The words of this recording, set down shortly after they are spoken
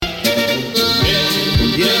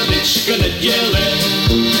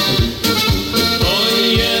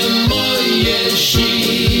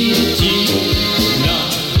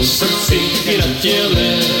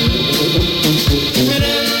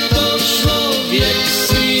człowiek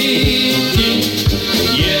syki,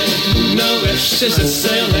 jedno wreszcie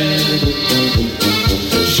zasele,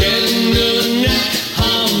 ziemno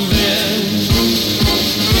nechamy,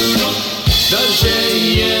 to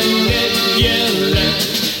dzieje niewiele,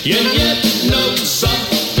 jen jedno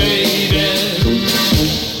zapejdę.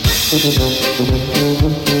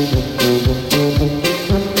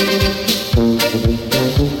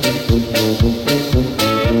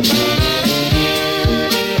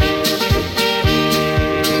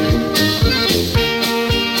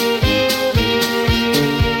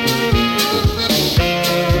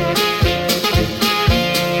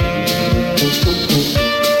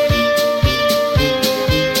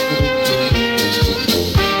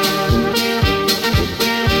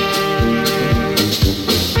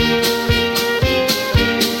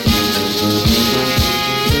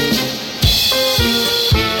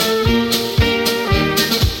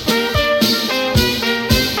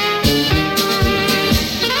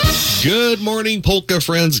 Good morning, Polka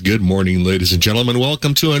friends. Good morning, ladies and gentlemen.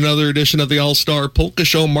 Welcome to another edition of the All-Star Polka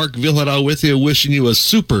Show. Mark Villadal with you, wishing you a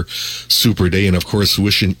super day, and of course,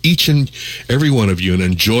 wishing each and every one of you an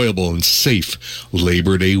enjoyable and safe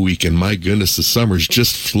Labor Day weekend. My goodness, the summer's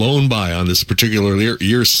just flown by on this particular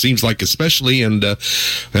year, seems like especially, and,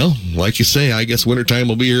 well, like you say, I guess wintertime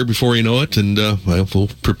will be here before you know it, and, well, we'll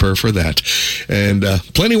prepare for that. And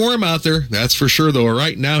plenty warm out there, that's for sure, though.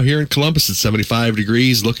 Right now here in Columbus, it's 75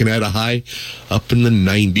 degrees, looking at a high up in the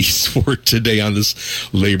 90s for today on this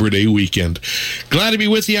Labor Day weekend. Glad to be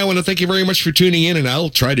with you. I want to thank you very much for tuning in, and I'll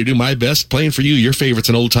try to do my best playing for you your favorites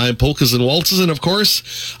and old-time polkas and waltzes. And, of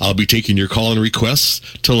course, I'll be taking your call and requests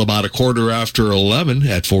till about 11:15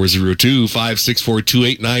 at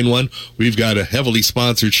 402-564-2891. We've got a heavily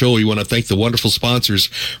sponsored show. We want to thank the wonderful sponsors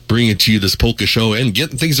bringing to you this polka show and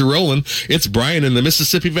getting things rolling. It's Brian and the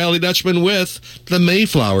Mississippi Valley Dutchman with the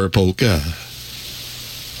Mayflower Polka.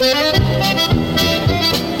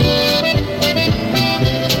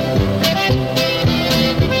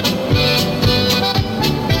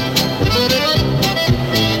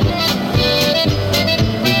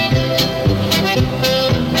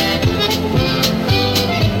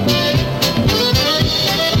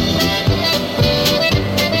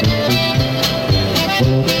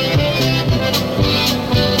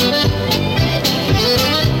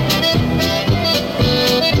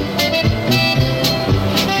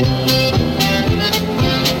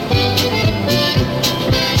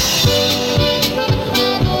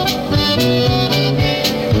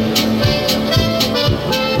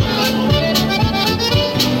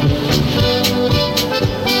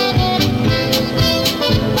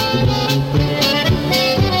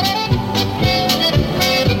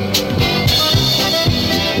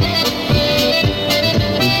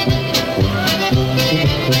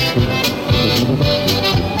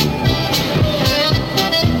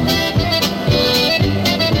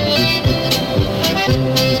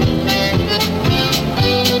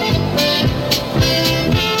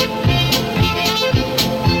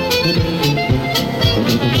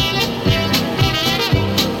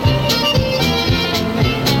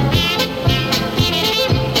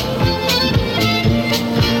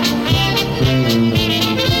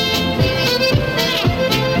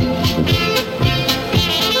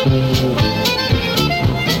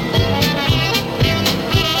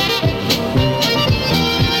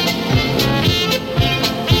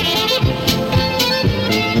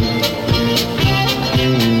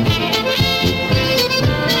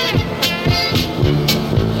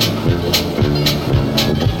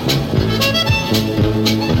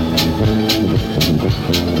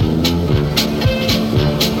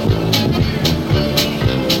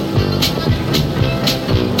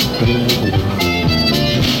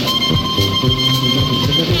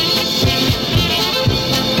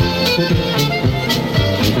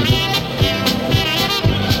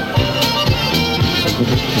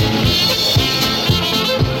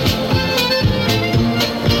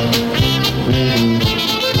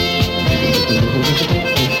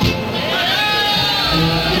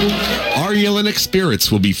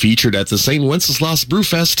 Spirits will be featured at the St. Wenceslas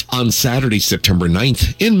Brewfest on Saturday, September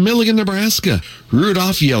 9th in Milligan, Nebraska.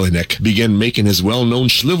 Rudolf Jelinek began making his well-known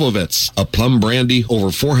Schlivovitz, a plum brandy,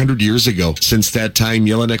 over 400 years ago. Since that time,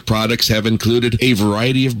 Jelinek products have included a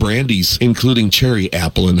variety of brandies, including cherry,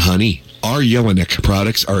 apple, and honey. Our Jelinek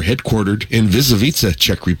products are headquartered in Vizovice,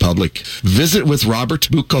 Czech Republic. Visit with Robert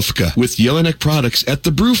Bukovka with Jelinek products at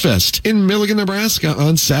the Brewfest in Milligan, Nebraska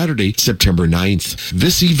on Saturday, September 9th.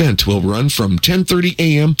 This event will run from 10:30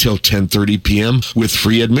 a.m. till 10:30 p.m. with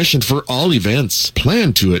free admission for all events.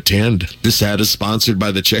 Plan to attend. This ad is sponsored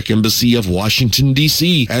by the Czech Embassy of Washington,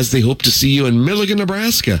 D.C., as they hope to see you in Milligan,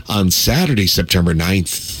 Nebraska on Saturday, September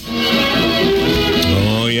 9th.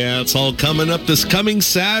 Oh, yeah, it's all coming up this coming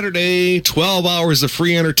Saturday. 12 hours of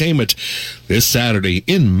free entertainment this Saturday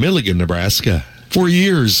in Milligan, Nebraska. For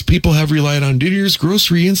years, people have relied on Didier's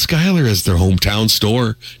Grocery in Schuyler as their hometown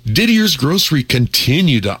store. Didier's Grocery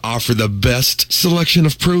continue to offer the best selection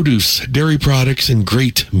of produce, dairy products, and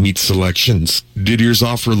great meat selections. Didier's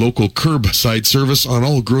offer local curbside service on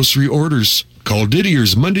all grocery orders. Call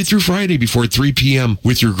Didier's Monday through Friday before 3 p.m.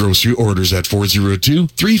 with your grocery orders at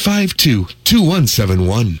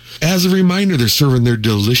 402-352-2171. As a reminder, they're serving their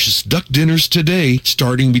delicious duck dinners today,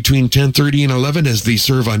 starting between 10:30 and 11 as they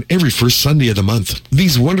serve on every first Sunday of the month.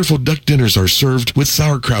 These wonderful duck dinners are served with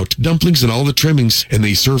sauerkraut, dumplings, and all the trimmings, and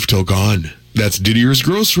they serve till gone. That's Didier's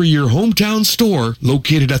Grocery, your hometown store,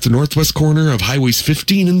 located at the northwest corner of Highways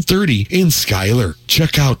 15 and 30 in Schuyler.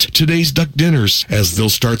 Check out today's duck dinners, as they'll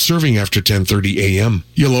start serving after 10:30 a.m.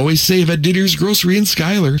 You'll always save at Didier's Grocery in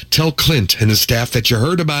Schuyler. Tell Clint and his staff that you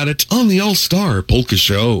heard about it on the All-Star Polka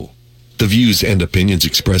Show. The views and opinions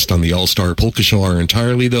expressed on the All-Star Polka Show are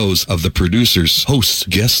entirely those of the producers, hosts,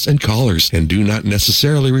 guests, and callers, and do not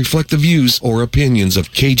necessarily reflect the views or opinions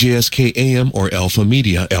of KJSK AM or Alpha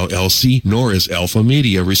Media, LLC, nor is Alpha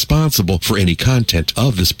Media responsible for any content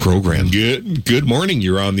of this program. Good morning.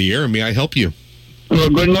 You're on the air. May I help you?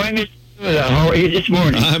 Well, good morning. How are you this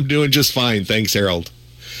morning? I'm doing just fine. Thanks, Harold.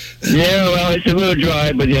 Yeah, well, it's a little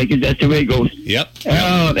dry, but I guess that's the way it goes. Yep.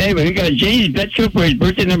 Anyway, we got James Betzel for his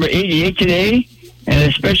birthday number 88 today, and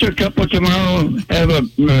a special couple tomorrow have a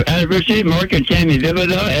anniversary, Mark and Tammy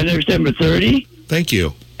Vivida, anniversary number 30. Tk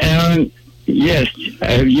you. Yes,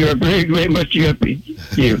 you're very, very much happy.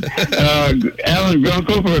 Alan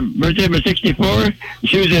Bronco for birthday number 64,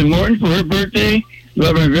 Susan Morton for her birthday,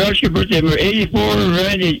 Lovren Grouch for birthday number 84,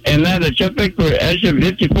 Randy and Lana Chupik for birthday number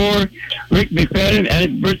 54, Rick McFadden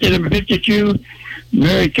at birthday number 52,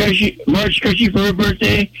 March Cushy for her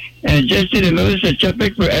birthday, and Justin and Melissa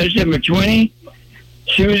Chupik for birthday number 20,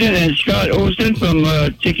 Susan and Scott Olson from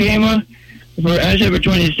Takema for birthday number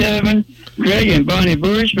 27, Greg and Bonnie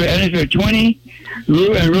Burris for birthday number 20,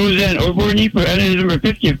 Lou and Roseanne O'Borney for birthday number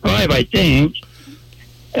 55, I think.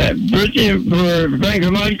 Birthday for Frank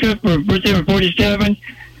Ramonka for birthday number 47.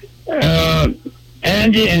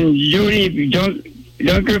 Andy and Judy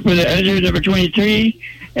Dunker for the answer number 23.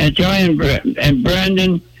 And Ty and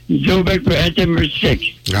Brandon Zobek for answer number 6.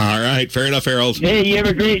 All right. Fair enough, Harold. Hey, you have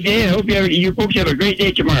a great day. I hope you folks have a great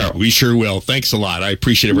day tomorrow. We sure will. Thanks a lot. I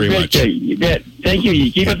appreciate it very much. You bet. Thank you. You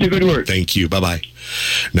keep up the good work. Thank you. Bye-bye.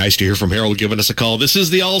 Nice to hear from Harold giving us a call. This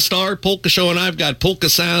is the All-Star Polka Show, and I've got polka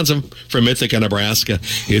sounds from Ithaca, Nebraska.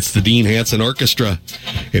 It's the Dean Hansen Orchestra,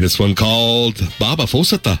 and it's one called Baba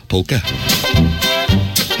Fosata Polka.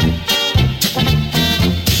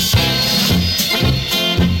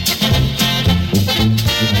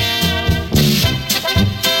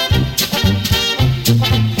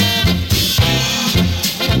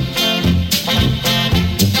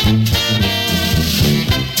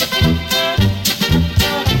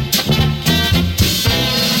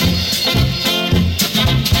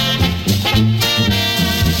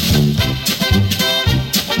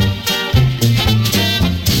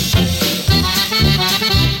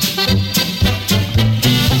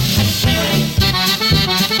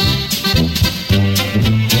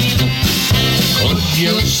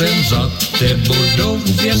 Za tebou do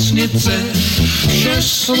věznice,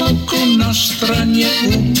 křeslo na straně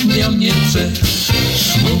umělnice.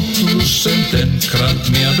 Smlouvu jsem tenkrát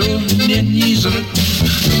měl do nění zrk,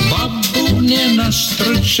 babu mě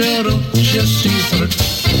nastrče ročesí zrk.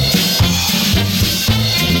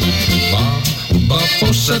 Baba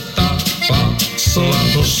poseta,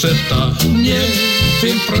 slado seta,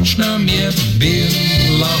 nevím proč nám je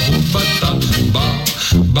byla hubata.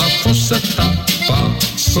 Baba poseta,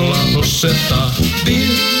 slado seta,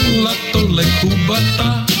 byla tohle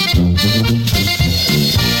hubata.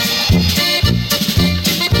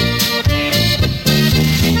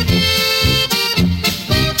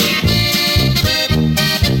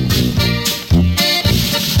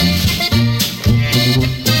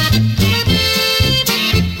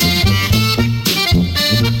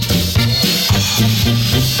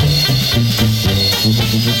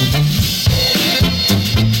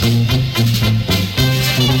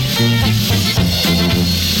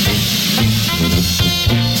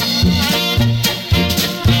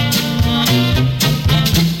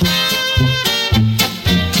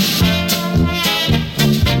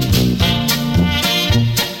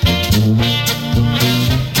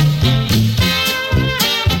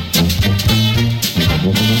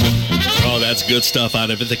 good stuff out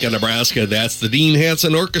of Ithaca, Nebraska. That's the Dean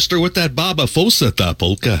Hansen Orchestra with that Baba Fosa the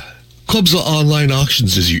polka. Kobza Online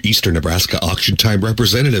Auctions is your Eastern Nebraska Auction Time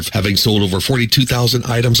representative. Having sold over 42,000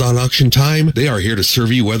 items on Auction Time, they are here to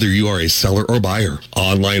serve you whether you are a seller or buyer.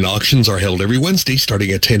 Online auctions are held every Wednesday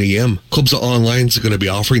starting at 10 a.m. Kobza Online is going to be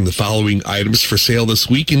offering the following items for sale this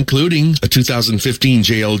week, including a 2015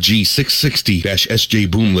 JLG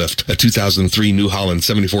 660-SJ boom lift, a 2003 New Holland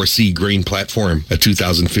 74C grain platform, a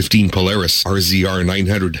 2015 Polaris RZR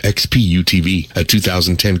 900 XP UTV, a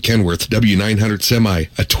 2010 Kenworth W900 semi,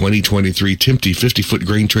 a 2023 Timpty 50-foot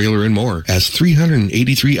grain trailer, and more. As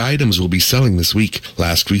 383 items will be selling this week.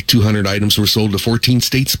 Last week, 200 items were sold to 14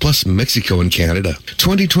 states plus Mexico and Canada.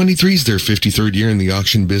 2023 is their 53rd year in the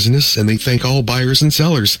auction business, and they thank all buyers and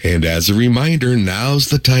sellers. And as a reminder, now's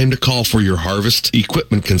the time to call for your harvest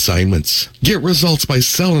equipment consignments. Get results by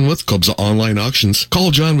selling with Kobza Online Auctions. Call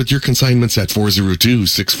John with your consignments at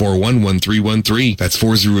 402-641-1313. That's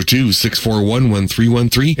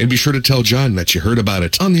 402-641-1313. And be sure to tell John that you heard about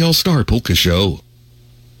it on the All-Star Polka Show.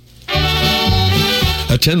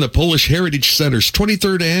 Attend the Polish Heritage Center's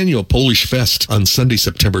 23rd Annual Polish Fest on Sunday,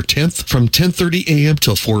 September 10th from 10:30 a.m.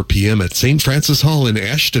 till 4 p.m. at St. Francis Hall in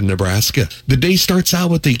Ashton, Nebraska. The day starts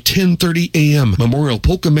out with a 10:30 a.m. Memorial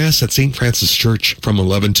Polka Mass at St. Francis Church. From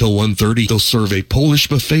 11 till 1:30, they'll serve a Polish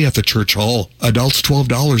buffet at the church hall. Adults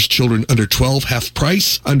 $12, children under 12 half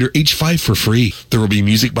price, under age 5 for free. There will be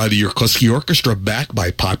music by the Yurkowski Orchestra backed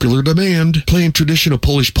by popular demand, playing traditional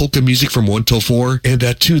Polish polka music from 1 till 4, and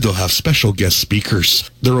at 2 they'll have special guest speakers.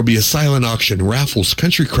 There will be a silent auction, raffles,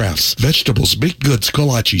 country crafts, vegetables, baked goods,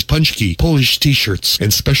 kolaches, punchki, Polish t-shirts,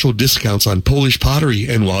 and special discounts on Polish pottery.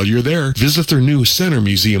 And while you're there, visit their new Center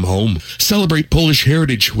Museum home. Celebrate Polish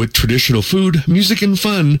heritage with traditional food, music, and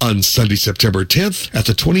fun on Sunday, September 10th at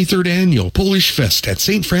the 23rd Annual Polish Fest at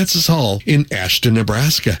St. Francis Hall in Ashton,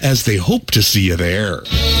 Nebraska, as they hope to see you there.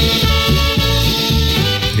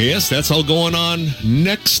 Yes, that's all going on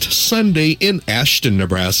next Sunday in Ashton,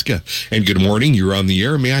 Nebraska. And good morning. You're on the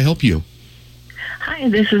air. May I help you? Hi,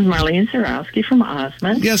 this is Marlene Zarowski from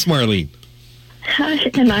Osmond. Yes, Marlene. Hi,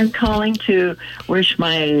 and I'm calling to wish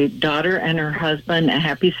my daughter and her husband a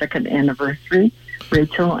happy second anniversary,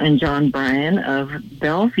 Rachel and John Bryan of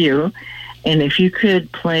Bellevue. And if you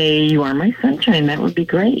could play You Are My Sunshine, that would be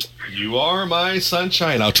great. You Are My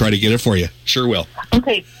Sunshine. I'll try to get it for you. Sure will.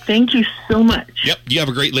 Okay, thank you so much. Yep, you have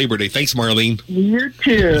a great Labor Day. Thanks, Marlene. You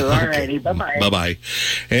too. All righty, bye-bye. Bye-bye.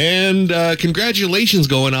 And congratulations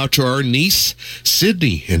going out to our niece,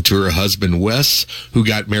 Sydney, and to her husband, Wes, who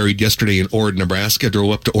got married yesterday in Ord, Nebraska,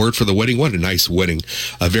 drove up to Ord for the wedding. What a nice wedding.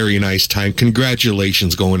 A very nice time.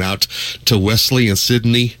 Congratulations going out to Wesley and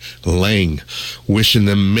Sydney Lang. Wishing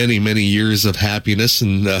them many, many years of happiness,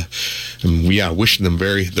 and wishing them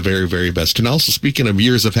the very, very best. And also, speaking of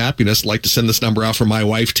years of happiness, I'd like to send this number out for my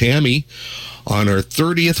wife, Tammy, on her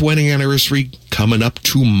 30th wedding anniversary coming up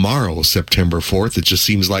tomorrow, September 4th. It just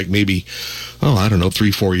seems like maybe,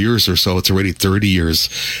 3-4 years or so. It's already 30 years.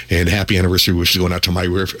 And happy anniversary wishes going out to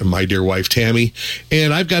my dear wife, Tammy.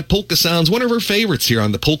 And I've got Polka Sounds, one of her favorites here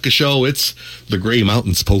on the Polka Show. It's the Gray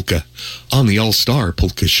Mountains Polka on the All-Star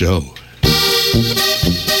Polka Show.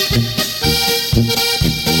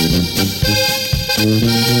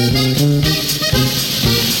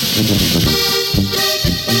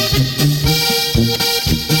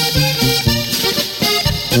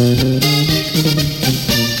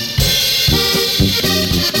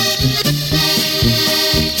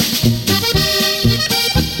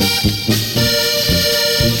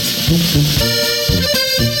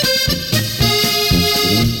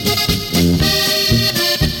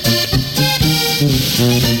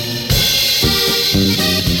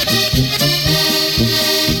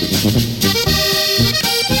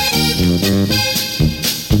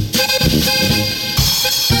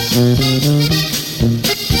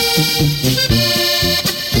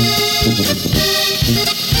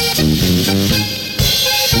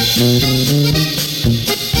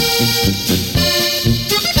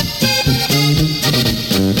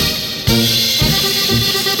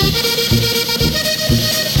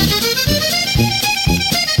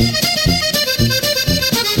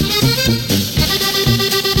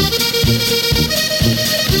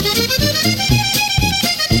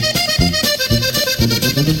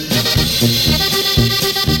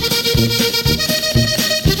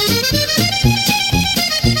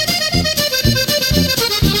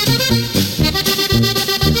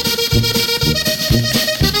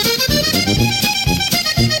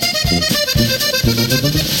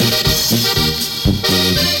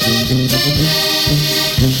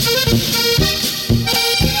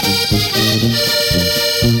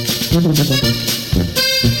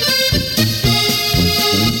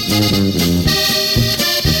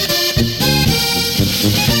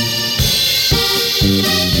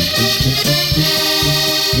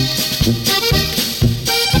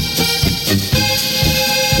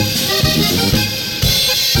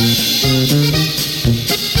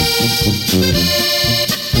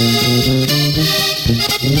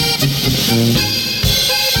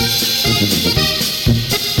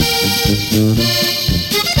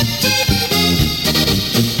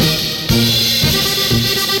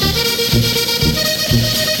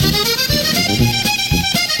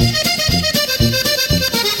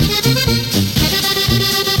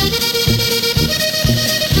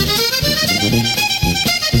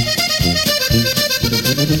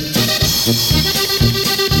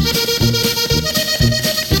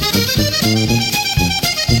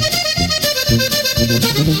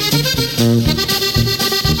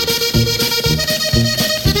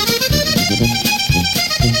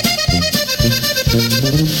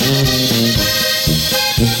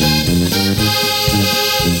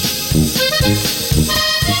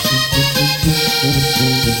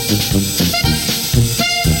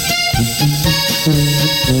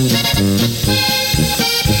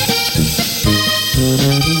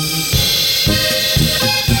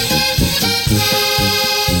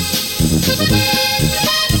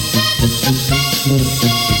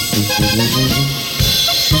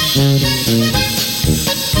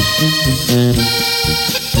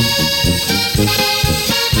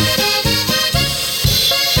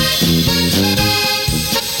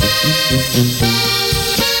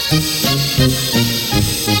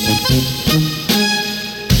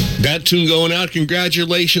 That tune going out.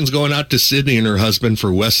 Congratulations going out to Sydney and her husband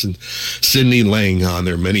for Wes and Sydney Lang on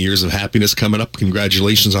their many years of happiness coming up.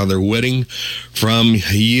 Congratulations on their wedding from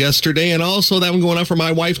yesterday. And also that one going out for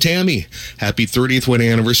my wife, Tammy. Happy 30th wedding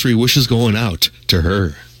anniversary. Wishes going out to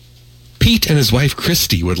her. Pete and his wife,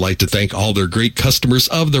 Christy, would like to thank all their great customers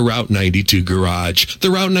of the Route 92 Garage.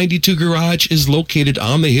 The Route 92 Garage is located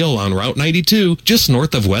on the hill on Route 92, just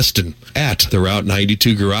north of Weston. At the Route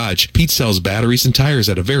 92 Garage, Pete sells batteries and tires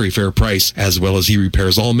at a very fair price, as well as he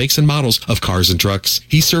repairs all makes and models of cars and trucks.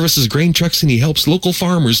 He services grain trucks and he helps local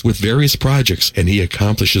farmers with various projects, and he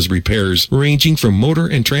accomplishes repairs ranging from motor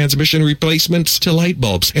and transmission replacements to light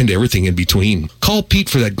bulbs and everything in between. Call Pete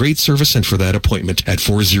for that great service and for that appointment at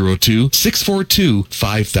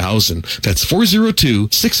 402-642-5000. That's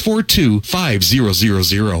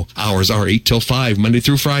 402-642-5000. Hours are 8 till 5 Monday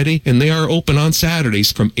through Friday, and they are open on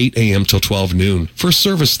Saturdays from 8 a.m. till 12 noon. For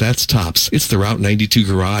service that's tops, it's the Route 92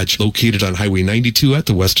 Garage, located on Highway 92 at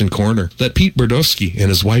the western corner. Let Pete Berdowski and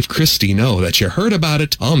his wife Christy know that you heard about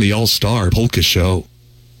it on the All-Star Polka Show.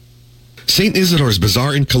 St. Isidore's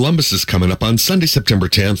Bazaar in Columbus is coming up on Sunday, September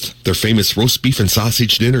 10th. Their famous roast beef and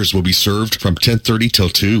sausage dinners will be served from 10:30 till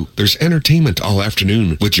 2. There's entertainment all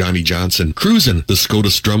afternoon with Johnny Johnson, Cruisin', the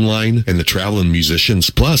SCOTUS Drumline, and the traveling musicians.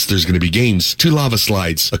 Plus, there's going to be games, 2 lava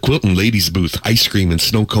slides, a Quilton ladies booth, ice cream and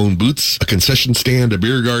snow cone booths, a concession stand, a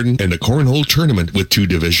beer garden, and a cornhole tournament with 2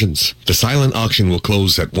 divisions. The silent auction will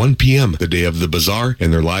close at 1 p.m. the day of the bazaar,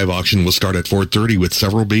 and their live auction will start at 4:30 with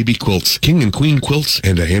several baby quilts, king and queen quilts,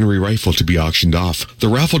 and a Henry rifle to be auctioned off. The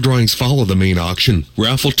raffle drawings follow the main auction.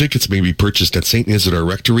 Raffle tickets may be purchased at St. Isidore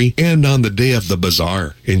Rectory and on the day of the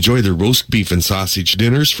bazaar. Enjoy the roast beef and sausage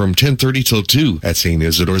dinners from 10:30 till 2 at St.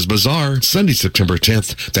 Isidore's Bazaar, Sunday, September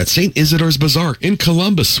 10th. That's St. Isidore's Bazaar in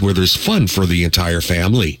Columbus, where there's fun for the entire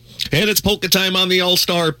family. And it's polka time on the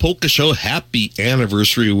All-Star Polka Show. Happy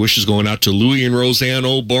anniversary wishes going out to Louie and Roseanne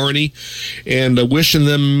O'Barney, and wishing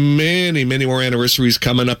them many, many more anniversaries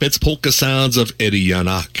coming up. It's Polka Sounds of Eddie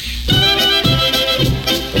Yanak.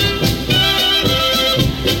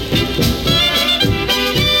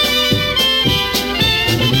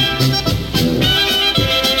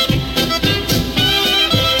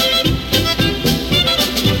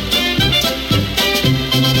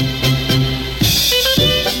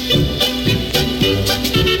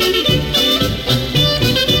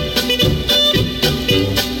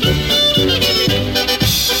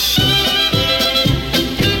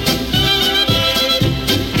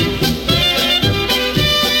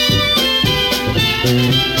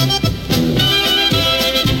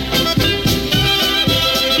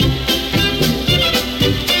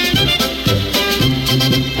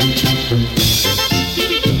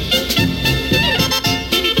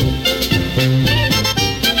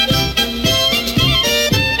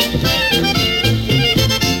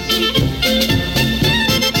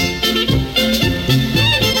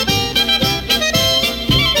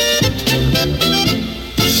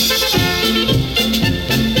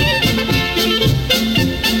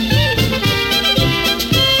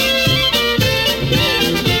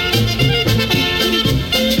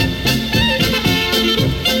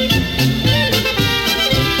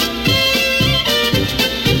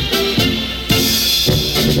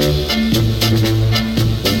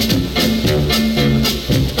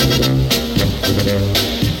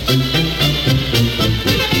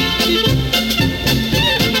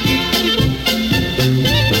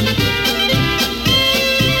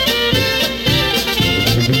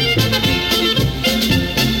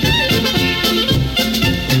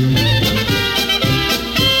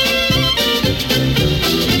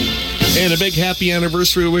 Happy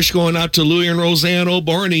anniversary wish going out to Louie and Roseanne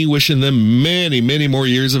O'Barney, wishing them many, many more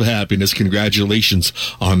years of happiness. Congratulations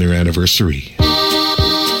on their anniversary.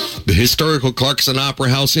 The historical Clarkson Opera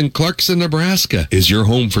House in Clarkson, Nebraska is your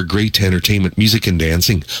home for great entertainment, music, and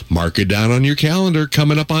dancing. Mark it down on your calendar,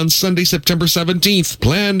 coming up on Sunday, September 17th.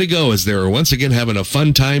 Plan to go as they are once again having a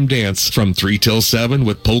fun time dance from 3 till 7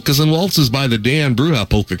 with polkas and waltzes by the Dan Bruja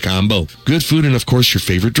Polka Combo. Good food and, of course, your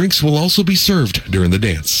favorite drinks will also be served during the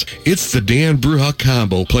dance. It's the Dan Bruja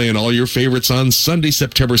Combo, playing all your favorites on Sunday,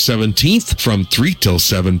 September 17th from 3 till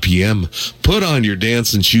 7 p.m. Put on your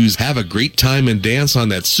dancing shoes, have a great time, and dance on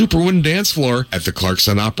that super wooden dance floor at the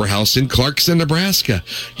Clarkson Opera House in Clarkson, Nebraska.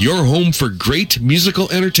 Your home for great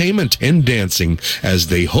musical entertainment and dancing, as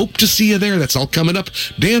they hope to see you there. That's all coming up.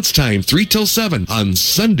 Dance time, 3 till 7 on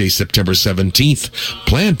Sunday, September 17th.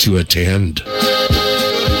 Plan to attend.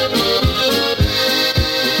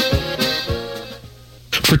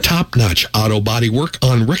 For top-notch auto body work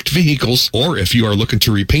on wrecked vehicles, or if you are looking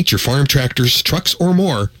to repaint your farm tractors, trucks, or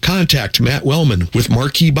more, contact Matt Wellman with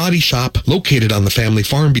Marquee Body Shop, located on the family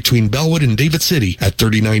farm between Bellwood and David City at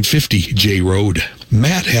 3950 J Road.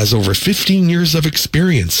 Matt has over 15 years of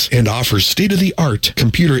experience and offers state-of-the-art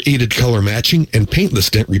computer-aided color matching and paintless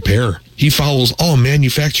dent repair. He follows all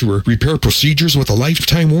manufacturer repair procedures with a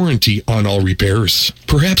lifetime warranty on all repairs.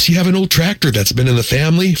 Perhaps you have an old tractor that's been in the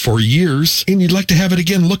family for years and you'd like to have it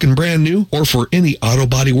again looking brand new, or for any auto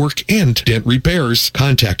body work and dent repairs,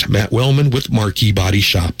 contact Matt Wellman with Marquee Body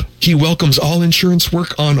Shop. He welcomes all insurance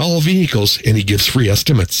work on all vehicles and he gives free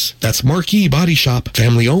estimates. That's Marquee Body Shop,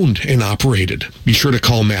 family owned and operated. Be sure to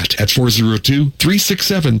call Matt at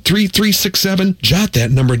 402-367-3367. Jot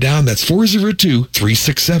that number down. That's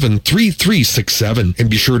 402-367-3367. And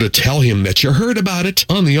be sure to tell him that you heard about it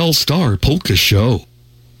on the All-Star Polka Show.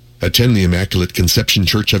 Attend the Immaculate Conception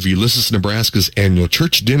Church of Ulysses, Nebraska's annual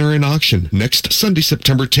church dinner and auction next Sunday,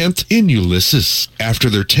 September 10th in Ulysses.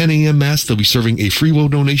 After their 10 a.m. Mass, they'll be serving a free will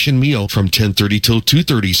donation meal from 10:30 till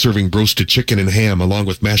 2:30, serving roasted chicken and ham along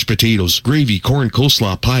with mashed potatoes, gravy, corn,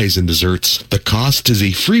 coleslaw, pies, and desserts. The cost is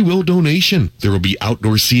a free will donation. There will be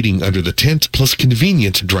outdoor seating under the tent, plus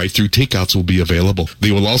convenient drive-through takeouts will be available.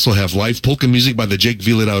 They will also have live polka music by the Jake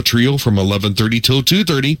Viladao Trio from 11:30 till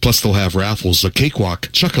 2:30, plus they'll have raffles, a cakewalk,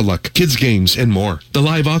 chuck-a-luck, kids games, and more. The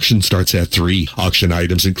live auction starts at 3. Auction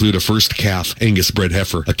items include a first calf, Angus bred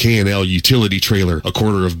heifer, a K&L utility trailer, a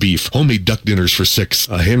quarter of beef, homemade duck dinners for 6,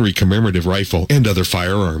 a Henry commemorative rifle, and other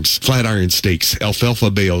firearms, flat iron stakes,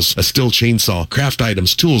 alfalfa bales, a Stihl chainsaw, craft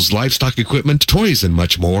items, tools, livestock equipment, toys, and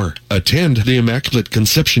much more. Attend the Immaculate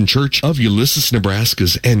Conception Church of Ulysses,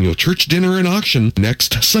 Nebraska's annual church dinner and auction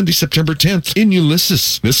next Sunday, September 10th in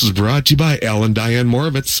Ulysses. This is brought to you by Alan Diane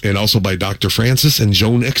Moravitz and also by Dr. Francis and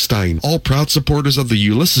Joan Eckstein, all proud supporters of the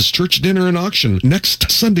Ulysses Church Dinner and Auction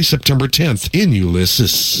next Sunday, September 10th in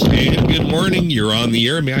Ulysses. And good morning. You're on the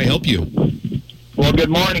air. May I help you? Well, good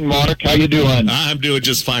morning, Mark. How you doing? I'm doing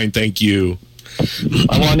just fine, thank you.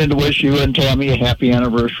 I wanted to wish you and Tammy a happy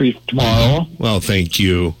anniversary tomorrow. Well, thank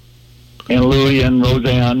you. And Louie and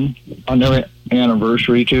Roseanne on their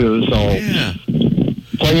anniversary, too. So, Yeah.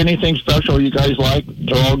 play anything special you guys like.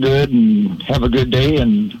 They're all good, and have a good day,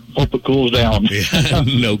 and hope it cools down. Yeah,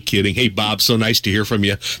 no kidding. Hey, Bob, so nice to hear from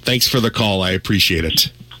you. Thanks for the call. I appreciate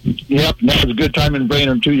it. Yep, that was a good time in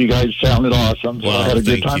Brainerd, too. You guys sounded awesome. So Well, I had a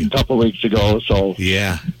good thank time you. a couple of weeks ago. So,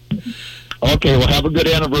 Yeah. okay, well, have a good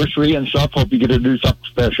anniversary and stuff. Hope you get to do something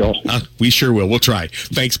special. We sure will. We'll try.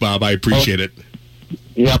 Thanks, Bob. I appreciate it.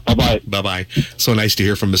 Yeah, bye-bye. Bye-bye. So nice to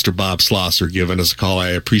hear from Mr. Bob Schlosser giving us a call. I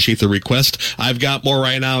appreciate the request. I've got more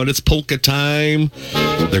right now, and it's polka time.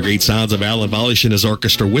 The great sounds of Alan Valish and his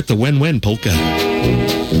orchestra with the When Polka.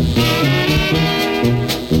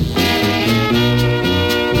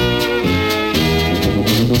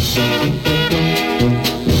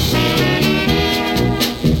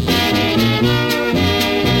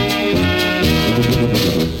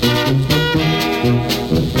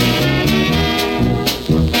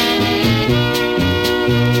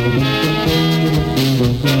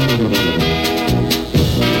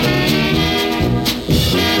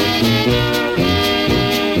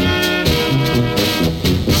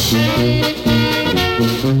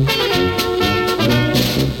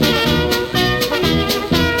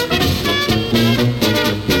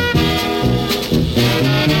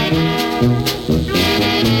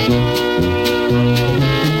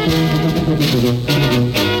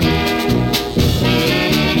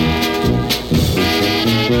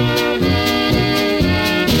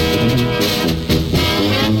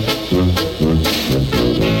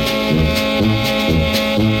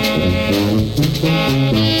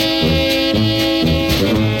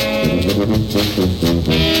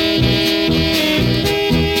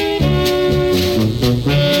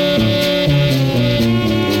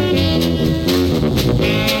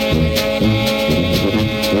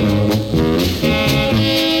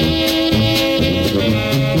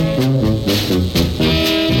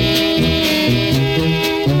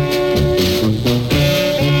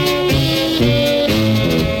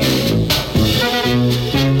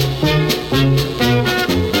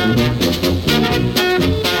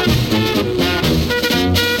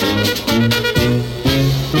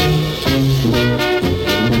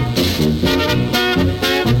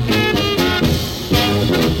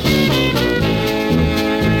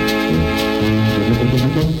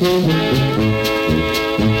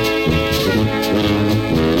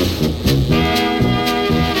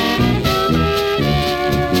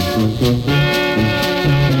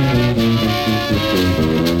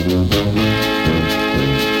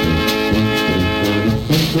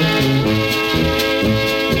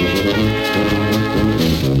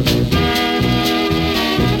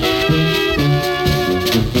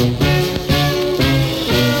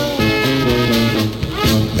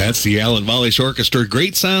 It's the Alan Valish Orchestra.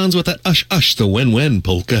 Great sounds with that Ush Ush, the Wen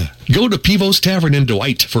polka. Go to Pivo's Tavern in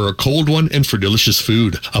Dwight for a cold one and for delicious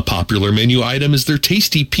food. A popular menu item is their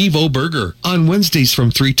tasty Pivo burger. On Wednesdays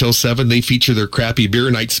from 3 till 7, they feature their crappy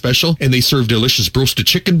beer night special, and they serve delicious roasted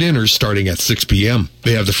chicken dinners starting at 6 p.m.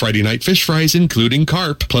 They have the Friday night fish fries, including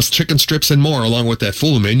carp, plus chicken strips and more, along with that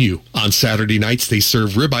full menu. On Saturday nights, they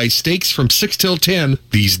serve ribeye steaks from 6 till 10.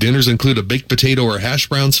 These dinners include a baked potato or hash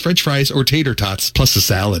browns, french fries, or tater tots, plus a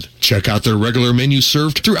salad. Check out their regular menu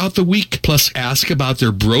served throughout the week, plus ask about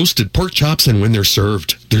their roasted pork chops and when they're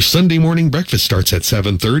served. Their Sunday morning breakfast starts at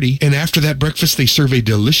 7:30, and after that breakfast, they serve a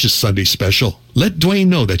delicious Sunday special. Let Dwayne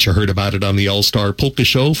know that you heard about it on the All-Star Polka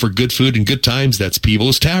Show. For good food and good times, that's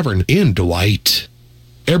Pivo's Tavern in Dwight.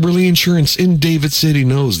 Eberly Insurance in David City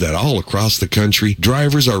knows that all across the country,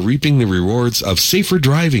 drivers are reaping the rewards of safer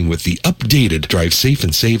driving with the updated Drive Safe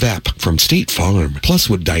and Save app from State Farm,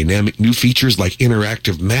 plus with dynamic new features like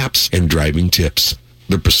interactive maps and driving tips.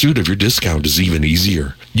 The pursuit of your discount is even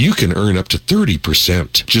easier. You can earn up to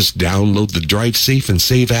 30%. Just download the Drive Safe and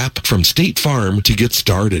Save app from State Farm to get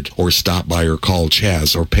started, or stop by or call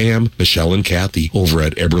Chaz or Pam, Michelle, and Kathy over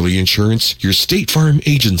at Eberly Insurance, your State Farm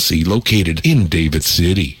agency located in David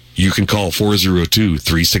City. You can call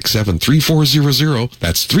 402-367-3400.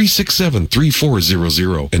 That's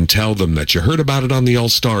 367-3400. And tell them that you heard about it on the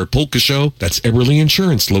All-Star Polka Show. That's Eberly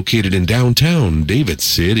Insurance, located in downtown David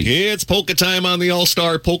City. It's polka time on the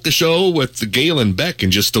All-Star Polka Show with Galen Beck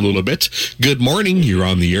in just a little bit. Good morning. You're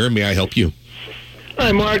on the air. May I help you?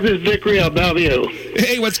 Hi, Mark. This is Vic Rio. How about you?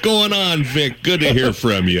 Hey, what's going on, Vic? Good to hear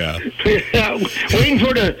from you. Yeah, waiting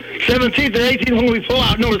for the 17th or 18th when we pull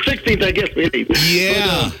out. No, the 16th, I guess we leave.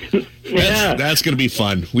 Yeah. But, that's going to be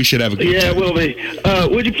fun. We should have a good time. Yeah, it will be.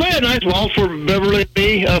 Would you play a nice waltz for Beverly and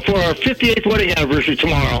me for our 58th wedding anniversary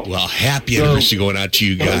tomorrow? Well, happy anniversary going out to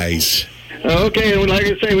you guys. Okay, and like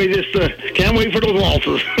I say, we just can't wait for those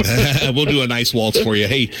waltzes. We'll do a nice waltz for you.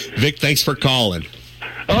 Hey, Vic, thanks for calling.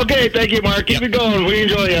 Okay, thank you, Mark. Keep it going. We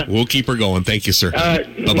enjoy you. We'll keep her going. Thank you, sir.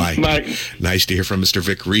 Bye-bye. Bye. Nice to hear from Mr.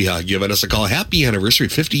 Vic Reha giving us a call. Happy anniversary.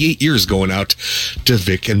 58 years going out to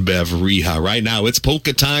Vic and Bev Reha. Right now, it's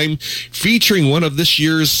polka time, featuring one of this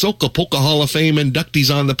year's Soca Polka Hall of Fame inductees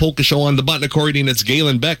on the Polka Show on the button accordion. It's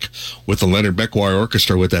Galen Beck with the Leonard Beckwire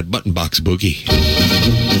Orchestra with that button box boogie.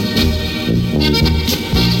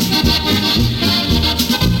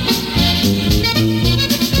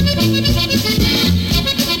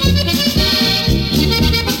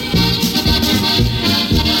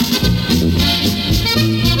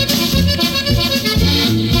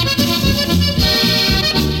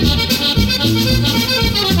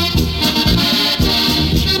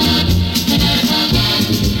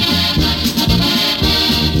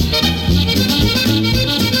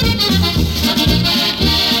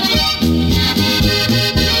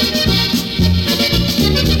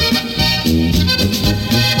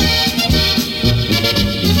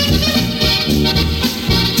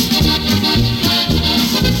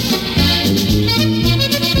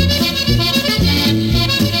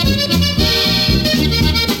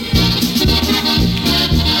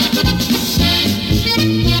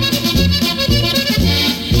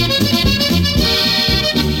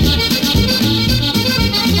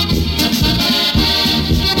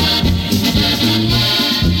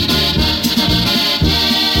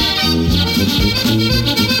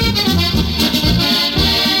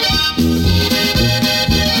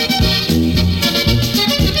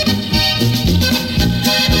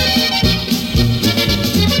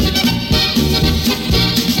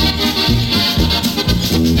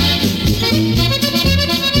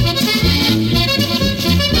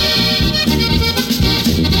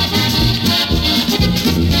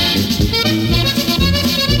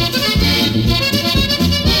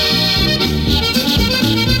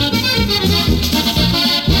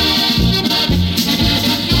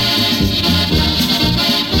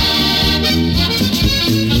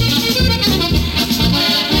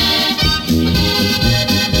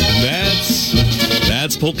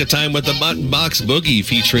 Polka Time with the Button Box Boogie,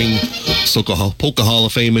 featuring Soca Polka Hall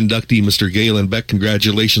of Fame inductee Mr. Galen Beck.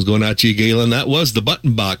 Congratulations going out to you, Galen. That was the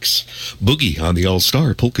Button Box Boogie on the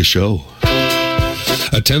All-Star Polka Show.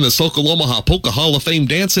 Attend the Soca Omaha Polka Hall of Fame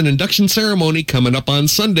dance and induction ceremony coming up on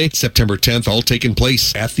Sunday, September 10th, all taking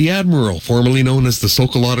place at the Admiral, formerly known as the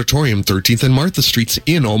Soca Auditorium, 13th and Martha Streets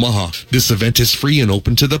in Omaha. This event is free and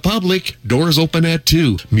open to the public. Doors open at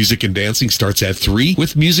 2. Music and dancing starts at 3,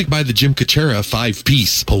 with music by the Jim Kuchera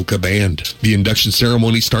 5-piece polka band. The induction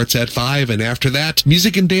ceremony starts at 5, and after that,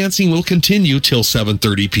 music and dancing will continue till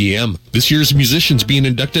 7:30 p.m. This year's musicians being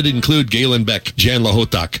inducted include Galen Beck, Jan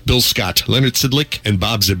Lahotak, Bill Scott, Leonard Sidlick, and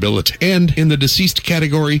Bob Zabillet. And in the deceased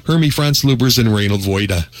category, Hermie Franz Lubers and Reynold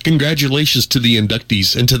Voida. Congratulations to the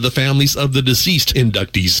inductees and to the families of the deceased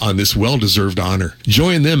inductees on this well-deserved honor.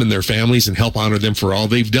 Join them and their families and help honor them for all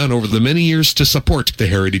they've done over the many years to support the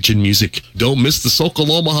heritage in music. Don't miss the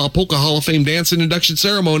Sokol Omaha Polka Hall of Fame Dance and Induction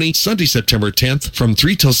Ceremony, Sunday, September 10th, from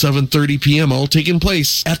 3 till 7:30 p.m., all taking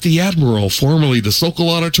place at the Admiral, formerly the Sokol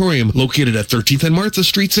Auditorium, located at 13th and Martha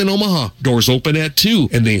Streets in Omaha. Doors open at 2,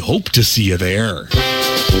 and they hope to see you there.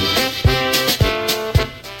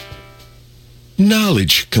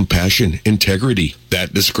 Knowledge, compassion, integrity.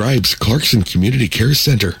 That describes Clarkson Community Care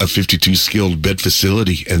Center, a 52 skilled bed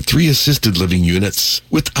facility and 3 assisted living units.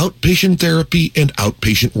 With outpatient therapy and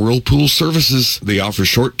outpatient whirlpool services, they offer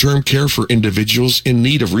short-term care for individuals in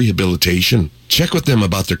need of rehabilitation. Check with them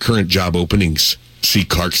about their current job openings. See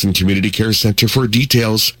Clarkson Community Care Center for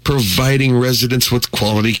details. Providing residents with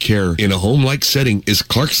quality care in a home-like setting is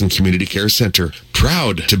Clarkson Community Care Center.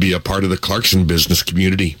 Proud to be a part of the Clarkson business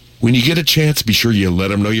community. When you get a chance, be sure you let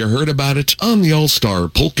them know you heard about it on the All-Star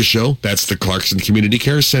Polka Show. That's the Clarkson Community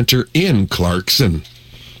Care Center in Clarkson.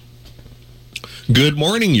 Good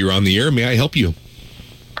morning. You're on the air. May I help you?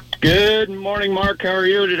 Good morning, Mark. How are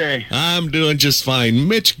you today? I'm doing just fine.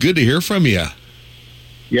 Mitch, good to hear from you.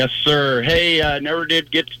 Yes, sir. Hey, never did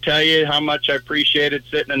get to tell you how much I appreciated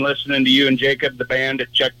sitting and listening to you and Jacob, the band,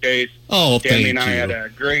 at Check Days. Oh, Tammy thank and I you. had a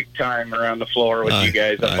great time around the floor with you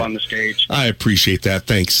guys up on the stage. I appreciate that.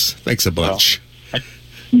 Thanks. Thanks a bunch.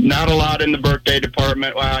 Not a lot in the birthday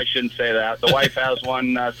department. Well, I shouldn't say that. The wife has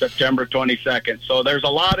one September 22nd. So there's a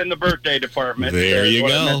lot in the birthday department. There you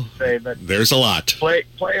what I go. meant to say, but There's a lot. play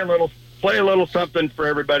a little something for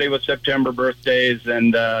everybody with September birthdays.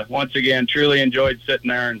 And once again, truly enjoyed sitting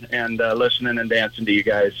there and listening and dancing to you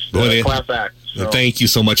guys. Boy, Class act. So. Thank you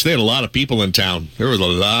so much. They had a lot of people in town. There was a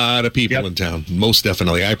lot of people in town. Most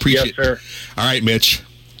definitely. I appreciate Yes, sir. it. All right, Mitch.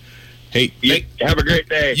 Hey, Have a great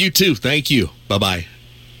day. you too. Thank you. Bye-bye.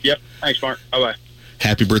 Yep. Thanks, Mark. Bye-bye.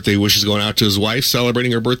 Happy birthday wishes going out to his wife,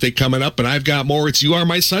 celebrating her birthday coming up. And I've got more. It's You Are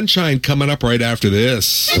My Sunshine coming up right after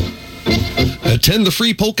this. Attend the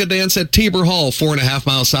free polka dance at Tabor Hall, 4.5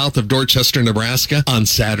 miles south of Dorchester, Nebraska, on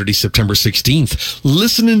Saturday, September 16th.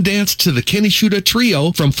 Listen and dance to the Kenny Shuda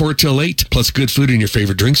Trio from 4 till 8, plus good food and your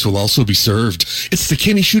favorite drinks will also be served. It's the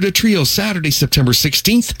Kenny Shuda Trio, Saturday, September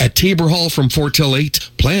 16th at Tabor Hall from 4 till 8.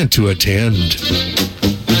 Plan to attend.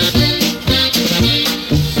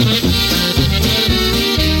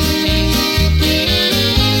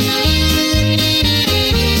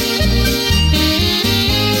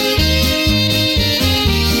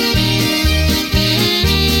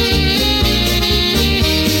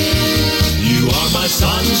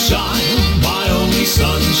 Sunshine, my only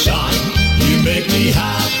sunshine. You make me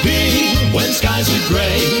happy when skies are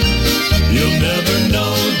gray. You'll never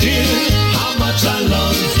know, dear, how much I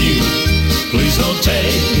love you. Please don't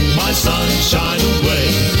take my sunshine away.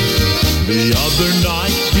 The other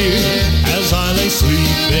night, dear, as I lay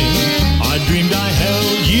sleeping, I dreamed I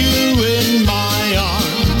held you in my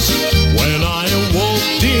arms. When I awoke,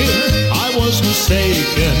 dear, I was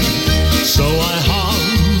mistaken. So I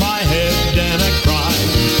hung my head and I cried.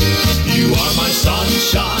 You are my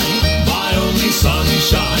sunshine, my only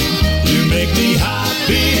sunshine. You make me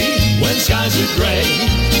happy when skies are gray.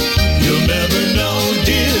 You'll never know,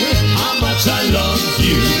 dear, how much I love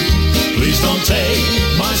you. Please don't take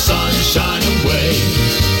my sunshine away.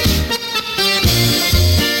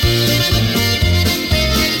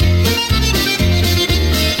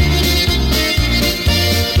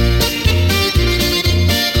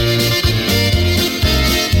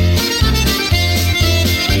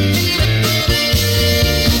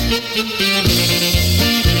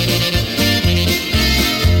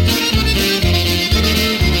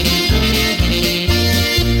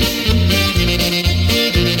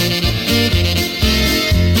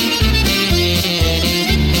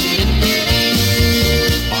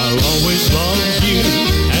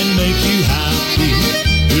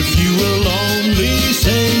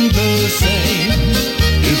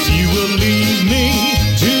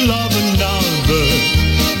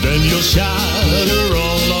 Shatter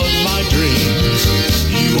all of my dreams.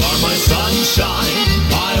 You are my sunshine,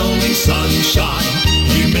 my only sunshine.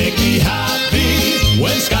 You make me happy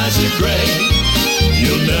when skies are gray.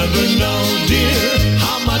 You'll never know, dear,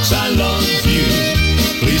 how much I love you.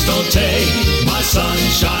 Please don't take my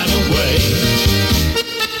sunshine away.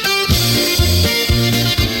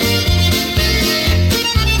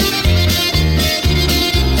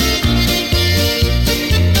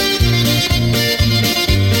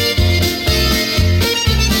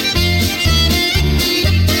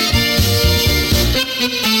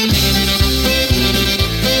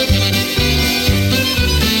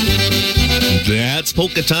 It's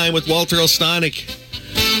Polka Time with Walter Ostanek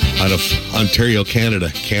out of Ontario, Canada.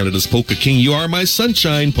 Canada's Polka King. You Are My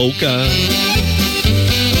Sunshine Polka.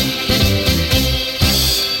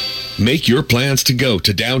 Make your plans to go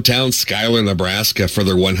to downtown Schuyler, Nebraska for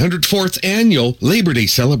their 104th annual Labor Day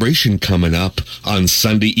celebration coming up. On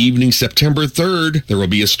Sunday evening, September 3rd, there will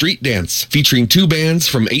be a street dance featuring 2 bands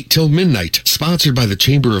from 8 till midnight, sponsored by the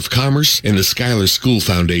Chamber of Commerce and the Schuyler School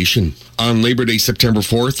Foundation. On Labor Day, September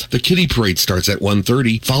 4th, the Kitty Parade starts at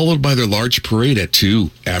 1:30, followed by their large parade at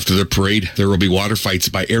 2. After the parade, there will be water fights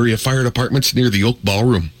by area fire departments near the Oak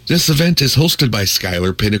Ballroom. This event is hosted by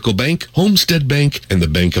Schuyler Pinnacle Bank, Homestead Bank, and the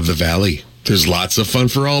Bank of the Valley. There's lots of fun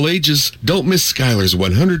for all ages. Don't miss Schuyler's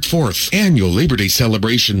 104th annual Labor Day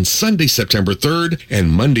celebration Sunday, September 3rd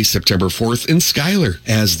and Monday, September 4th in Schuyler,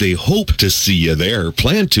 as they hope to see you there.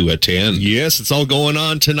 Plan to attend. Yes, it's all going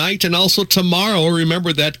on tonight and also tomorrow.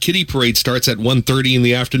 Remember that Kitty Parade starts at 1:30 in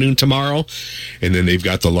the afternoon tomorrow, and then they've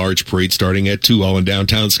got the large parade starting at 2 all in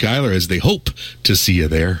downtown Schuyler, as they hope to see you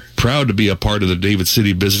there. Proud to be a part of the David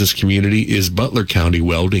City business community is Butler County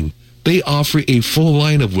Welding. They offer a full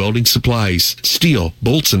line of welding supplies, steel,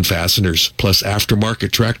 bolts, and fasteners, plus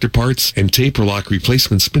aftermarket tractor parts and taper lock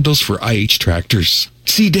replacement spindles for IH tractors.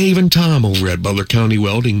 See Dave and Tom over at Butler County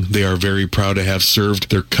Welding. They are very proud to have served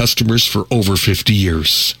their customers for over 50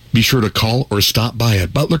 years. Be sure to call or stop by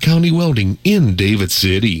at Butler County Welding in David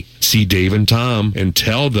City. See Dave and Tom and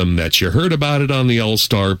tell them that you heard about it on the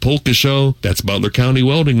All-Star Polka Show. That's Butler County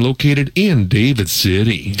Welding, located in David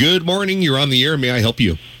City. Good morning. You're on the air. May I help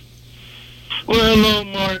you? Well, hello,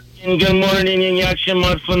 Martin. Good morning, and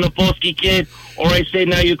Yakshamar from the Polski Kid. Or I say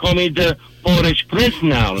now you call me the Polish Prince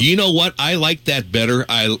now. You know what? I like that better.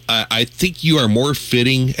 I think you are more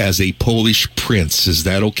fitting as a Polish prince. Is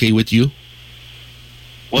that okay with you?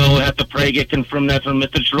 Well, we'll have to pray get confirmed that from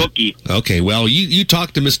Mr. Shroki. Okay, well, you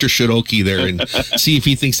talk to Mr. Shiroki there and see if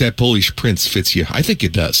he thinks that Polish prince fits you. I think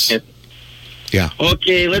it does. Yeah.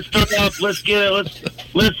 Okay, let's start off.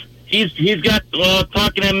 He's got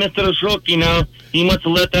talking at Mr. Shroki now. He must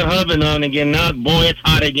have let that oven on again. Now, boy, it's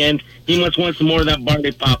hot again. He must want some more of that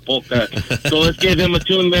barley pop polka. So let's give him a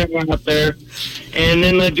tune there out there. And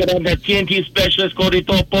then let's get on that TNT specialist, Cody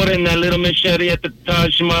Topor, and that little Miss Sherry at the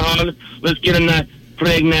Taj Mahal. Let's get in that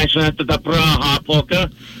Prague National after the Praha polka.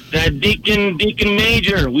 That Deacon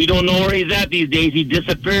Major, we don't know where he's at these days. He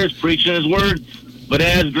disappears preaching his word. But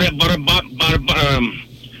as Babka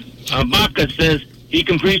says, he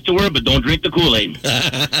can preach the word, but don't drink the Kool-Aid.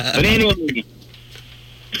 But anyway,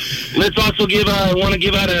 let's also I want to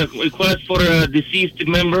give out a request for a deceased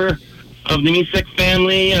member of the Misek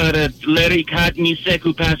family, Larry Kat Misek,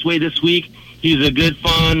 who passed away this week. He's a good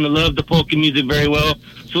fan, loved the polka music very well.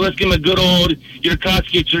 So let's give him a good old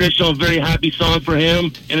Yurkowski traditional, very happy song for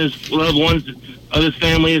him and his loved ones of his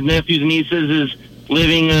family, his nephews and nieces, his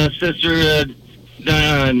living sister,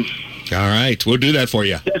 Diane. All right, we'll do that for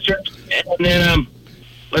you. Sister. And then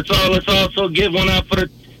let's also give one out for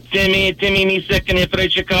Timmy Misek and Efraim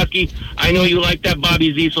Chikowski. I know you like that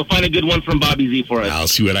Bobby Z, so find a good one from Bobby Z for us. I'll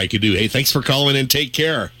see what I can do. Hey, thanks for calling and take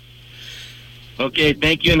care. Okay,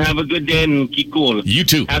 thank you and have a good day and keep cool. You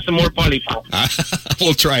too. Have some more party pop.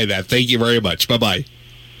 We'll try that. Thank you very much. Bye-bye.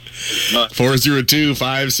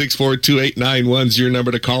 402-564-2891 is your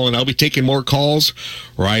number to call, and I'll be taking more calls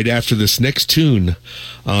right after this next tune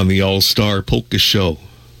on the All-Star Polka Show.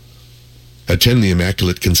 Attend the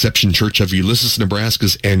Immaculate Conception Church of Ulysses,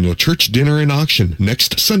 Nebraska's annual church dinner and auction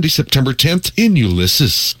next Sunday, September 10th in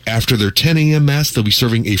Ulysses. After their 10 a.m. Mass, they'll be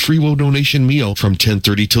serving a free will donation meal from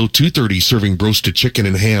 10:30 till 2:30, serving roasted chicken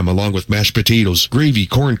and ham along with mashed potatoes, gravy,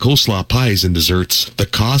 corn, coleslaw, pies, and desserts. The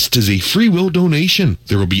cost is a free will donation.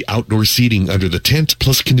 There will be outdoor seating under the tent,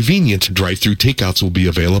 plus convenient drive-through takeouts will be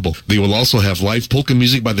available. They will also have live polka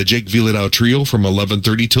music by the Jake Villadau Trio from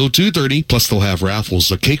 11:30 till 2:30, plus they'll have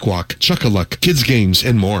raffles, a cakewalk, chuck-a-luck, kids games,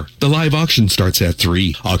 and more. The live auction starts at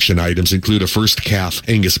 3. Auction items include a first calf,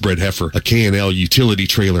 Angus bred heifer, a K&L utility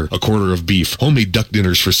trailer, a quarter of beef, homemade duck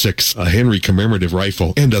dinners for 6, a Henry commemorative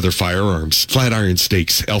rifle, and other firearms, flat iron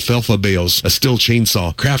stakes, alfalfa bales, a Stihl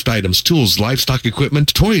chainsaw, craft items, tools, livestock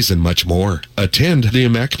equipment, toys, and much more. Attend the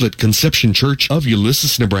Immaculate Conception Church of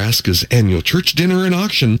Ulysses, Nebraska's annual church dinner and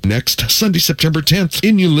auction next Sunday, September 10th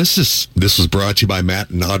in Ulysses. This was brought to you by Matt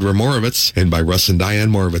and Audra Moravitz and by Russ and Diane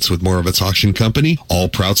Moravitz with Moravitz Auction Company, all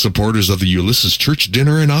proud supporters of the Ulysses Church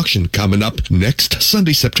Dinner and Auction coming up next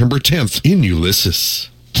Sunday, September 10th in Ulysses.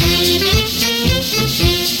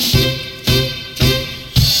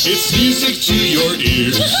 It's music to your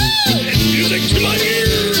ears. It's music to my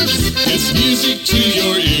ears. It's music to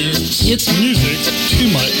your ears. It's music to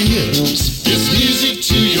my ears. It's music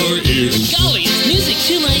to your ears. Golly, it's music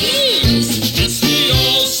to my ears. It's the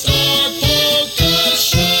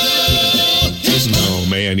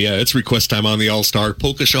It's request time on the All-Star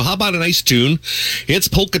Polka Show. How about a nice tune? It's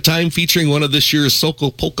Polka Time featuring one of this year's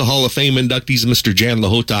Sokol Polka Hall of Fame inductees, Mr. Jan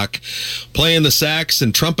Lahotak, playing the sax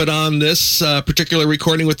and trumpet on this particular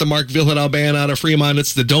recording with the Mark Vilhedau Band out of Fremont.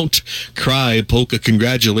 It's the Don't Cry Polka.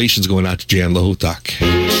 Congratulations going out to Jan Lahotak.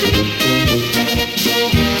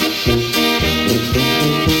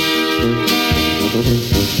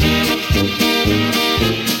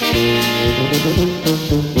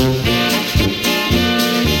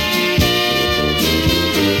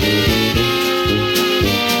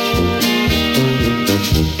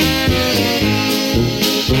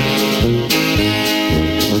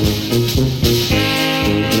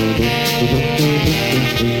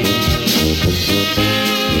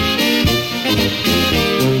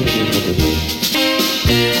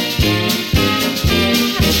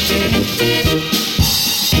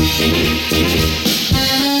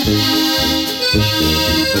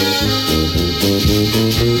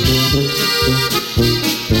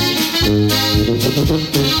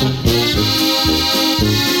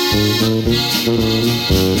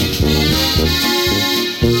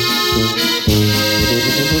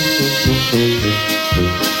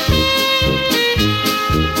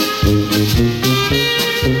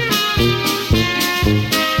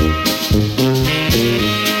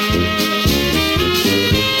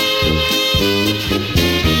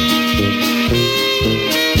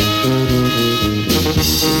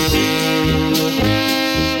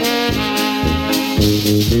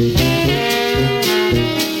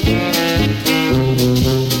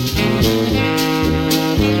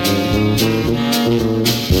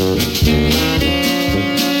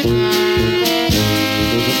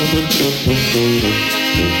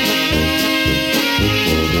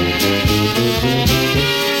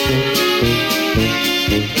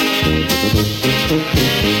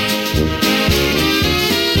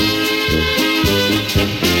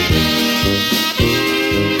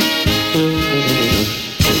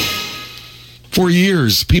 For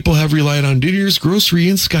years, people have relied on Didier's Grocery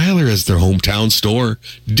in Schuyler as their hometown store.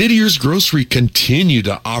 Didier's Grocery continue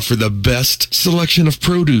to offer the best selection of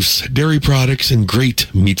produce, dairy products, and great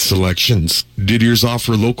meat selections. Didier's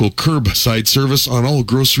offer local curbside service on all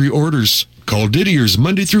grocery orders. Call Didier's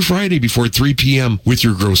Monday through Friday before 3 p.m. with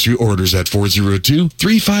your grocery orders at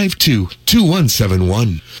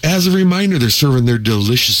 402-352-2171. As a reminder, they're serving their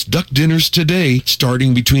delicious duck dinners today,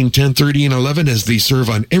 starting between 10:30 and 11 as they serve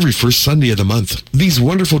on every first Sunday of the month. These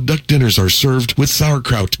wonderful duck dinners are served with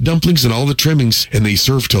sauerkraut, dumplings, and all the trimmings, and they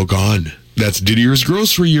serve till gone. That's Didier's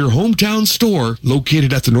Grocery, your hometown store,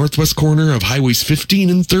 located at the northwest corner of Highways 15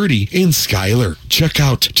 and 30 in Schuyler. Check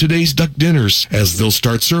out today's duck dinners, as they'll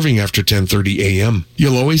start serving after 10:30 a.m.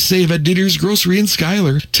 You'll always save at Didier's Grocery in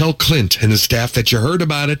Schuyler. Tell Clint and his staff that you heard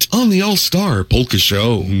about it on the All-Star Polka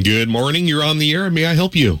Show. Good morning. You're on the air. May I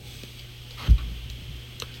help you?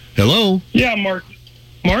 Hello? Yeah, Mark.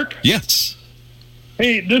 Mark? Yes.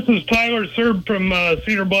 Hey, this is Tyler Serb from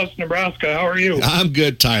Cedar Bluffs, Nebraska. How are you? I'm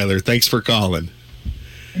good, Tyler. Thanks for calling.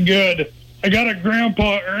 Good. I got a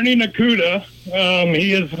grandpa, Ernie Nakuda.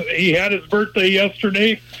 He had his birthday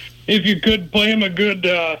yesterday. If you could play him a good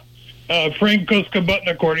Frank Kuska button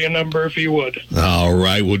accordion number, if you would. All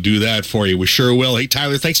right, we'll do that for you. We sure will. Hey,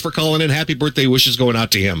 Tyler, thanks for calling in. Happy birthday wishes going out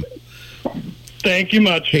to him. Thank you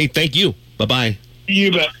much. Hey, thank you. Bye-bye.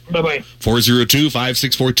 You bet. Bye-bye.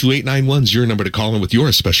 402-564-2891 is your number to call in with your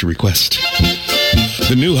special request.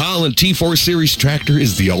 The New Holland T4 Series tractor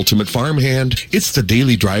is the ultimate farmhand. It's the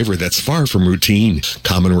daily driver that's far from routine.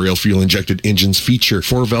 Common rail fuel-injected engines feature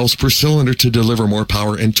 4 valves per cylinder to deliver more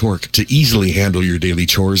power and torque to easily handle your daily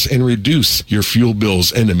chores and reduce your fuel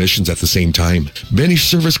bills and emissions at the same time. Benish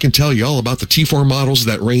Service can tell you all about the T4 models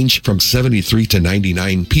that range from 73 to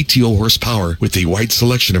 99 PTO horsepower with a wide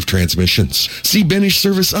selection of transmissions. See Benish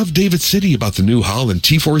Service of David City about the New Holland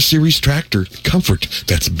T4 Series tractor. Comfort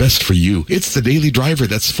that's best for you. It's the daily driver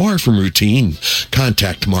that's far from routine.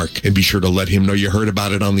 Contact Mark and be sure to let him know you heard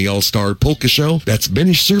about it on the All-Star Polka Show. That's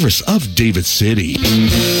Benish Service of David City.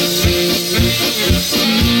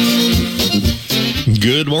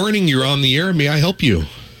 Good morning. You're on the air. May I help you?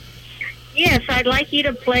 Yes, I'd like you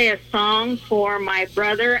to play a song for my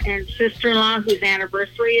brother and sister-in-law whose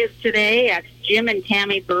anniversary is today. That's Jim and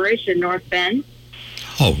Tammy Burrish in North Bend.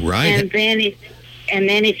 All right. And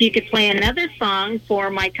then if you could play another song for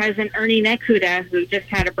my cousin Ernie Nakuda, who just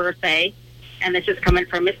had a birthday, and this is coming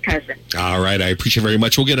from his cousin. All right, I appreciate it very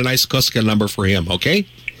much. We'll get a nice Kuska number for him, okay?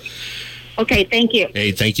 Okay, thank you.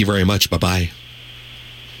 Hey, thank you very much. Bye-bye.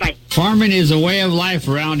 Bye. Farming is a way of life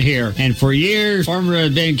around here, and for years, farmers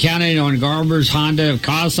have been counting on Garber's Honda of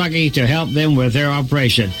Kawasaki to help them with their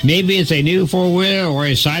operation. Maybe it's a new four-wheeler or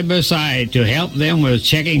a side-by-side to help them with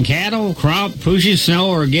checking cattle, crop, pushing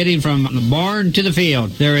snow, or getting from the barn to the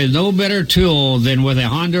field. There is no better tool than with a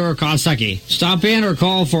Honda or Kawasaki. Stop in or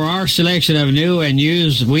call for our selection of new and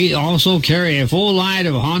used. We also carry a full line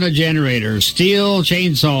of Honda generators, steel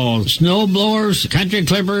chainsaws, snow blowers, country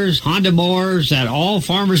clippers, Honda mowers that all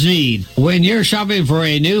farmers need. When you're shopping for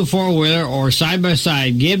a new four-wheeler or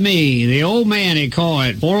side-by-side, give me, the old man, a call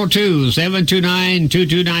at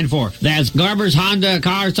 402-729-2294. That's Garber's Honda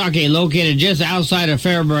Kawasaki, located just outside of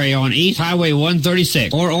Fairbury on East Highway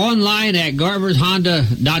 136, or online at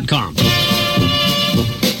garbershonda.com.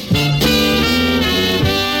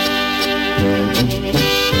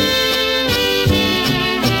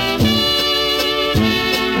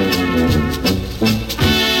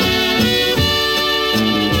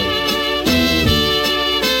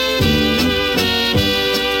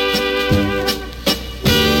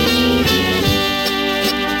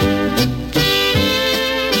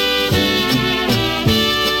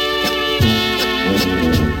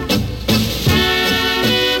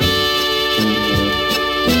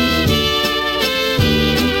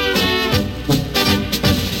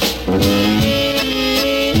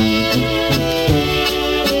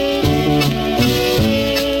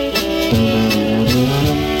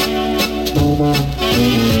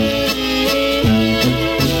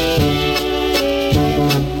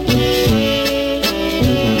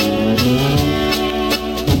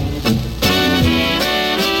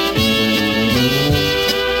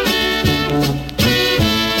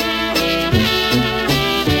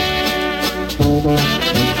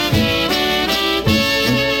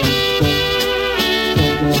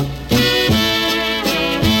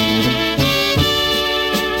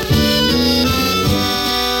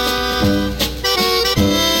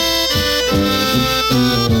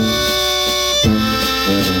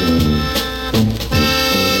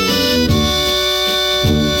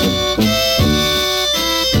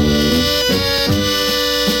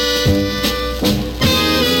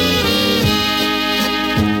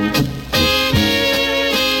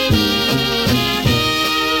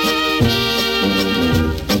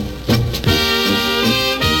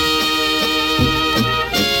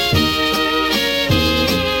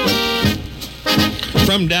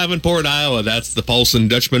 From Davenport, Iowa, that's the Paulson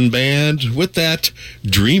Dutchman Band. With that,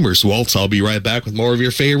 Dreamers Waltz. I'll be right back with more of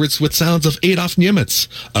your favorites with sounds of Adolf Nimitz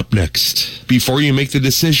up next. Before you make the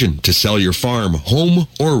decision to sell your farm, home,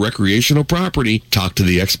 or recreational property, talk to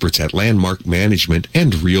the experts at Landmark Management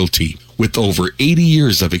and Realty. With over 80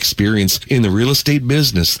 years of experience in the real estate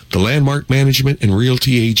business, the Landmark Management and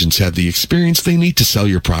Realty agents have the experience they need to sell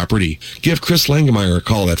your property. Give Chris Langemeyer a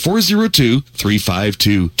call at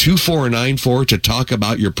 402-352-2494 to talk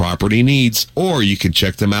about your property needs, or you can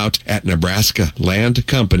check them out at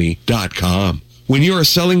nebraskalandcompany.com. When you are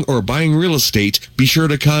selling or buying real estate, be sure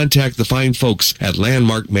to contact the fine folks at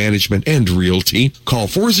Landmark Management and Realty. Call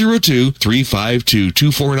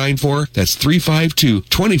 402-352-2494. That's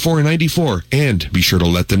 352-2494. And be sure to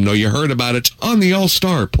let them know you heard about it on the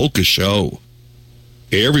All-Star Polka Show.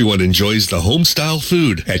 Everyone enjoys the home-style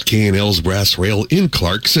food at K&L's Brass Rail in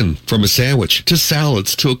Clarkson. From a sandwich to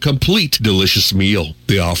salads to a complete delicious meal.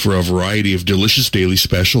 They offer a variety of delicious daily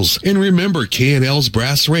specials. And remember, K&L's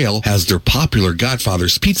Brass Rail has their popular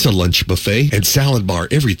Godfather's Pizza Lunch Buffet and Salad Bar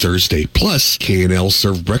every Thursday. Plus, K&L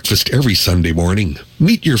serve breakfast every Sunday morning.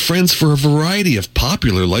 Meet your friends for a variety of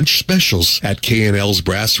popular lunch specials at K&L's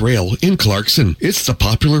Brass Rail in Clarkson. It's the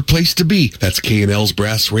popular place to be. That's K&L's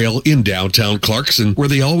Brass Rail in downtown Clarkson, where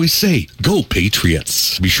they always say, "Go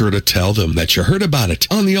Patriots." Be sure to tell them that you heard about it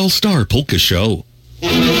on the All-Star Polka Show.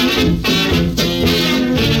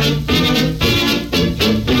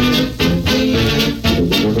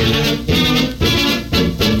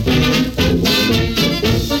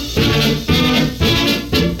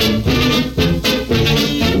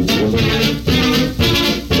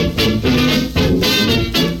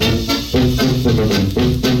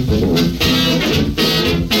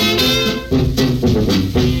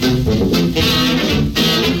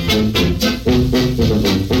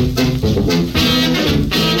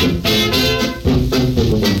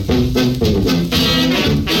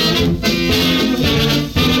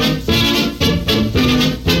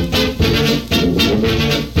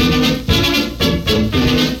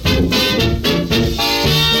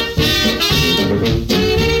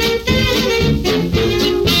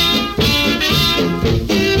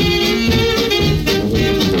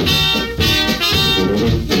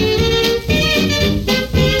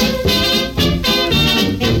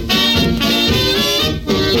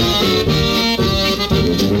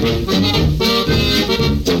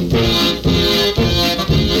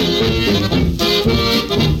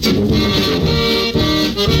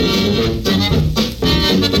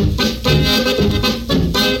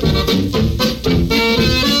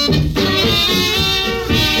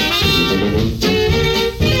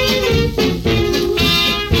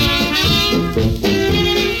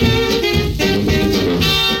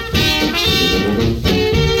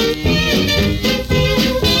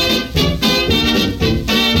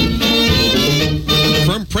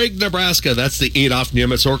 Prague, Nebraska. That's the Adolf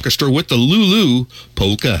Nimitz Orchestra with the Lulu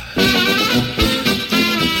Polka.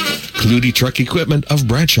 Clutie Truck Equipment of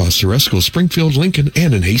Bradshaw, Ceresco, Springfield, Lincoln,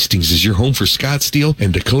 and in Hastings is your home for Scott Steel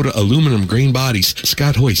and Dakota aluminum grain bodies,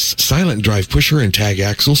 Scott hoists, silent drive pusher and tag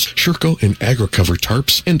axles, Sherco and AgriCover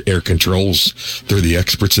tarps, and air controls. They're the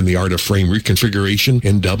experts in the art of frame reconfiguration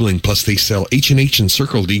and doubling, plus they sell H&H and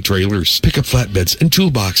Circle D trailers, pickup flatbeds, and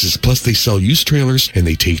toolboxes, plus they sell used trailers and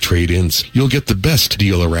they take trade-ins. You'll get the best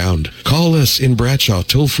deal around. Call us in Bradshaw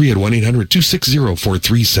toll-free at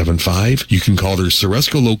 1-800-260-4375. You can call their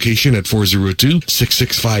Ceresco location at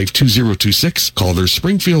 402-665-2026. Call their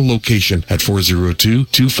Springfield location at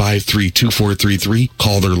 402-253-2433.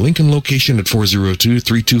 Call their Lincoln location at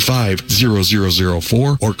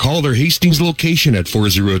 402-325-0004. Or call their Hastings location at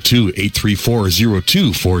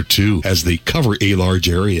 402-834-0242 as they cover a large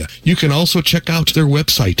area. You can also check out their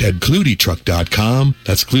website at clutietruck.com.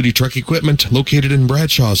 That's Clutie Truck Equipment, located in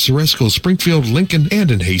Bradshaw, Ceresco, Springfield, Lincoln,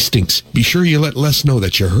 and in Hastings. Be sure you let Les know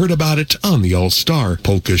that you heard about it on the All-Star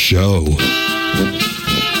Polka Show. And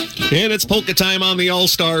it's polka time on the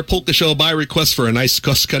All-Star Polka Show by request for a nice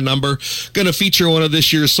Kuska number. Going to feature one of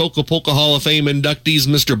this year's Soko Polka Hall of Fame inductees,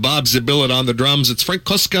 Mr. Bob Zabillet on the drums. It's Frank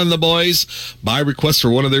Kuska and the boys. By request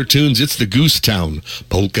for one of their tunes, it's the Goose Town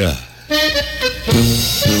Polka.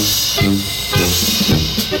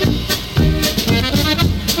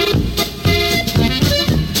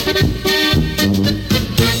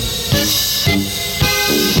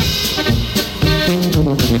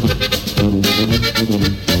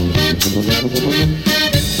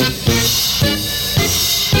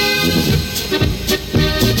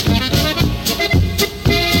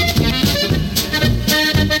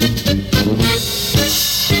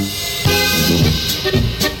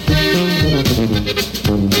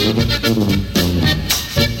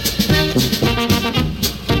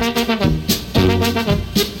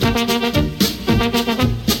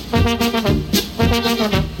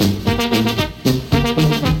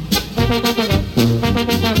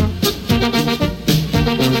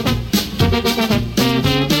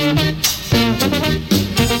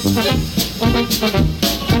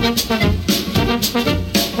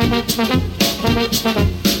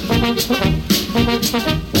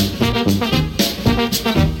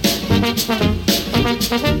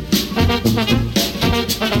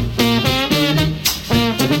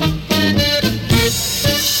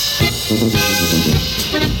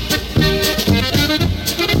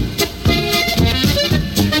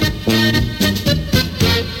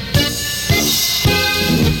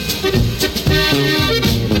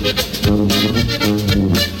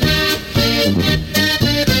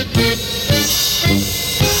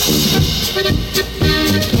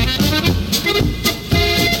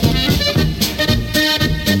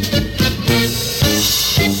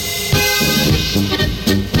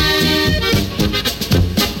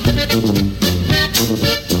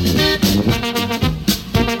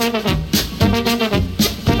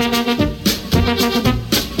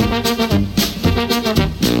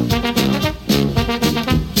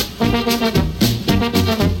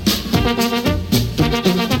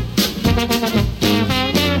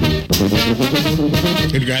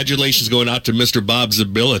 Congratulations going out to Mr. Bob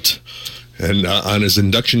Zabillet and on his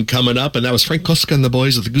induction coming up. And that was Frank Kuska and the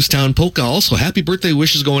boys of the Goosetown Polka. Also, happy birthday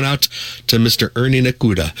wishes going out to Mr. Ernie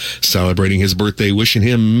Nakuda, celebrating his birthday, wishing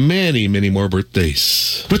him many, many more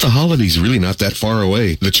birthdays. With the holidays really not that far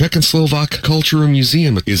away, the Czech and Slovak Cultural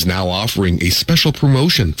Museum is now offering a special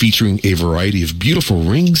promotion featuring a variety of beautiful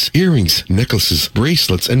rings, earrings, necklaces,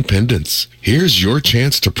 bracelets, and pendants. Here's your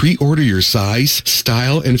chance to pre-order your size,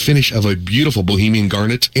 style, and finish of a beautiful Bohemian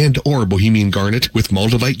garnet and or Bohemian garnet with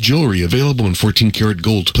Moldavite jewelry available in 14-karat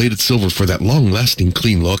gold plated silver for that long-lasting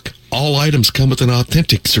clean look. All items come with an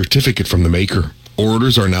authentic certificate from the maker.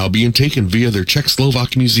 Orders are now being taken via their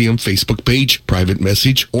Czech-Slovak Museum Facebook page, private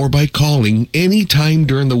message, or by calling any time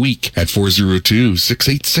during the week at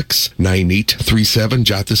 402-686-9837.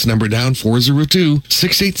 Jot this number down,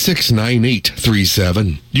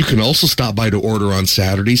 402-686-9837. You can also stop by to order on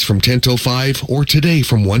Saturdays from 10 till 5 or today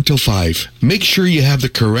from 1 till 5. Make sure you have the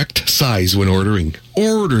correct size when ordering.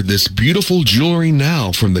 Order this beautiful jewelry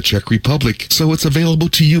now from the Czech Republic so it's available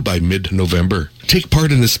to you by mid-November. Take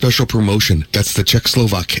part in this special promotion. That's the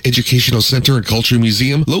Czech-Slovak Educational Center and Culture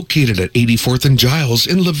Museum located at 84th and Giles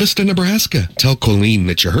in La Vista, Nebraska. Tell Colleen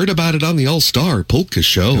that you heard about it on the All-Star Polka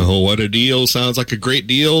Show. Oh, what a deal. Sounds like a great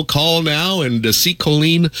deal. Call now and see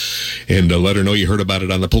Colleen and let her know you heard about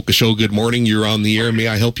it on the Polka Show. Good morning. You're on the air. May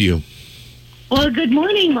I help you? Well, good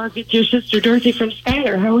morning, Mark. It's your sister, Dorothy from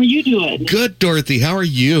Schuyler. How are you doing? Good, Dorothy. How are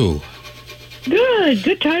you? Good.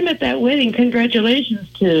 Good time at that wedding. Congratulations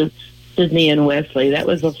to Sydney and Wesley. That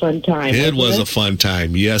was a fun time. It was a fun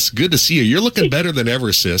time. Yes. Good to see you. You're looking better than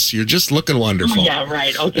ever, sis. You're just looking wonderful. Yeah,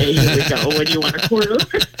 right. Okay, here we go. What do you want, a quarter?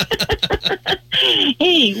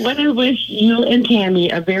 Hey, want to wish you and Tammy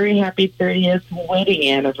a very happy 30th wedding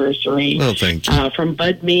anniversary. Oh, thank you. From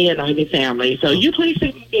Bud, me, and Ivy family. So you please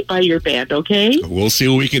be by your band, okay? We'll see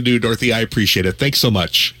what we can do, Dorothy. I appreciate it. Thanks so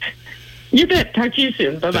much. You bet. Talk to you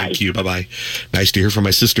soon. Bye-bye. Thank you. Bye-bye. Nice to hear from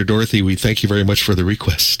my sister, Dorothy. We thank you very much for the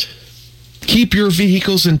request. Keep your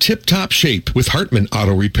vehicles in tip-top shape with Hartman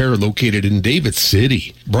Auto Repair located in David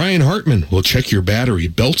City. Brian Hartman will check your battery,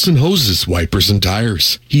 belts and hoses, wipers and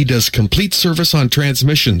tires. He does complete service on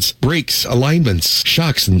transmissions, brakes, alignments,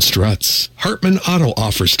 shocks and struts. Hartman Auto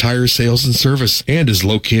offers tire sales and service and is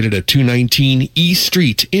located at 219 E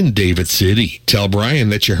Street in David City. Tell Brian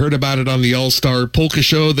that you heard about it on the All-Star Polka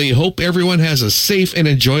Show. They hope everyone has a safe and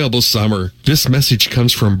enjoyable summer. This message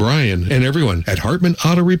comes from Brian and everyone at Hartman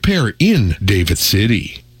Auto Repair in David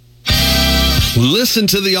City. Listen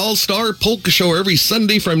to the All-Star Polka Show every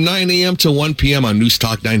Sunday from 9 a.m. to 1 p.m. on News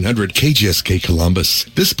Talk 900 KGSK Columbus.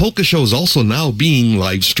 This polka show is also now being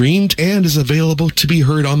live streamed and is available to be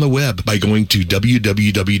heard on the web by going to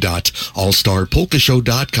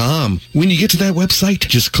www.allstarpolkashow.com. When you get to that website,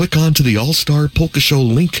 just click on to the All-Star Polka Show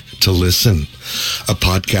link to listen. A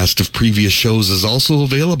podcast of previous shows is also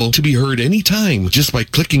available to be heard anytime just by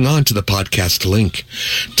clicking on to the podcast link.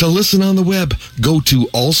 To listen on the web, go to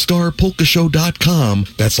allstarpolkashow.com.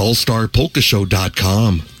 That's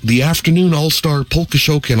allstarpolkashow.com. The afternoon All-Star Polka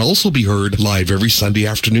Show can also be heard live every Sunday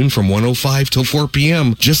afternoon from 1:05 till 4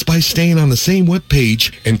 p.m. just by staying on the same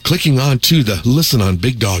webpage and clicking on to the Listen on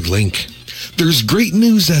Big Dog link. There's great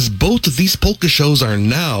news as both of these polka shows are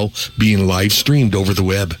now being live streamed over the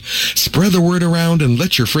web. Spread the word around and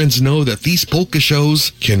let your friends know that these polka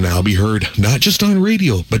shows can now be heard not just on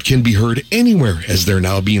radio, but can be heard anywhere as they're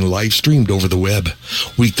now being live streamed over the web.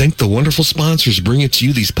 We thank the wonderful sponsors bringing to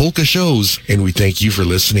you these polka shows, and we thank you for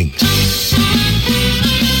listening.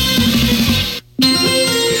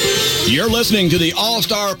 You're listening to the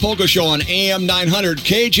All-Star Polka Show on AM 900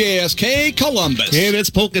 KJSK Columbus. And it's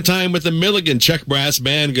polka time with the Milligan Czech Brass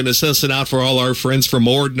Band. Going to send it out for all our friends from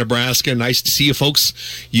Ord, Nebraska. Nice to see you folks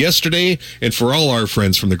yesterday. And for all our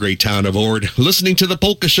friends from the great town of Ord. Listening to the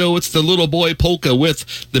Polka Show, it's the Little Boy Polka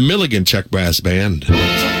with the Milligan Czech Brass Band.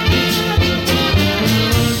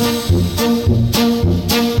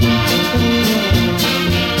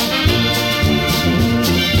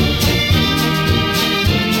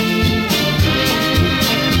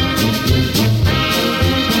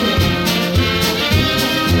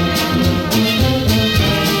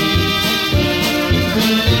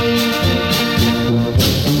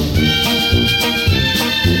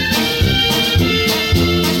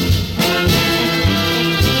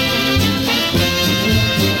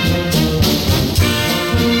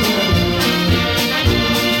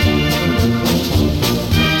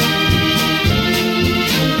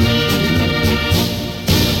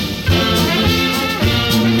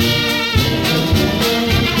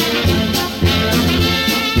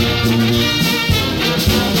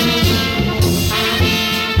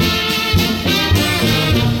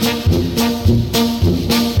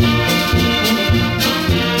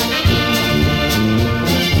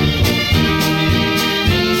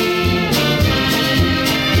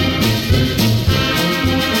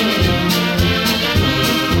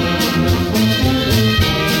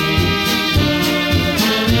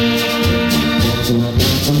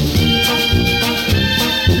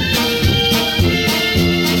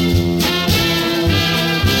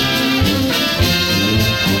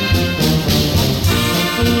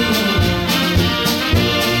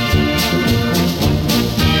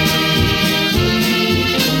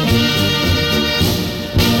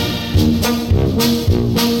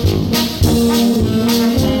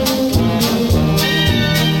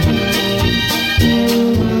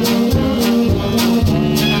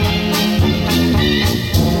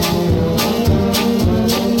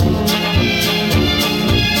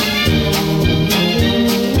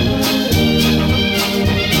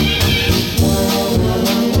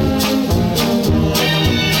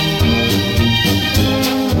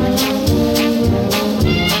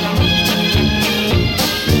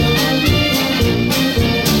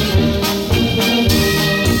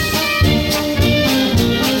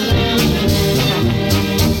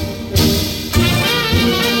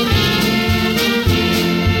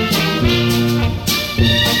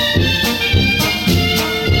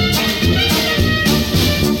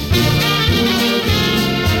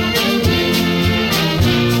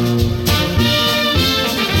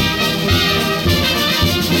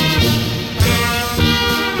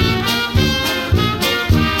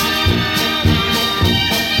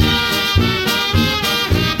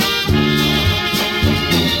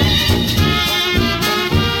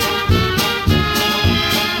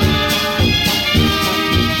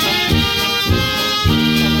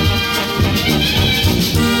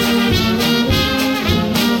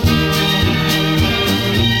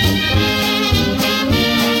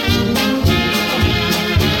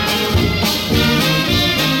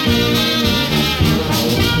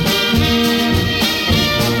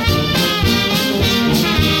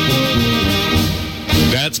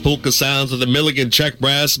 polka sounds of the Milligan Czech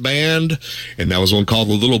Brass Band. And that was one called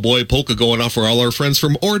The Little Boy Polka, going off for all our friends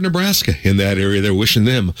from Ord, Nebraska in that area. They're wishing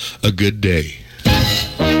them a good day.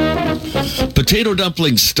 Potato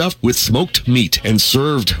dumplings stuffed with smoked meat and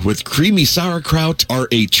served with creamy sauerkraut are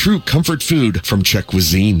a true comfort food from Czech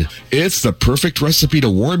cuisine. It's the perfect recipe to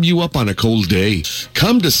warm you up on a cold day.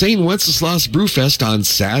 Come to St. Wenceslas Brewfest on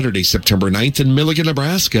Saturday, September 9th in Milligan,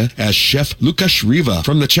 Nebraska, as Chef Lukáš Riva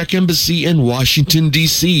from the Czech Embassy in Washington,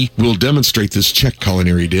 D.C. will demonstrate this Czech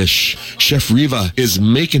culinary dish. Chef Riva is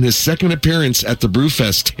making his second appearance at the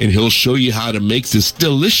Brewfest, and he'll show you how to make this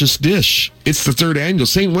delicious dish. It's the third annual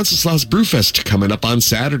St. Wenceslas Brewfest coming up on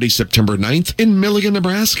Saturday, September 9th in Milligan,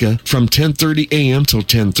 Nebraska from 10:30 a.m. till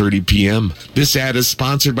 10:30 p.m. This ad is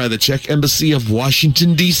sponsored by the Czech Embassy of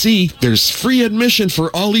Washington, D.C. There's free admission for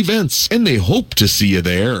all events, and they hope to see you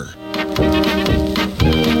there.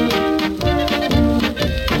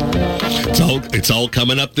 It's all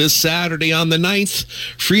coming up this Saturday on the 9th.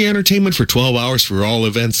 Free entertainment for 12 hours for all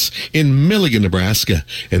events in Milligan, Nebraska,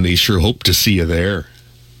 and they sure hope to see you there.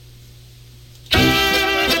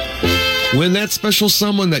 When that special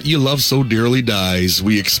someone that you love so dearly dies,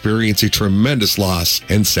 we experience a tremendous loss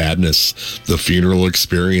and sadness. The funeral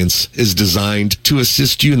experience is designed to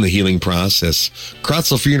assist you in the healing process.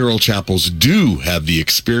 Kratzel Funeral Chapels do have the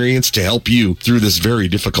experience to help you through this very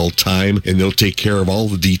difficult time, and they'll take care of all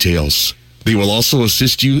the details. They will also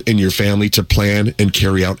assist you and your family to plan and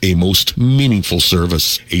carry out a most meaningful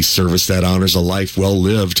service, a service that honors a life well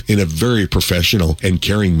lived in a very professional and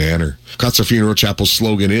caring manner. Kratzer Funeral Chapel's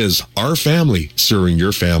slogan is, our family serving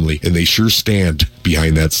your family, and they sure stand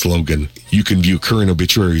behind that slogan. You can view current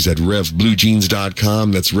obituaries at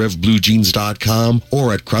revbluejeans.com, that's revbluejeans.com,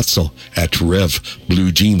 or at Kratzel at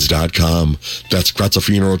revbluejeans.com. That's Kratzel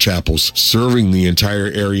Funeral Chapels, serving the entire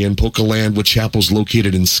area in Polka Land with chapels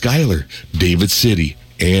located in Schuyler, David City,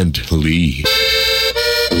 and Lee.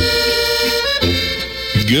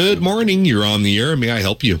 Good morning. You're on the air. May I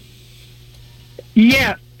help you?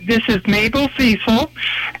 Yeah, this is Mabel Cecil,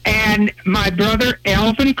 and my brother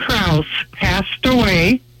Alvin Krause passed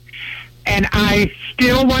away, and I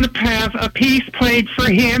still want to have a piece played for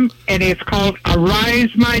him, and it's called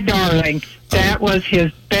Arise, My Darling. That was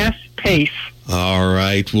his best piece. All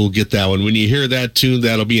right, we'll get that one. When you hear that tune,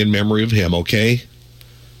 that'll be in memory of him, okay?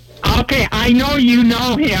 Okay, I know you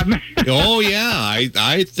know him. Oh, yeah.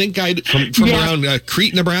 I think from around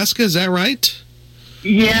Crete, Nebraska. Is that right?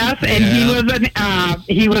 Yes, and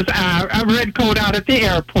he was a red coat out at the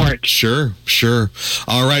airport. Sure.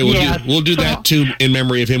 All right, we'll do that too in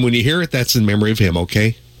memory of him. When you hear it, that's in memory of him,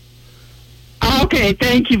 okay? Okay,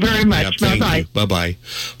 thank you very much. Bye-bye. Bye-bye.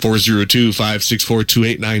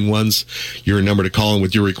 402-564-2891's your number to call in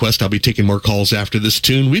with your request. I'll be taking more calls after this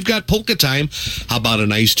tune. We've got polka time. How about a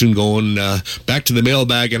nice tune going back to the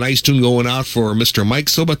mailbag? A nice tune going out for Mr. Mike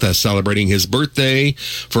Sobota celebrating his birthday.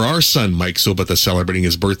 For our son, Mike Sobota, celebrating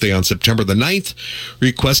his birthday on September the 9th.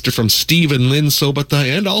 Requested from Steve and Lynn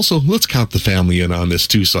Sobota. And also, let's count the family in on this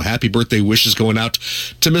too. So happy birthday wishes going out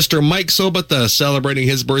to Mr. Mike Sobota celebrating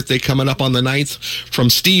his birthday coming up on the 9th. From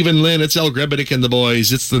Steve and Lynn, it's El Grebenik and the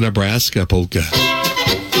boys. It's the Nebraska Polka.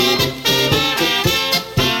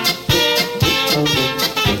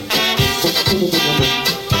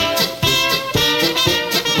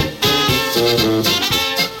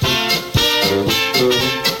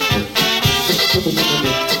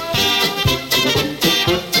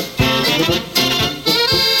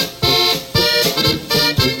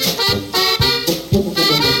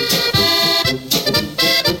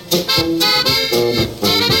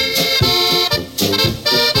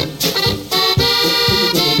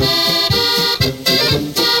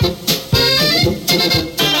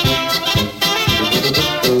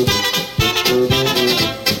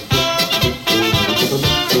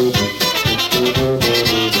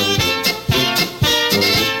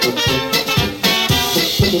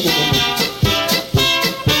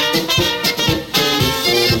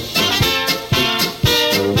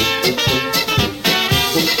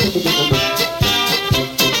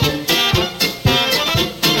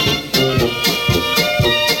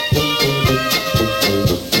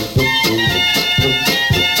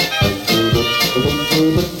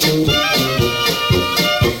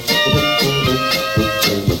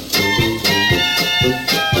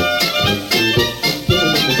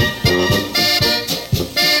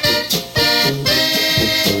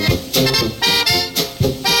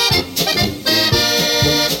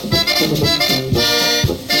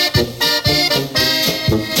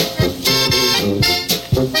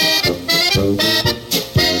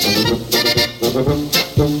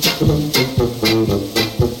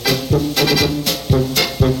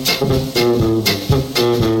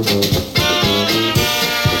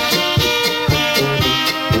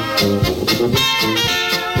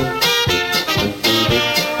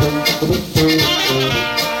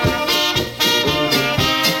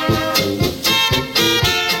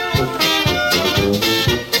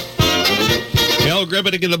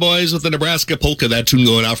 Rebetic and the boys with the Nebraska Polka. That tune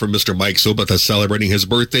going out from Mr. Mike Sobota celebrating his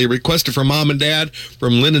birthday. Requested from Mom and Dad,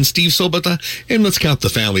 from Lynn and Steve Sobota. And let's count the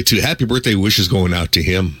family, too. Happy birthday wishes going out to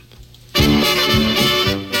him.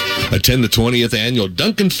 Attend the 20th Annual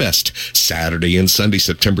Duncan Fest, Saturday and Sunday,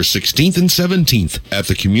 September 16th and 17th at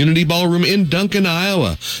the Community Ballroom in Duncan,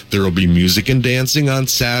 Iowa. There will be music and dancing on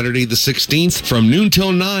Saturday the 16th from noon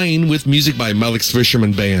till 9 with music by Malik's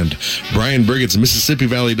Fisherman Band, Brian Briggett's Mississippi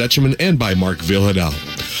Valley Dutchman, and by Mark Villadal.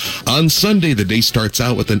 On Sunday, the day starts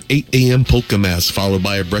out with an 8 a.m. polka mass followed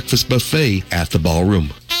by a breakfast buffet at the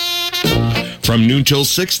ballroom. From noon till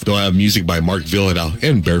 6, they'll have music by Mark Villadal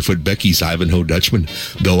and Barefoot Becky's Ivanhoe Dutchman.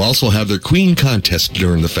 They'll also have their Queen contest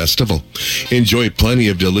during the festival. Enjoy plenty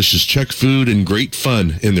of delicious Czech food and great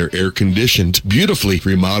fun in their air-conditioned, beautifully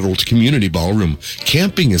remodeled community ballroom.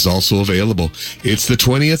 Camping is also available. It's the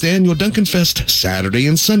 20th Annual Duncan Fest, Saturday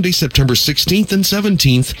and Sunday, September 16th and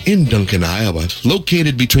 17th in Duncan, Iowa.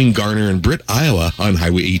 Located between Garner and Britt, Iowa on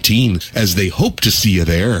Highway 18, as they hope to see you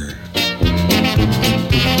there.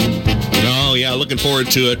 Oh, yeah, looking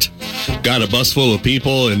forward to it. Got a bus full of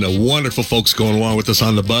people and wonderful folks going along with us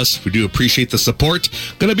on the bus. We do appreciate the support.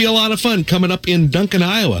 Going to be a lot of fun coming up in Duncan,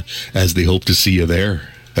 Iowa, as they hope to see you there.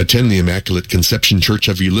 Attend the Immaculate Conception Church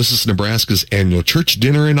of Ulysses, Nebraska's annual church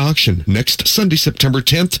dinner and auction next Sunday, September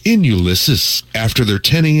 10th in Ulysses. After their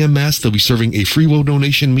 10 a.m. Mass, they'll be serving a free will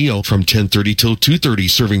donation meal from 10:30 till 2:30,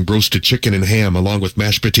 serving roasted chicken and ham along with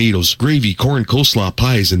mashed potatoes, gravy, corn, coleslaw,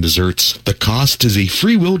 pies, and desserts. The cost is a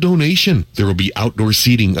free will donation. There will be outdoor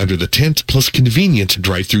seating under the tent, plus convenient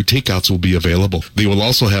drive-through takeouts will be available. They will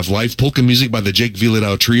also have live polka music by the Jake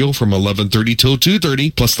Villadau Trio from 11:30 till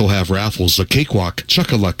 2:30, plus they'll have raffles, a cakewalk,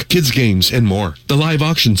 chuck-a-luck, kids games, and more. The live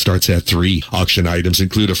auction starts at 3. Auction items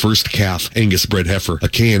include a first calf, Angus bred heifer, a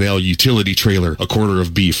K&L utility trailer, a quarter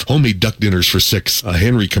of beef, homemade duck dinners for 6, a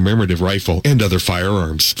Henry commemorative rifle, and other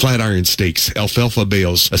firearms, flat iron stakes, alfalfa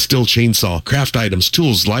bales, a Stihl chainsaw, craft items,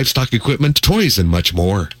 tools, livestock equipment, toys, and much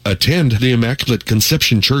more. Attend the Immaculate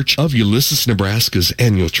Conception Church of Ulysses, Nebraska's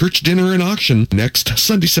annual church dinner and auction next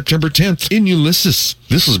Sunday, September 10th in Ulysses.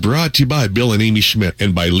 This was brought to you by Bill and Amy Schmidt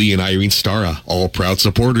and by Lee and Irene Stara, all proud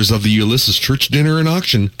supporters of the Ulysses Church Dinner and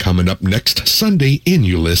Auction, coming up next Sunday in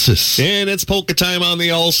Ulysses. And it's polka time on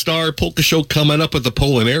the All-Star Polka Show, coming up with the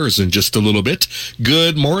Polonairs in just a little bit.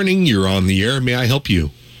 Good morning, you're on the air. May I help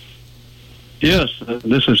you? Yes,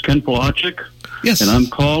 this is Ken Polachik. Yes. And I'm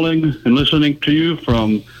calling and listening to you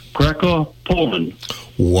from Krakow, Poland.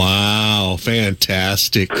 Wow,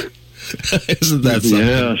 fantastic. Isn't that something?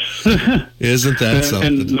 Yes. Isn't that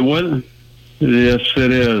something? And the weather, yes,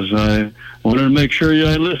 it is. I wanted to make sure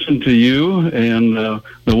I listened to you, and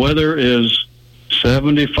the weather is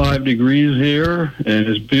 75 degrees here, and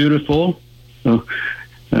it's beautiful. Wow.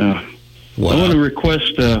 I want to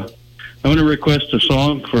request a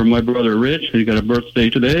song for my brother Rich. He's got a birthday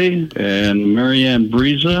today, and Marianne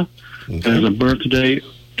Briza has a birthday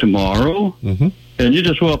tomorrow. Mm-hmm. And you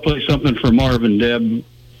just want to play something for Marv and Deb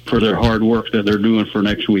for their hard work that they're doing for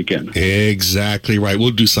next weekend. Exactly right. We'll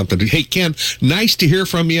do something. Hey, Ken, nice to hear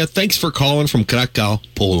from you. Thanks for calling from Krakow,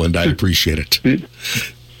 Poland. I appreciate it.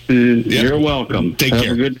 You're welcome. Take care.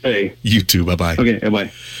 Have a good day. You too. Bye-bye. Okay,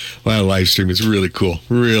 bye-bye. Well, live stream is really cool.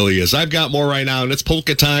 Really is. I've got more right now, and it's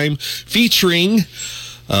Polka Time featuring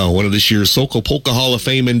one of this year's Sokol Polka Hall of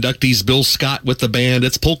Fame inductees, Bill Scott, with the band.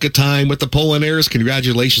 It's Polka Time with the Polonairs.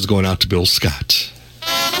 Congratulations going out to Bill Scott.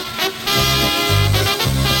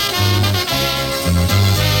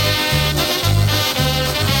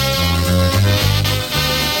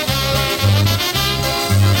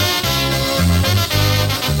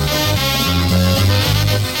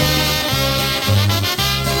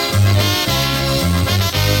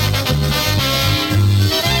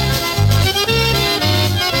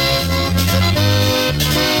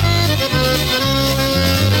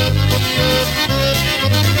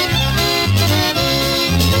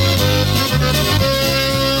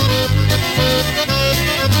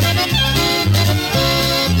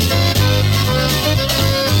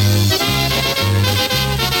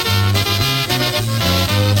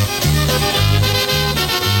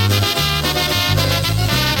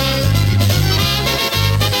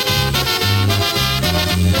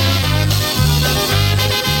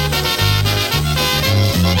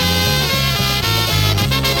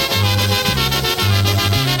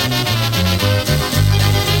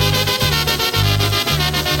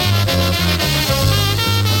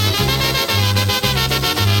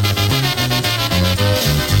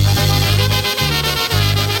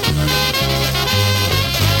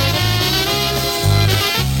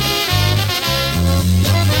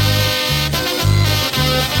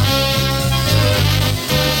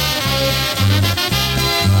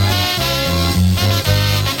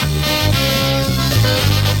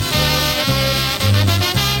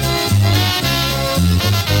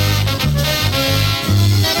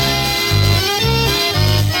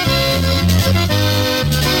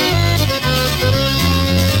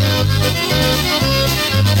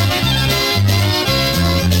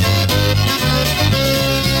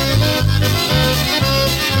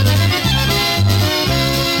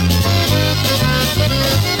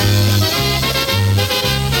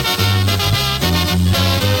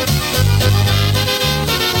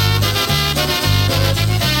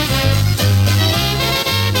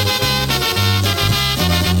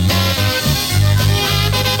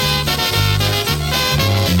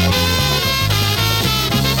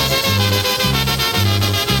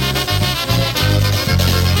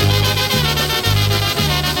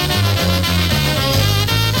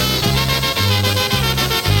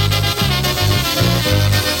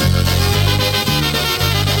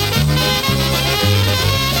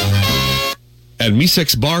 At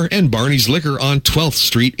Misek's Bar and Barney's Liquor on 12th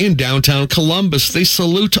Street in downtown Columbus, they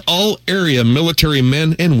salute all area military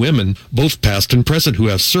men and women, both past and present, who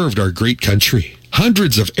have served our great country.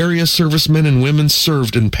 Hundreds of area servicemen and women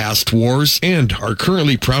served in past wars and are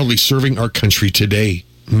currently proudly serving our country today.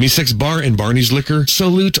 Misek's Bar and Barney's Liquor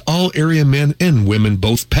salute all area men and women,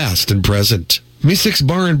 both past and present. Misek's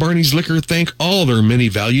Bar and Barney's Liquor thank all their many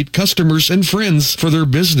valued customers and friends for their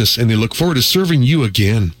business, and they look forward to serving you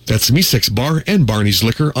again. That's Misek's Bar and Barney's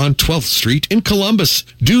Liquor on 12th Street in Columbus.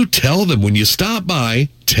 Do tell them when you stop by,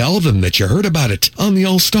 tell them that you heard about it on the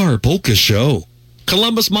All-Star Polka Show.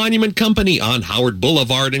 Columbus Monument Company on Howard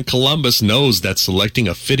Boulevard in Columbus knows that selecting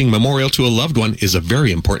a fitting memorial to a loved one is a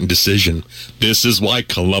very important decision. This is why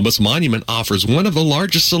Columbus Monument offers one of the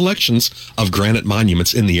largest selections of granite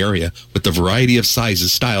monuments in the area, with a variety of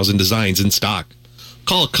sizes, styles, and designs in stock.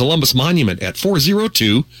 Call Columbus Monument at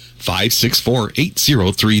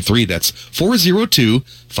 402-564-8033. That's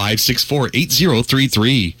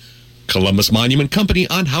 402-564-8033. Columbus Monument Company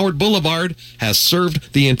on Howard Boulevard has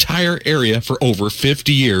served the entire area for over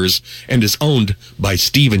 50 years and is owned by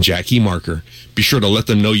Steve and Jackie Marker. Be sure to let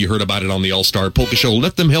them know you heard about it on the All-Star Polka Show.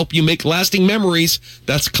 Let them help you make lasting memories.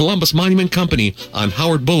 That's Columbus Monument Company on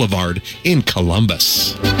Howard Boulevard in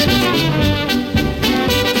Columbus.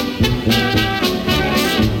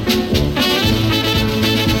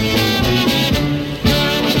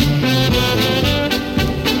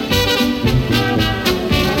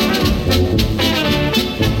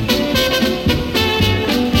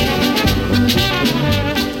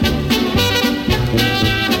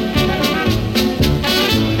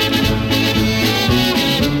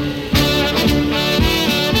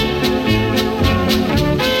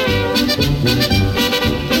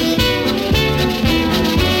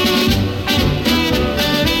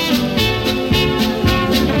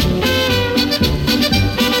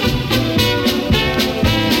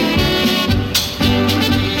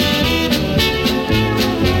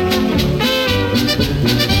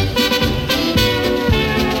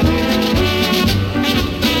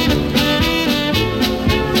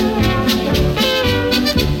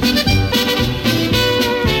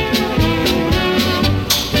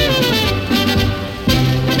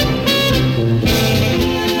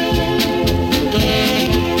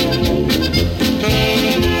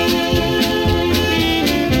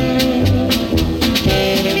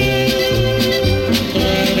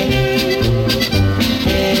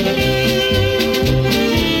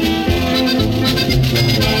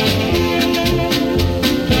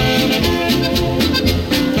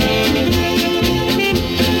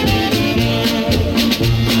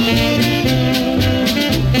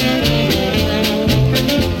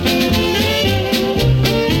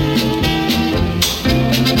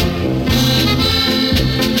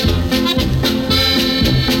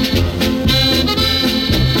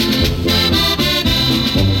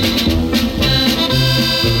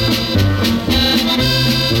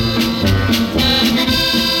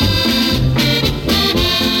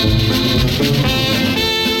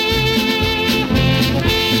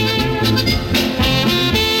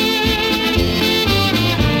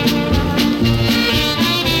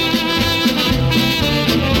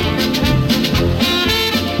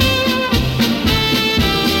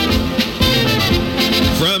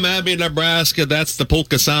 Nebraska, that's the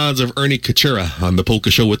polka sounds of Ernie Kachura on the Polka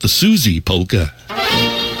Show with the Susie Polka.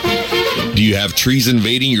 Do you have trees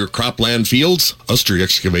invading your cropland fields? Ustry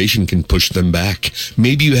Excavation can push them back.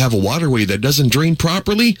 Maybe you have a waterway that doesn't drain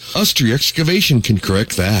properly? Ustry Excavation can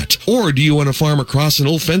correct that. Or do you want to farm across an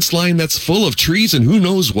old fence line that's full of trees and who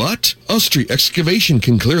knows what? Ustry Excavation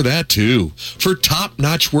can clear that too. For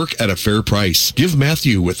top-notch work at a fair price, give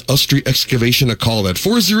Matthew with Ustry Excavation a call at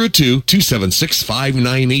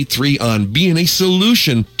 402-276-5983 on being a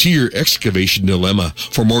solution to your excavation dilemma.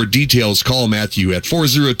 For more details, call Matthew at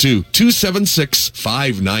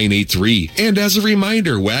 402-276-5983. And as a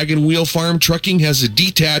reminder, Wagon Wheel Farm Trucking has a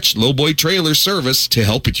detached lowboy trailer service to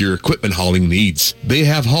help with your equipment hauling needs. They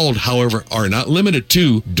have hauled, however, are not limited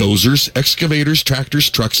to dozers, excavators, tractors,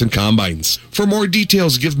 trucks, and combines. For more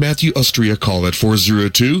details, give Matthew Ustry a call at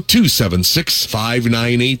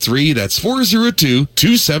 402-276-5983. That's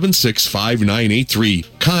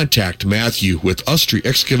 402-276-5983. Contact Matthew with Ustry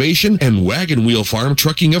Excavation and Wagon Wheel Farm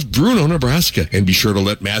Trucking of Bruno, Nebraska. And be sure to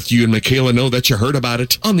let Matthew and Michaela know that you heard about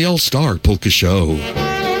it on the All-Star Polka Show.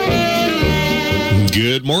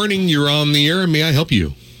 Good morning. You're on the air. May I help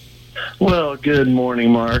you? Well, good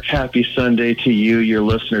morning, Mark. Happy Sunday to you, your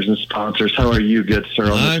listeners and sponsors. How are you, good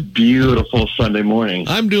sir, on this beautiful Sunday morning?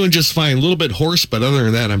 I'm doing just fine. A little bit hoarse, but other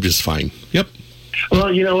than that, I'm just fine. Yep.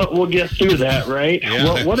 Well, you know what? We'll get through that, right? Yeah.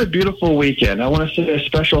 Well, what a beautiful weekend. I want to say a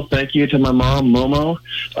special thank you to my mom, Momo.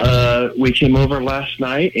 We came over last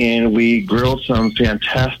night, and we grilled some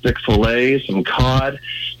fantastic fillets, some cod.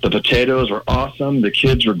 The potatoes were awesome. The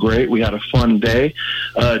kids were great. We had a fun day.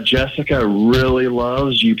 Jessica really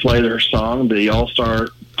loves you play their song, the All-Star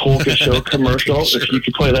Polka Show commercial. Sure. If you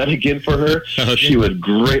could play that again for her, she would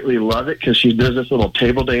greatly love it because she does this little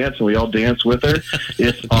table dance and we all dance with her.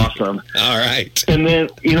 It's awesome. All right. And then,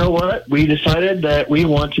 you know what? We decided that we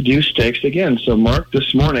want to do steaks again. So, Mark,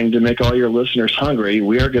 this morning, to make all your listeners hungry,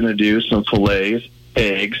 we are going to do some fillets,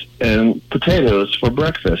 eggs, and potatoes for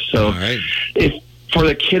breakfast. So, All right. if for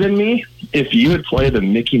the kid in me, if you would play the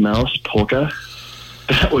Mickey Mouse polka,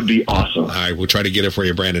 that would be awesome. All right, we'll try to get it for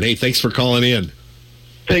you, Brandon. Hey, thanks for calling in.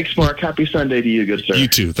 Thanks, Mark. Happy Sunday to you, good sir. You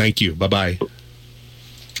too. Thank you. Bye-bye.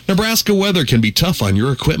 Nebraska weather can be tough on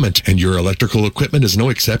your equipment, and your electrical equipment is no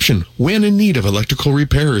exception. When in need of electrical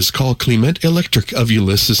repairs, call Clement Electric of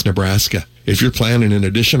Ulysses, Nebraska. If you're planning an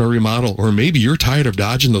addition or remodel, or maybe you're tired of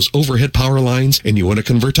dodging those overhead power lines and you want to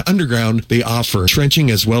convert to underground, they offer trenching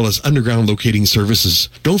as well as underground locating services.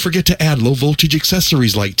 Don't forget to add low voltage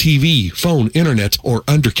accessories like TV, phone, internet, or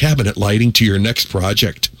under cabinet lighting to your next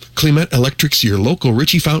project. Clement Electric's your local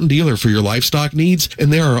Ritchie Fountain dealer for your livestock needs,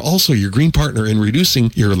 and they are also your green partner in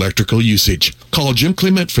reducing your electrical usage. Call Jim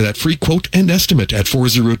Clement for that free quote and estimate at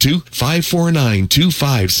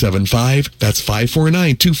 402-549-2575. That's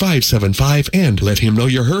 549-2575, and let him know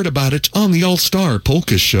you heard about it on the All-Star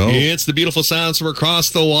Polka Show. It's the beautiful sounds from across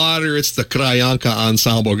the water. It's the Krajanka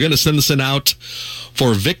Ensemble. We're going to send this one out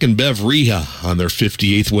for Vic and Bev Riha on their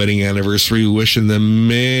 58th wedding anniversary. Wishing them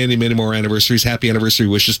many, many more anniversaries. Happy anniversary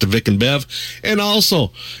wishes to Vic and Bev. And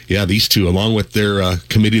also, yeah, these two, along with their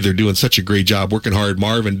committee, they're doing such a great job, working hard.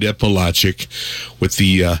 Marv and Deb Polachik with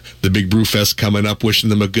the Big Brew Fest coming up, wishing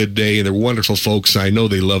them a good day. And they're wonderful folks. I know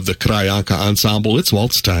they love the Krajanka Ensemble. It's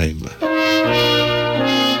waltz time.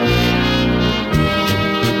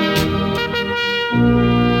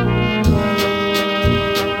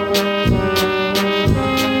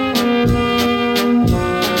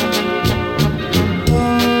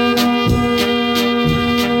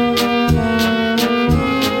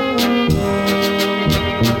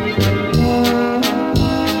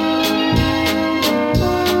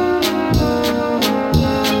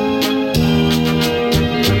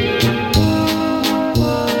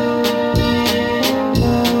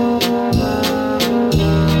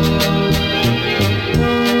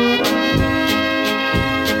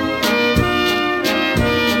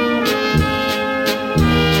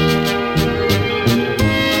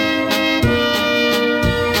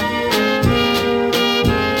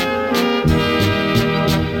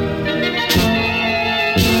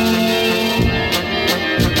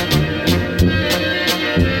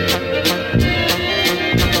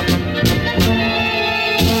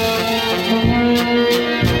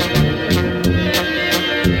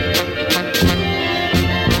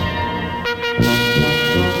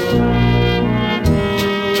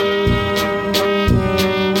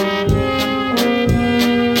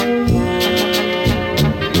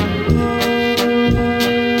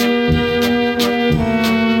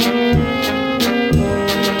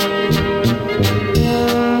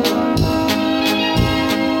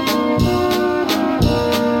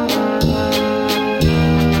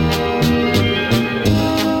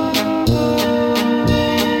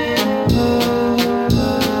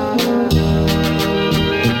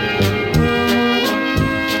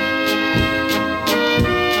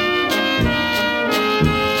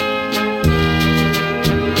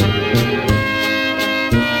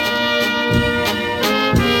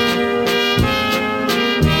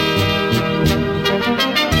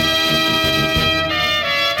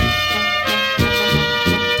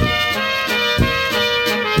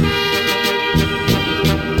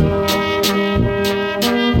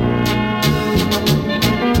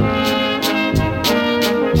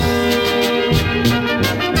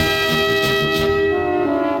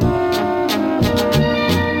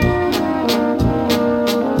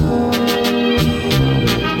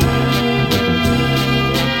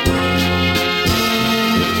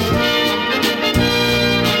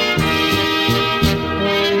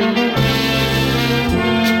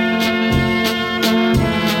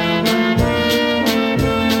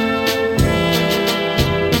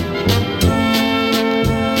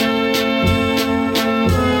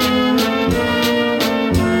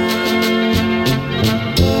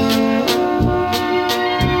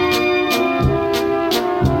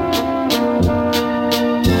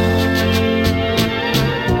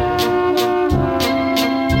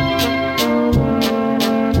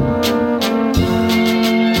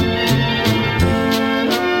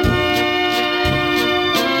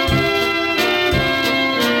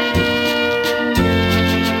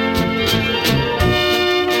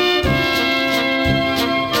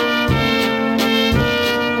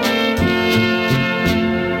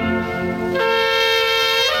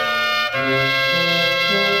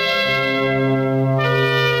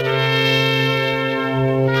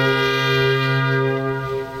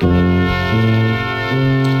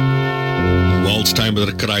 Well, it's time for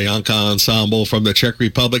the Krajanka Ensemble from the Czech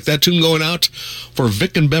Republic. That tune going out for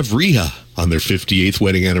Vic and Bev Riha on their 58th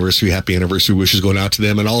wedding anniversary. Happy anniversary wishes going out to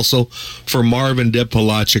them. And also for Marv and Deb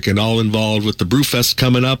Polachik and all involved with the Brewfest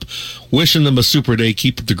coming up. Wishing them a super day.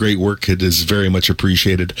 Keep up the great work. It is very much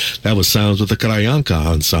appreciated. That was Sounds with the Krajanka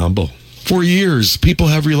Ensemble. For years, people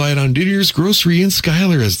have relied on Didier's Grocery in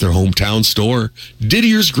Schuyler as their hometown store.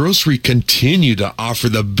 Didier's Grocery continue to offer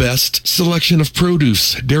the best selection of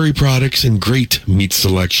produce, dairy products, and great meat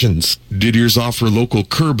selections. Didier's offer local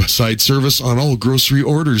curbside service on all grocery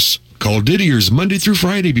orders. Call Didier's Monday through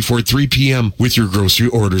Friday before 3 p.m. with your grocery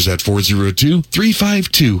orders at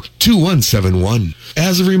 402-352-2171.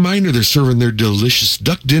 As a reminder, they're serving their delicious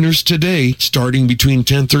duck dinners today, starting between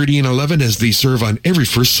 10:30 and 11 as they serve on every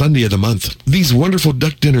first Sunday of the month. These wonderful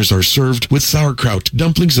duck dinners are served with sauerkraut,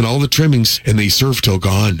 dumplings, and all the trimmings, and they serve till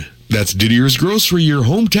gone. That's Didier's Grocery, your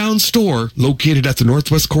hometown store, located at the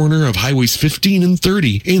northwest corner of Highways 15 and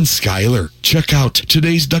 30 in Schuyler. Check out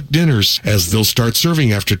today's duck dinners, as they'll start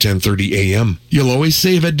serving after 10:30 a.m. You'll always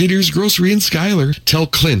save at Didier's Grocery in Schuyler. Tell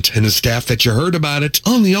Clint and his staff that you heard about it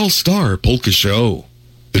on the All-Star Polka Show.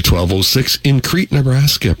 The 1206 in Crete,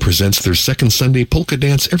 Nebraska presents their second Sunday polka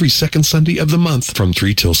dance every second Sunday of the month from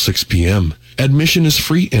 3 till 6 p.m. Admission is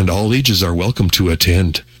free and all ages are welcome to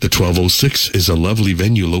attend. The 1206 is a lovely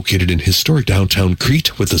venue located in historic downtown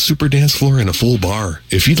Crete with a super dance floor and a full bar.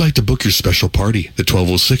 If you'd like to book your special party, the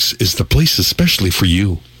 1206 is the place especially for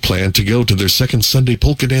you. Plan to go to their second Sunday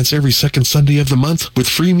polka dance every second Sunday of the month with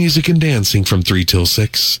free music and dancing from 3 till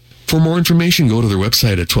 6. For more information, go to their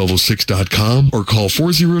website at 1206.com or call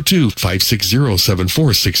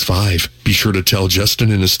 402-560-7465. Be sure to tell Justin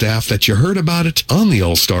and his staff that you heard about it on the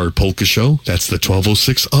All-Star Polka Show. That's the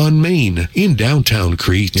 1206 on Main in downtown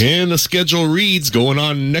Crete. And the schedule reads, going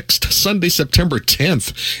on next Sunday, September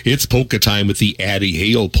 10th, it's polka time with the Addie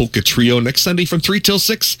Hale Polka Trio next Sunday from 3 till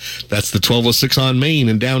 6. That's the 1206 on Main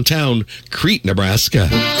in downtown Crete, Nebraska.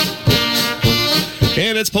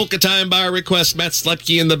 And it's polka time by request. Matt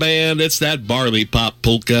Sletke and the band. It's that Barley Pop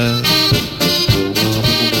Polka.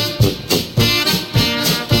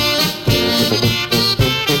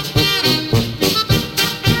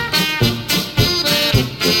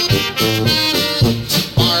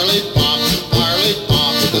 Barley pop,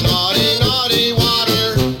 the naughty, naughty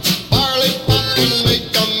water. Barley pop can make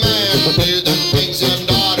a man do the things in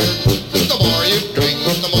daughter. The more you drink,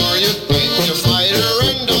 you're fighter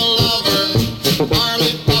and a lover.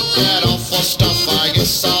 Barley pop, that awful stuff, I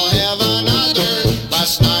guess I'll have another.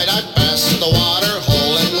 Last night I passed the water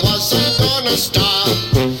hole and wasn't gonna stop.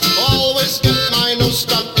 Always get my nose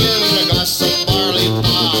stuck in a glass of barley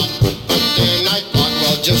pop. But then I thought,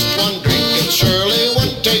 well, just one drink, it surely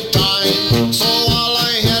wouldn't take time. So all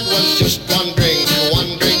I had was just one drink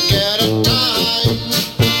at a time.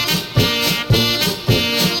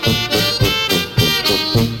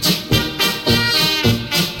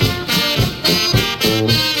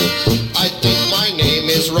 I think my name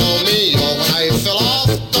is Romeo when I fell off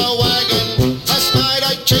the wagon. Last night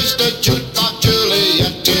I chased a jukebox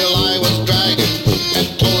Juliet till I was dragging.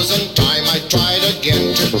 At closing time I tried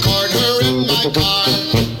again to court her in my car.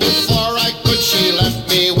 Before I could, she left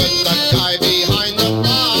me with the guy behind the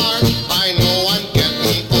bar. I know I'm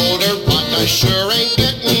getting older, but I sure ain't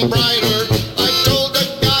getting brighter. I told the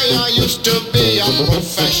guy I used to be a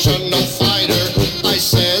professional fighter. I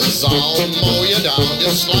says, I'll mow you down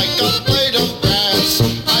just like a blade of grass.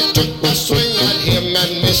 I took a swing at him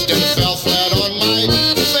and missed and fell flat on my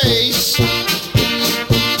face.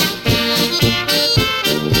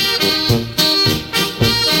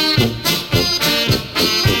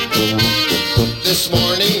 This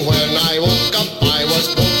morning when I woke up, I was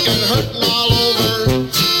broken, hurting all over.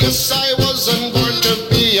 Guess I wasn't born to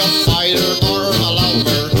be a fighter or a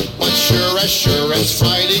lover. But sure as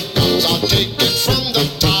Friday comes, I'll take it from the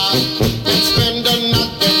top and spend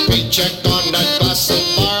another paycheck on that glass of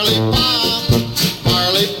barley pop.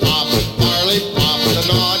 Barley pop, the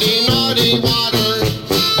naughty, naughty water.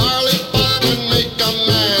 Barley pop can make a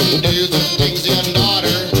man do the things in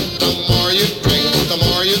daughter. The more you drink, the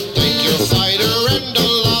more you think you're a fighter and a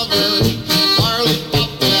lover. Barley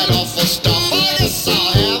pop, that awful stuff, I guess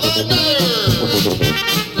I'll have another.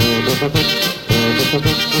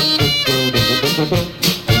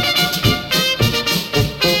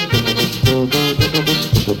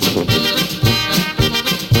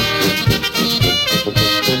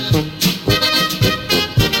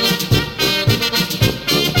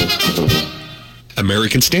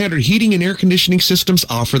 American Standard Heating and Air Conditioning Systems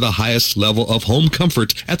offer the highest level of home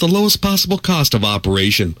comfort at the lowest possible cost of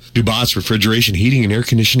operation. DuBois Refrigeration, Heating, and Air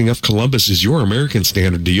Conditioning of Columbus is your American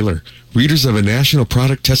Standard dealer. Readers of a national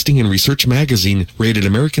product testing and research magazine rated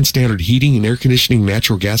American Standard Heating and Air Conditioning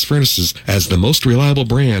natural gas furnaces as the most reliable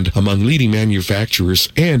brand among leading manufacturers.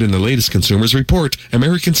 And in the latest Consumers Report,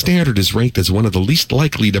 American Standard is ranked as one of the least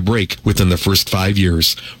likely to break within the first 5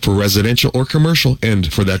 years. For residential or commercial,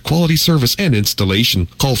 and for that quality service and installation,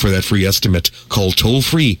 call for that free estimate. Call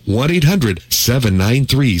toll-free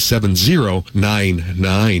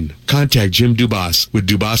 1-800-793-7099. Contact Jim Dubas with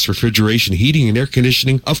Dubas Refrigeration, Heating, and Air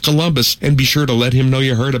Conditioning of Columbus, and be sure to let him know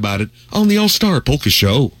you heard about it on the All-Star Polka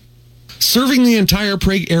Show. Serving the entire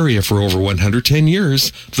Prague area for over 110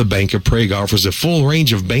 years, the Bank of Prague offers a full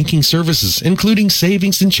range of banking services, including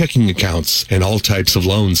savings and checking accounts and all types of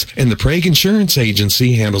loans. And the Prague Insurance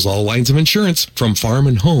Agency handles all lines of insurance, from farm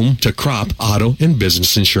and home to crop, auto, and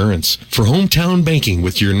business insurance. For hometown banking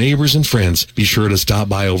with your neighbors and friends, be sure to stop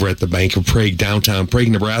by over at the Bank of Prague, downtown Prague,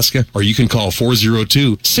 Nebraska, or you can call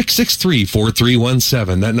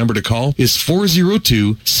 402-663-4317. That number to call is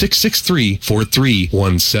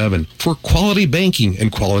 402-663-4317. For quality banking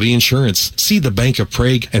and quality insurance, see the Bank of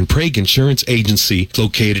Prague and Prague Insurance Agency,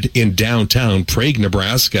 located in downtown Prague,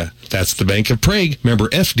 Nebraska. That's the Bank of Prague, member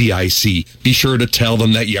FDIC. Be sure to tell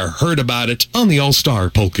them that you heard about it on the All-Star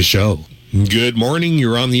Polka Show. Good morning.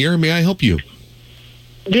 You're on the air. May I help you?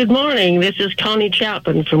 Good morning. This is Connie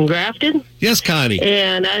Chapman from Grafton. Yes, Connie.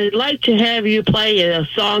 And I'd like to have you play a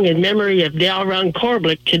song in memory of Dalrun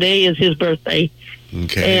Korblick. Today is his birthday.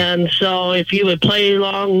 Okay. And so if you would play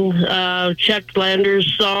along Chuck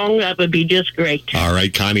Landers' song, that would be just great. All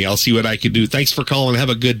right, Connie, I'll see what I can do. Thanks for calling. Have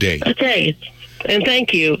a good day. Okay. And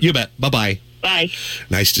thank you. You bet. Bye-bye. Bye.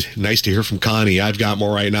 Nice to hear from Connie. I've got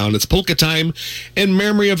more right now, and it's polka time in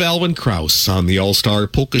memory of Alvin Krauss on the All-Star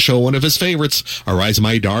Polka Show. One of his favorites, Arise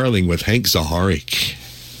My Darling with Hank Zaharik.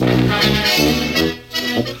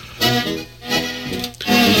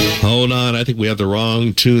 Hold on, I think we have the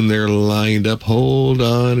wrong tune there lined up. Hold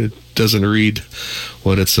on, it doesn't read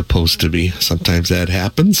what it's supposed to be. Sometimes that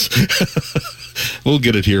happens. We'll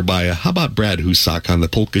get it here by, how about Brad Husak on the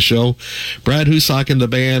Polka Show? Brad Husak and the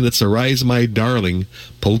band, it's Arise My Darling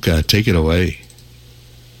Polka. Take it away.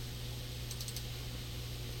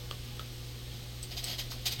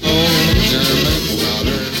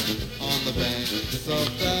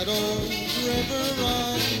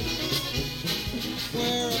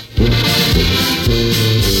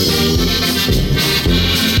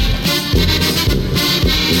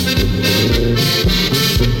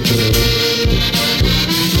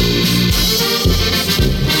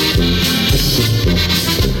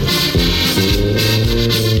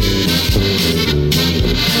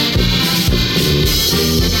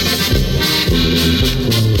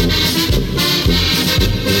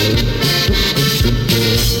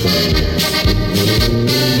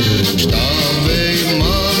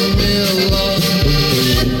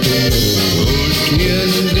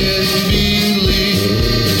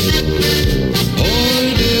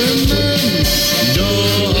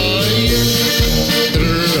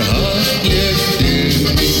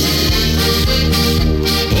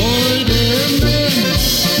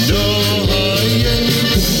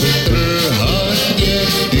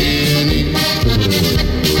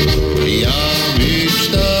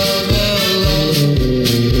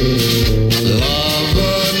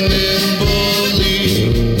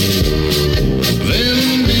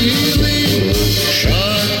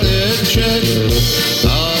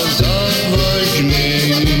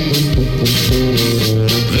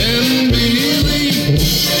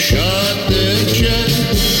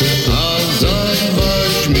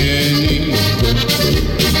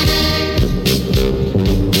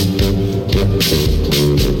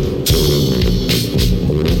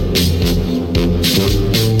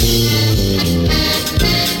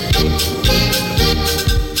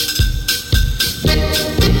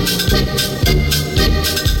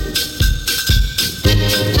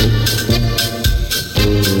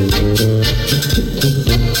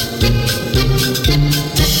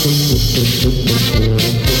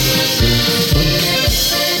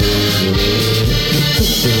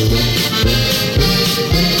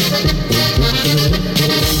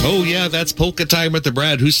 That's Polka Time with the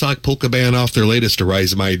Brad Husak Polka Band off their latest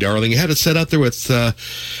Arise My Darling. I had it set out there with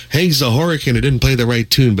Hank Zaharik, and it didn't play the right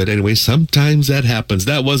tune, but anyway, sometimes that happens.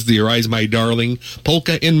 That was the Arise My Darling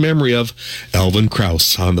Polka in memory of Alvin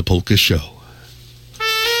Krauss on the Polka Show.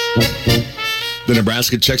 The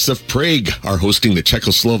Nebraska Czechs of Prague are hosting the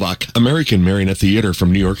Czechoslovak American Marionette Theater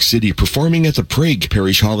from New York City, performing at the Prague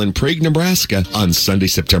Parish Hall in Prague, Nebraska on Sunday,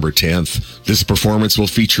 September 10th. This performance will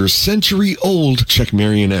feature century-old Czech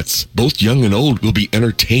marionettes. Both young and old will be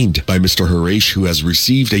entertained by Mr. Harash, who has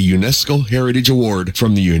received a UNESCO Heritage Award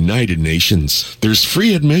from the United Nations. There's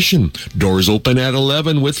free admission. Doors open at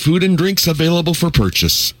 11 with food and drinks available for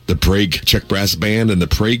purchase. The Prague Czech Brass Band and the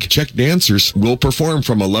Prague Czech Dancers will perform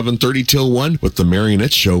from 11:30 till 1 with the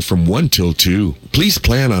Marionette Show from 1 till 2. Please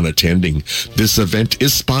plan on attending. This event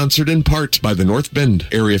is sponsored in part by the North Bend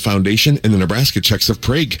Area Foundation and the Nebraska Czechs of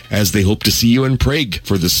Prague, as they hope to see you in Prague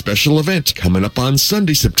for this special event coming up on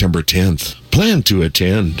Sunday, September 10th. Plan to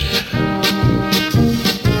attend.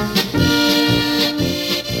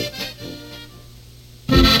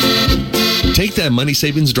 Take that money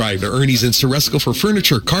savings drive to Ernie's in Ceresco for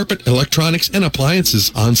furniture, carpet, electronics, and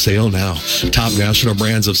appliances on sale now. Top national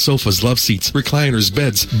brands of sofas, love seats, recliners,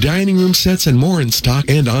 beds, dining room sets, and more in stock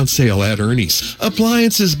and on sale at Ernie's.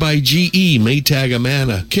 Appliances by GE, Maytag,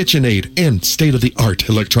 Amana, KitchenAid, and state-of-the-art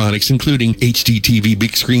electronics, including HDTV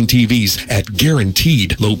big screen TVs at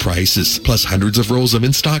guaranteed low prices, plus hundreds of rolls of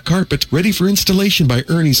in-stock carpet ready for installation by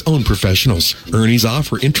Ernie's own professionals. Ernie's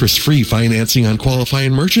offer interest-free financing on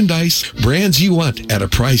qualifying merchandise. Brands you want at a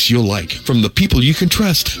price you'll like. From the people you can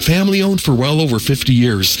trust. Family owned for well over 50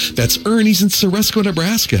 years. That's Ernie's in Ceresco,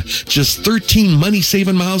 Nebraska. Just 13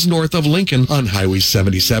 money-saving miles north of Lincoln on Highway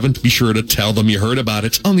 77. Be sure to tell them you heard about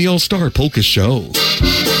it on the All-Star Polka Show.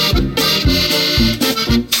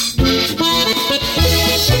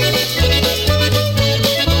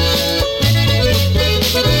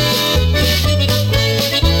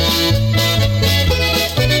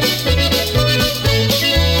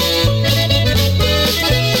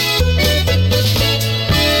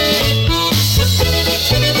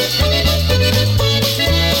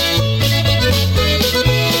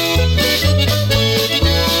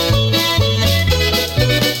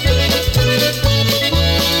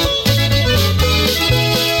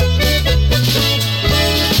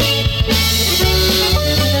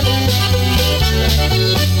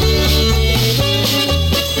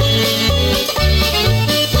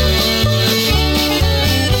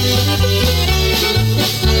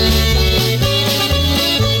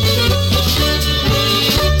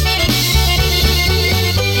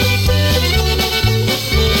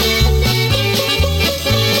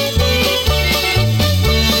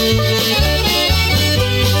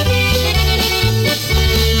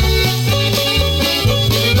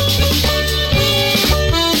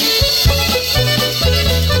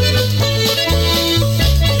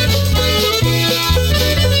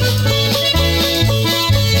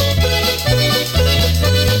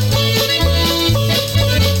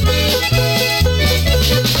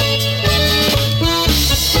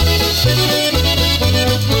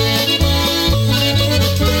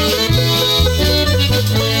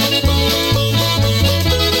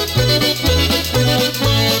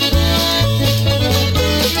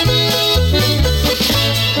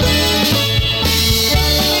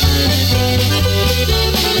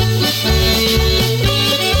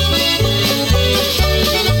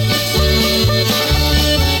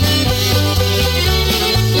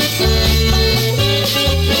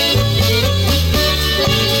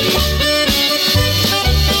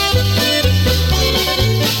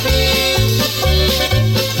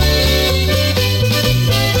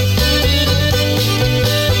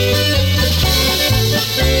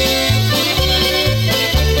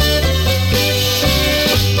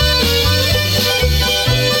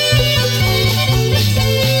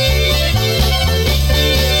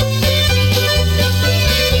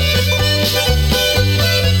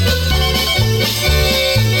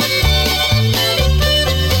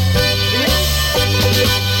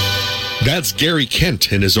 That's Gary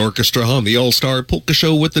Kent and his orchestra on the All-Star Polka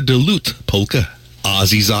Show with the Duluth Polka.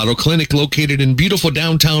 Ozzy's Auto Clinic, located in beautiful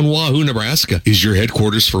downtown Wahoo, Nebraska, is your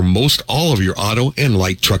headquarters for most all of your auto and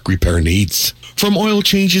light truck repair needs. From oil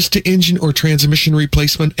changes to engine or transmission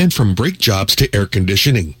replacement, and from brake jobs to air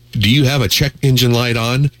conditioning. Do you have a check engine light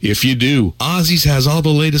on? If you do, Ozzy's has all the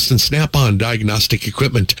latest in Snap-on diagnostic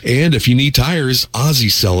equipment. And if you need tires,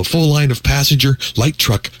 Ozzy's sell a full line of passenger, light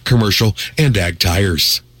truck, commercial, and ag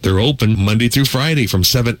tires. They're open Monday through Friday from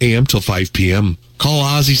 7 a.m. till 5 p.m. Call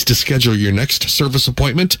Ozzy's to schedule your next service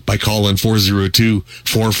appointment by calling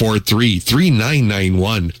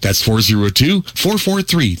 402-443-3991. That's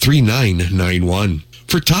 402-443-3991.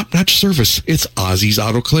 For top-notch service, it's Ozzy's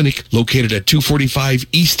Auto Clinic, located at 245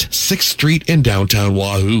 East 6th Street in downtown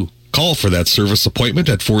Wahoo. Call for that service appointment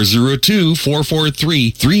at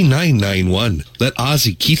 402-443-3991. Let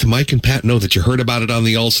Ozzy, Keith, Mike, and Pat know that you heard about it on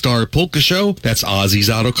the All-Star Polka Show. That's Ozzy's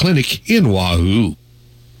Auto Clinic in Wahoo.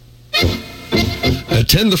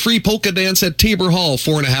 Attend the free polka dance at Tabor Hall,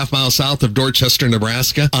 4.5 miles south of Dorchester,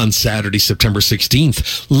 Nebraska, on Saturday, September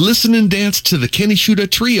 16th. Listen and dance to the Kenny Shuda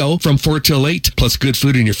Trio from 4 till 8, plus good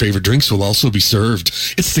food and your favorite drinks will also be served.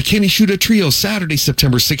 It's the Kenny Shuda Trio, Saturday,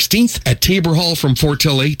 September 16th at Tabor Hall from 4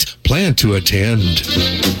 till 8. Plan to attend.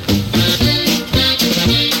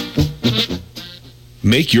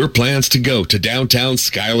 Make your plans to go to downtown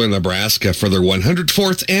Schuyler, Nebraska for their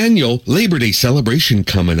 104th annual Labor Day celebration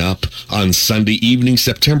coming up. On Sunday evening,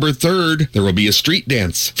 September 3rd, there will be a street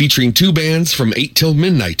dance featuring 2 bands from 8 till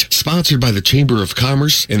midnight, sponsored by the Chamber of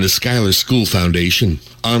Commerce and the Schuyler School Foundation.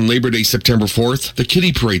 On Labor Day, September 4th, the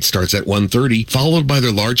Kitty Parade starts at 1:30, followed by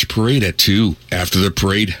their large parade at 2. After the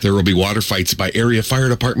parade, there will be water fights by area fire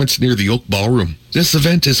departments near the Oak Ballroom. This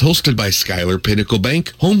event is hosted by Schuyler Pinnacle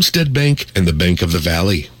Bank, Homestead Bank, and the Bank of the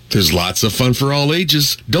Valley. There's lots of fun for all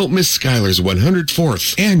ages. Don't miss Schuyler's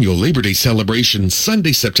 104th annual Labor Day celebration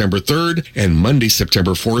Sunday, September 3rd and Monday,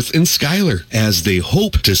 September 4th in Schuyler, as they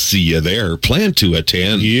hope to see you there. Plan to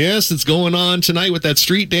attend. Yes, it's going on tonight with that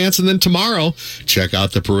street dance, and then tomorrow, check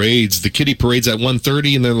out the parades. The Kitty Parade's at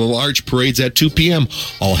 1:30 and then the large parade's at 2 p.m.,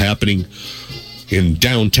 all happening in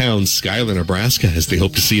downtown Schuyler, Nebraska, as they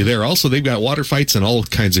hope to see you there. Also, they've got water fights and all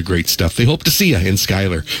kinds of great stuff. They hope to see you in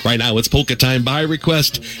Schuyler. Right now, it's polka time by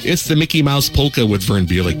request. It's the Mickey Mouse Polka with Vern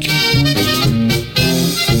Bielik.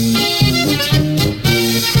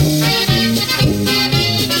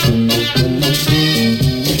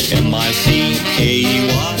 M-I-C-K-E-Y-M-O-U-S-E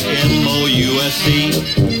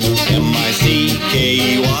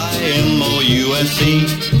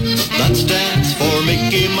M-I-C-K-E-Y-M-O-U-S-E That stands for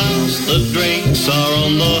Mickey Mouse. The drinks are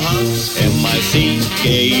on the house.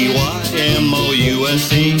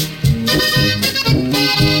 M-I-C-K-E-Y-M-O-U-S-E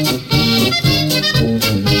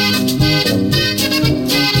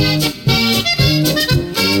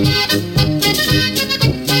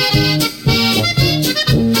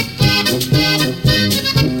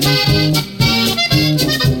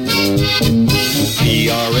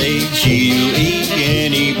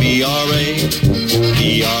P-R-A-G-U-E-N-E-B-R-A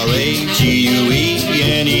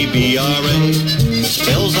P-R-A-G-U-E-N-E-B-R-A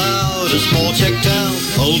spells out a small Czech town.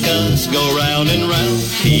 Polkas go round and round.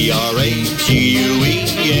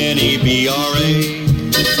 P-R-A-G-U-E-N-E-B-R-A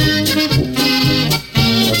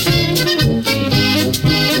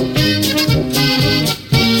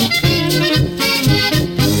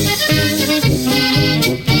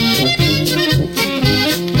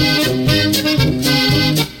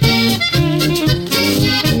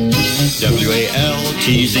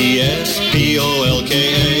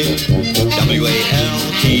W-A-L-T-Z-S-P-O-L-K-A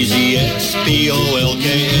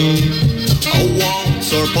W-A-L-T-Z-S-P-O-L-K-A A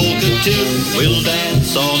waltz or polka tune, we'll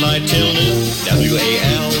dance all night till noon.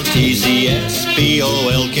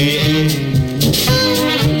 W-A-L-T-Z-S-P-O-L-K-A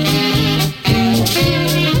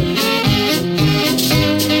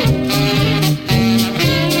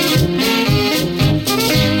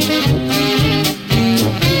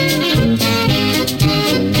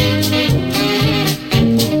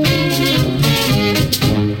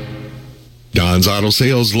Don's Auto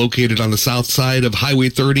Sales, located on the south side of Highway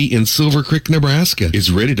 30 in Silver Creek, Nebraska, is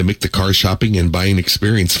ready to make the car shopping and buying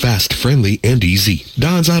experience fast, friendly, and easy.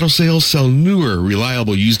 Don's Auto Sales sell newer,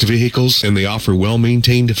 reliable used vehicles, and they offer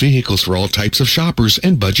well-maintained vehicles for all types of shoppers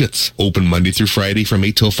and budgets. Open Monday through Friday from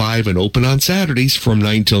 8 till 5 and open on Saturdays from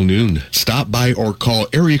 9 till noon. Stop by or call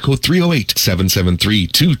area code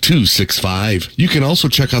 308-773-2265. You can also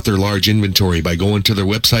check out their large inventory by going to their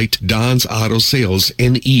website,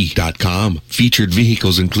 donsautosales.ne.com. Featured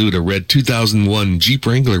vehicles include a red 2001 Jeep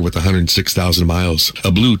Wrangler with 106,000 miles,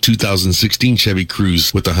 a blue 2016 Chevy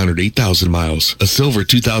Cruze with 108,000 miles, a silver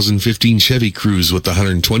 2015 Chevy Cruze with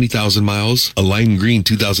 120,000 miles, a lime green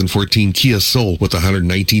 2014 Kia Soul with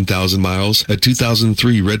 119,000 miles, a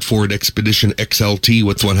 2003 red Ford Expedition XLT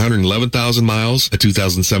with 111,000 miles, a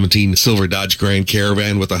 2017 silver Dodge Grand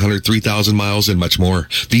Caravan with 103,000 miles, and much more.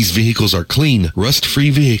 These vehicles are clean,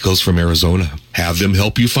 rust-free vehicles from Arizona. Have them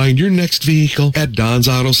help you find your next vehicle at Don's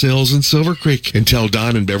Auto Sales in Silver Creek, and tell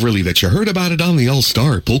Don and Beverly that you heard about it on the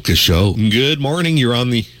All-Star Polka Show. Good morning. You're on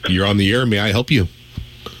the air. May I help you?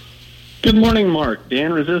 Good morning, Mark.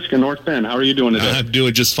 Dan Rosiska, North Bend. How are you doing today? I'm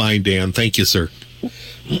doing just fine, Dan. Thank you, sir.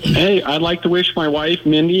 Hey, I'd like to wish my wife,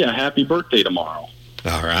 Mindy, a happy birthday tomorrow.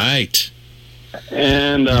 All right.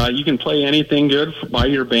 And you can play anything good by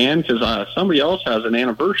your band, because somebody else has an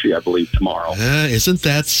anniversary, I believe, tomorrow. Isn't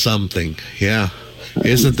that something? Yeah.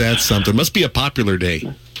 Isn't that something? Must be a popular day.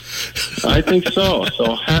 I think so.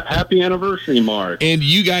 So happy anniversary, Mark. And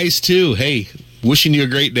you guys too. Hey, wishing you a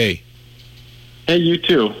great day. Hey, you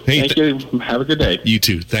too. Hey, Thank you. Have a good day. You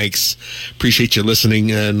too. Thanks. Appreciate you listening.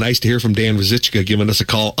 Nice to hear from Dan Rosichka giving us a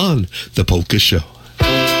call on The Polka Show.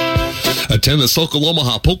 Attend the Sokol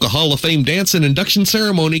Omaha Polka Hall of Fame Dance and Induction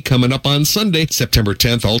Ceremony coming up on Sunday, September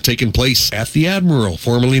 10th, all taking place at the Admiral,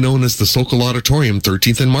 formerly known as the Sokol Auditorium,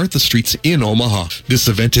 13th and Martha Streets in Omaha. This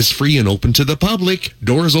event is free and open to the public.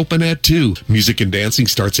 Doors open at 2. Music and dancing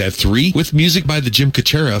starts at 3 with music by the Jim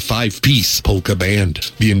Kuchera 5-piece polka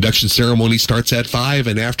band. The induction ceremony starts at 5,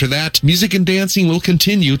 and after that, music and dancing will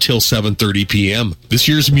continue till 7:30 p.m. This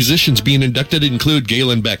year's musicians being inducted include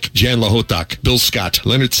Galen Beck, Jan Lahotak, Bill Scott,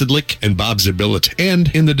 Leonard Sidlick, and Bob Zabillet.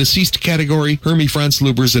 And in the deceased category, Hermie Franz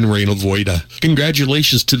Lubers and Reynold Voida.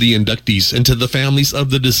 Congratulations to the inductees and to the families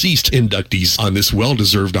of the deceased inductees on this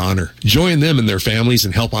well-deserved honor. Join them and their families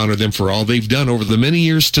and help honor them for all they've done over the many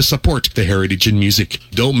years to support the heritage in music.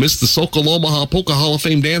 Don't miss the Sokol Omaha Polka Hall of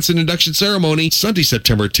Fame Dance and Induction Ceremony, Sunday,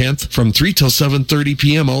 September 10th, from 3 till 7:30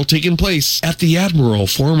 p.m., all taking place at the Admiral,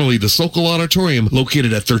 formerly the Sokol Auditorium,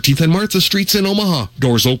 located at 13th and Martha Streets in Omaha.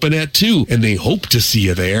 Doors open at 2, and they hope to see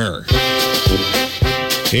you there.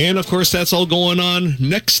 And, of course, that's all going on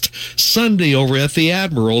next Sunday over at the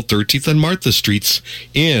Admiral, 13th and Martha Streets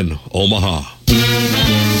in Omaha.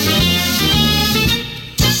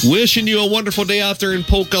 Wishing you a wonderful day out there in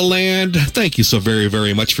Polka Land. Thank you so very,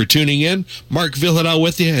 very much for tuning in. Mark Villadal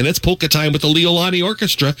with you, and it's Polka Time with the Leolani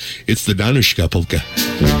Orchestra. It's the Danushka Polka.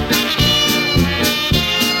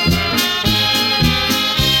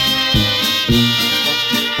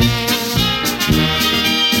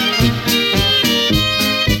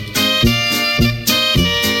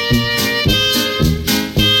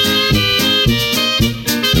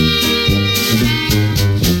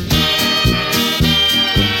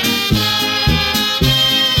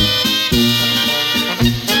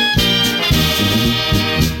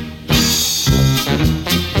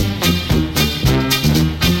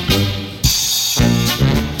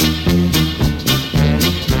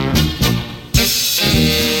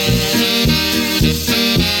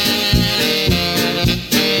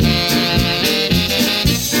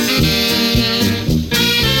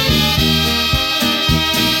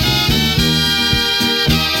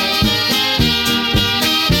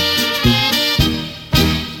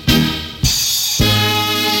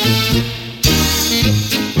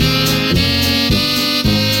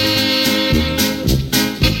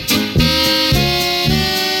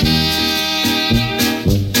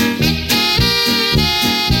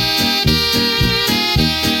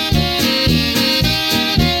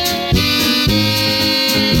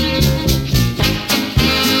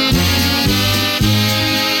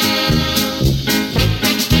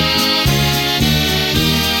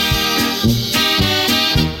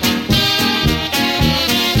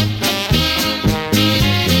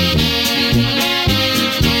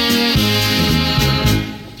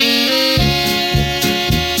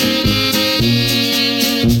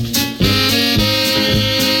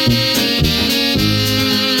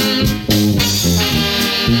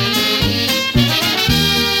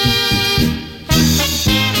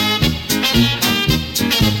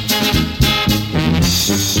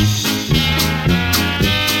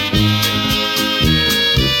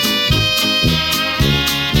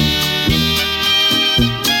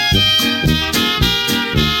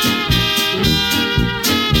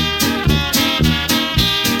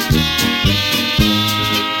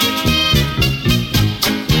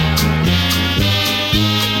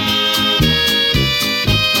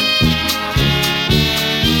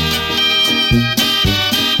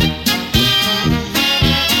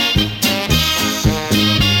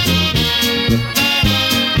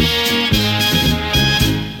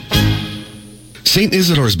 St.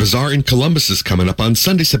 Isidore's Bazaar in Columbus is coming up on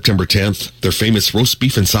Sunday, September 10th. Their famous roast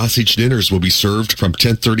beef and sausage dinners will be served from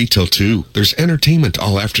 10:30 till 2. There's entertainment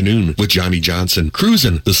all afternoon with Johnny Johnson,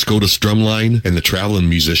 Cruisin', the Scotus Drumline, and the Traveling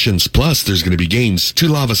Musicians. Plus, there's going to be games, 2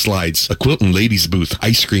 lava slides, a Quilton Ladies booth,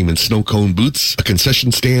 ice cream and snow cone booths, a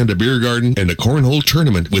concession stand, a beer garden, and a cornhole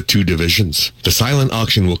tournament with 2 divisions. The silent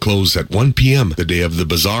auction will close at 1 p.m. the day of the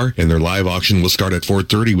bazaar, and their live auction will start at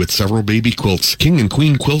 4:30 with several baby quilts, king and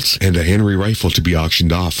queen quilts, and a Henry rifle to be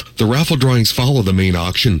auctioned off. The raffle drawings follow the main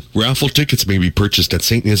auction. Raffle tickets may be purchased at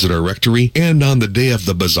St. Isidore Rectory and on the day of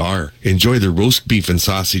the bazaar. Enjoy the roast beef and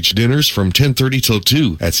sausage dinners from 10:30 till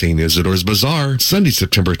 2 at St. Isidore's Bazaar, Sunday,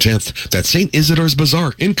 September 10th. That's St. Isidore's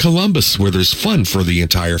Bazaar in Columbus, where there's fun for the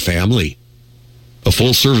entire family. A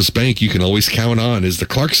full-service bank you can always count on is the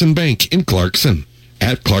Clarkson Bank in Clarkson.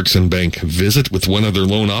 At Clarkson Bank, visit with one of their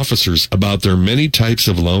loan officers about their many types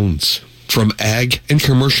of loans. From ag and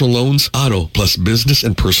commercial loans, auto, plus business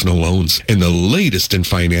and personal loans, and the latest in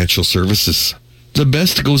financial services. The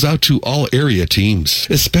best goes out to all area teams,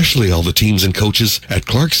 especially all the teams and coaches at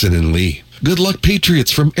Clarkson and Lee. Good luck, Patriots,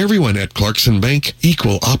 from everyone at Clarkson Bank,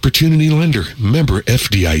 equal opportunity lender, member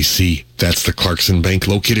FDIC. That's the Clarkson Bank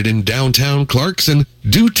located in downtown Clarkson.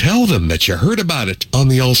 Do tell them that you heard about it on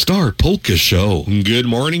the All-Star Polka Show. Good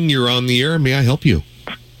morning. You're on the air. May I help you?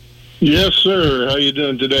 Yes, sir. How you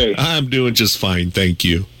doing today? I'm doing just fine. Thank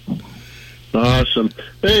you. Awesome.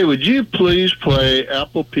 Hey, would you please play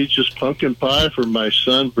Apple Peaches Pumpkin Pie for my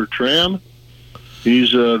son, Bertram? He's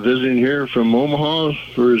visiting here from Omaha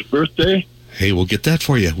for his birthday. Hey, we'll get that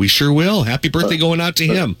for you. We sure will. Happy birthday going out to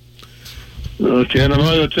him. Okay, and I'm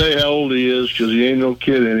not going to tell you how old he is because he ain't no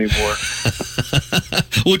kid anymore.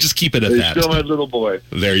 We'll just keep it at He's that. still my little boy.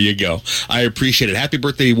 There you go. I appreciate it. Happy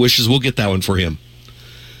birthday wishes. We'll get that one for him.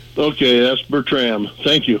 Okay, that's Bertram.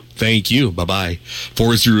 Thank you. Thank you. Bye-bye.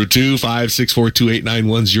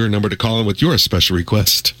 402-564-2891 is your number to call in with your special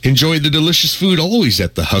request. Enjoy the delicious food always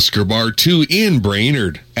at the Husker Bar 2 in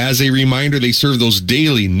Brainerd. As a reminder, they serve those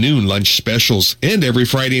daily noon lunch specials. And every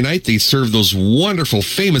Friday night, they serve those wonderful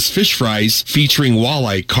famous fish fries featuring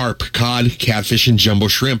walleye, carp, cod, catfish, and jumbo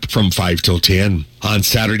shrimp from 5 till 10. On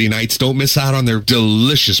Saturday nights, don't miss out on their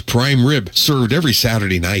delicious prime rib served every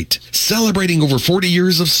Saturday night. Celebrating over 40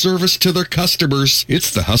 years of service to their customers,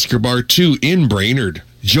 it's the Husker Bar 2 in Brainerd.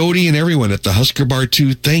 Jody and everyone at the Husker Bar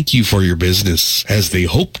 2, thank you for your business, as they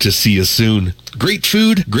hope to see you soon. Great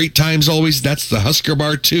food, great times always. That's the Husker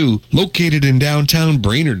Bar 2, located in downtown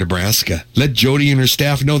Brainerd, Nebraska. Let Jody and her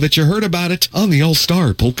staff know that you heard about it on the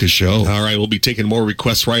All-Star Polka Show. All right, we'll be taking more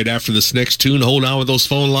requests right after this next tune. Hold on with those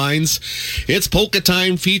phone lines. It's Polka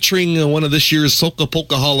Time, featuring one of this year's Soca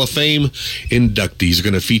Polka Hall of Fame inductees. We're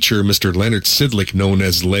going to feature Mr. Leonard Sidlick, known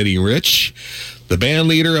as Lenny Rich, the band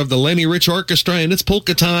leader of the Lenny Rich Orchestra, and it's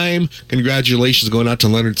Polka Time. Congratulations going out to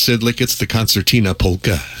Leonard Sidlick. It's the Concertina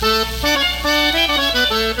Polka.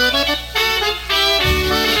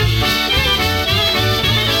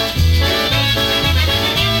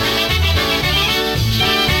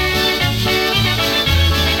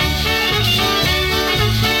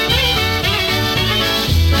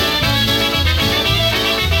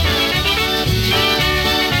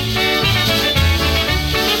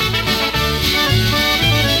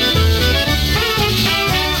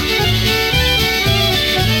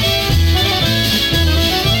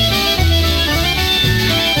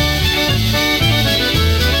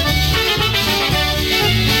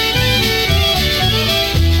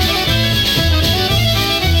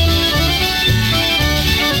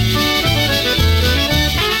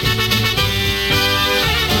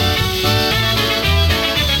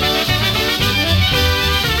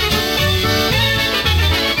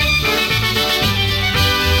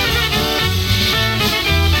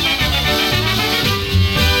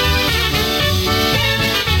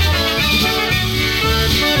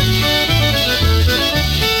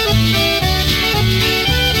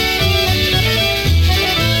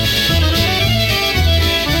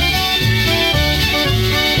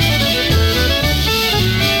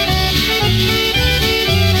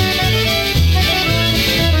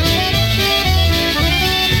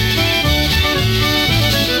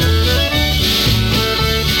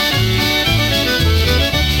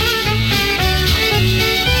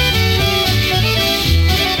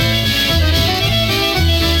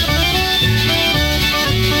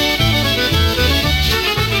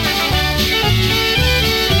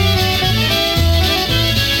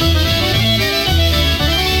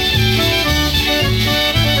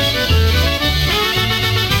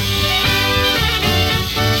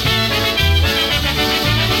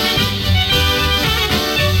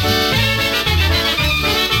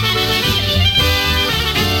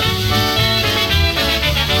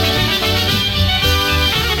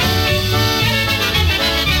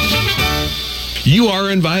 You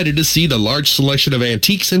are invited to see the large selection of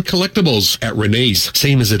antiques and collectibles at Renee's,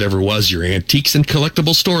 same as it ever was, your antiques and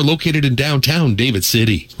collectible store located in downtown David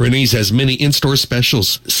City. Renee's has many in-store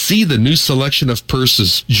specials. See the new selection of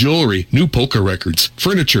purses, jewelry, new polka records,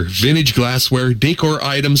 furniture, vintage glassware, decor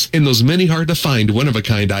items, and those many hard-to-find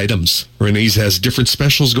one-of-a-kind items. Renee's has different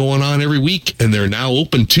specials going on every week, and they're now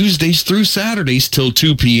open Tuesdays through Saturdays till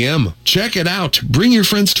 2 p.m. Check it out. Bring your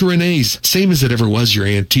friends to Renee's, same as it ever was, your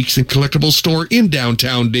antiques and collectible store in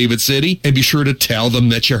downtown David City, and be sure to tell them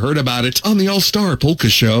that you heard about it on the All-Star Polka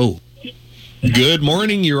Show. Good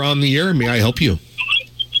morning. You're on the air. May I help you?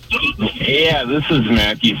 Yeah, this is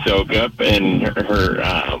Matthew Sokup, and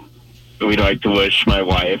we'd like to wish my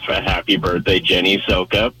wife a happy birthday, Jenny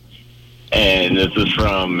Sokup. And this is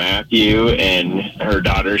from Matthew and her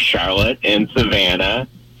daughter Charlotte in Savannah.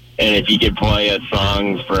 And if you could play a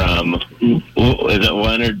song from, is it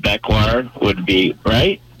Leonard Beckwar? Would be,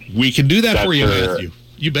 right? We can do that for you, Matthew.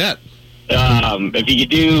 You bet. If you could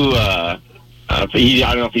do, I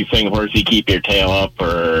don't know if he's saying Horsey Keep Your Tail Up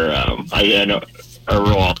or or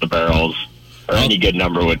Roll Off the Barrels. Or any good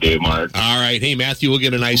number would do, Mark. All right. Hey, Matthew, we'll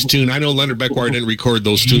get a nice tune. I know Leonard Beckwar didn't record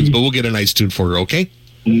those tunes, but we'll get a nice tune for her, okay?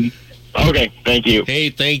 Okay, thank you. Hey,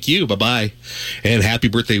 thank you. Bye-bye. And happy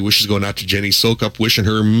birthday wishes going out to Jenny Sokup, wishing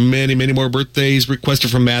her many, many more birthdays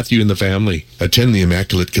requested from Matthew and the family. Attend the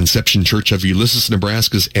Immaculate Conception Church of Ulysses,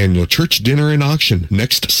 Nebraska's annual church dinner and auction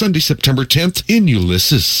next Sunday, September 10th in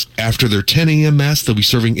Ulysses. After their 10 a.m. Mass, they'll be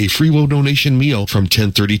serving a free will donation meal from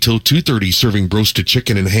 10:30 till 2:30, serving roasted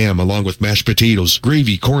chicken and ham along with mashed potatoes,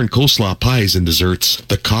 gravy, corn, coleslaw, pies, and desserts.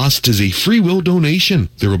 The cost is a free will donation.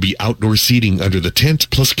 There will be outdoor seating under the tent,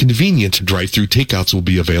 plus convenience drive-through takeouts will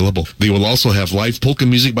be available. They will also have live polka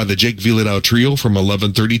music by the Jake Villadau Trio from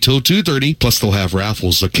 11:30 till 2:30, plus they'll have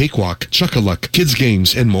raffles, a cakewalk, chuck-a-luck, kids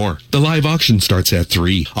games, and more. The live auction starts at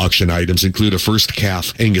 3. Auction items include a first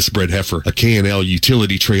calf, Angus bred heifer, a K&L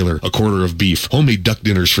utility trailer, a quarter of beef, homemade duck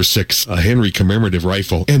dinners for 6, a Henry commemorative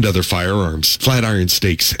rifle, and other firearms, flat iron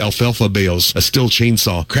stakes, alfalfa bales, a Stihl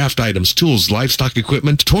chainsaw, craft items, tools, livestock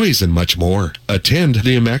equipment, toys, and much more. Attend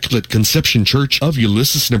the Immaculate Conception Church of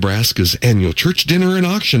Ulysses, Nebraska's annual church dinner and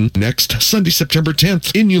auction next Sunday, September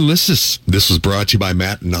 10th in Ulysses. This was brought to you by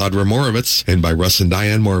Matt and Audra Moravitz and by Russ and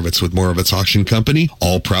Diane Moravitz with Moravitz Auction Company,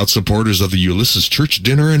 all proud supporters of the Ulysses church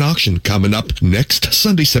dinner and auction coming up next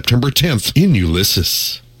Sunday, September 10th in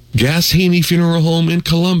Ulysses. Gas Haney Funeral Home in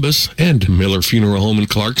Columbus and Miller Funeral Home in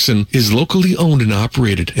Clarkson is locally owned and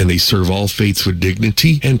operated, and they serve all faiths with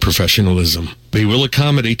dignity and professionalism. They will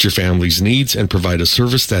accommodate your family's needs and provide a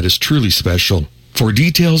service that is truly special. For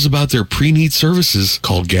details about their pre-need services,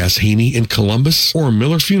 call Gas Haney in Columbus or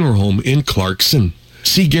Miller Funeral Home in Clarkson.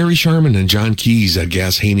 See Gary Sharman and John Keys at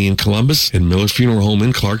Gas Haney in Columbus and Miller Funeral Home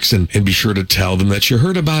in Clarkson, and be sure to tell them that you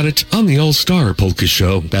heard about it on the All-Star Polka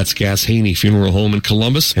Show. That's Gas Haney Funeral Home in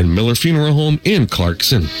Columbus and Miller Funeral Home in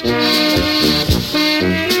Clarkson.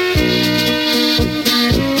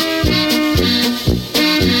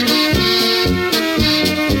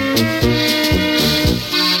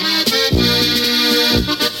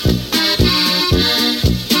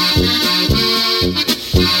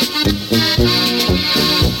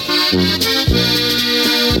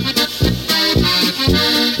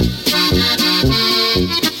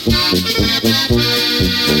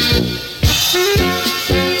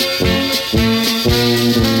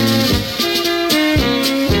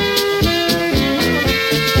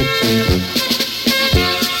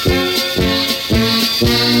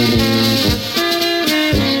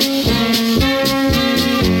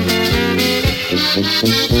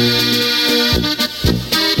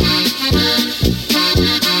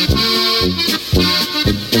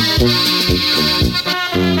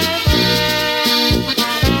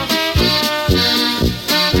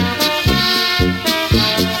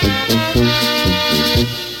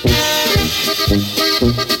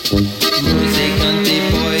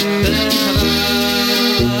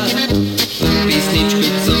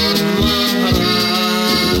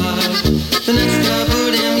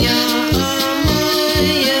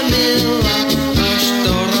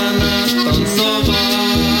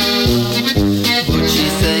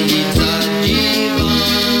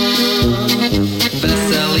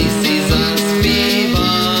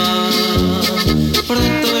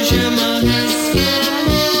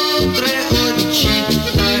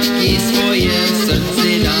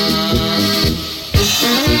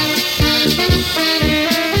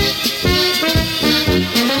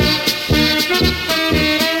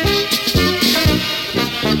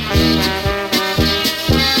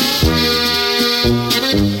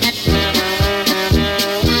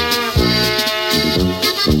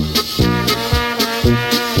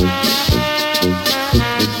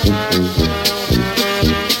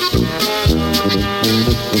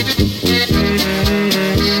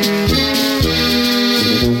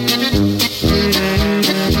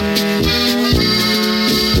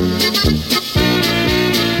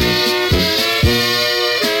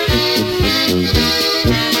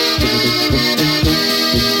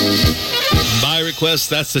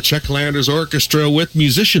 That's the Czechlanders Orchestra with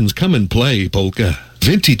musicians come and play polka.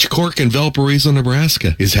 Vintage Cork in Valparaiso,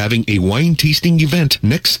 Nebraska is having a wine tasting event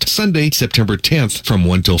next Sunday, September 10th from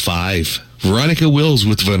 1 till 5. Veronica Wills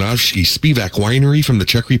with Vinavsky Spivak Winery from the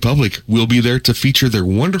Czech Republic will be there to feature their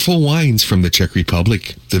wonderful wines from the Czech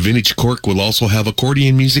Republic. The Vintage Cork will also have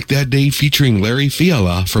accordion music that day featuring Larry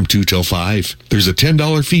Fiala from 2 till 5. There's a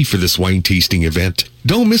 $10 fee for this wine tasting event.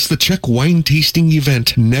 Don't miss the Czech wine tasting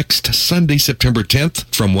event next Sunday, September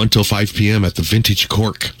 10th from 1 till 5 p.m. at the Vintage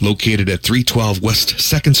Cork, located at 312 West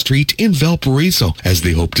 2nd Street in Valparaiso, as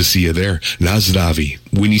they hope to see you there. Na zdraví.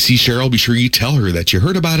 When you see Cheryl, be sure you tell her that you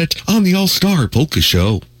heard about it on the All-Star Polka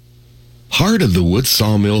Show. Heart of the Wood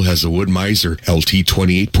Sawmill has a Wood Miser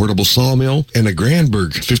LT28 portable sawmill and a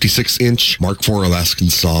Granberg 56-inch Mark IV Alaskan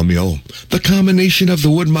sawmill. The combination of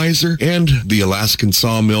the Wood Miser and the Alaskan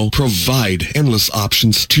sawmill provide endless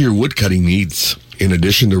options to your wood cutting needs. In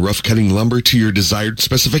addition to rough cutting lumber to your desired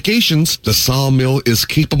specifications, the sawmill is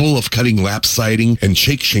capable of cutting lap siding and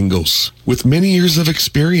shake shingles. With many years of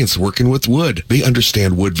experience working with wood, they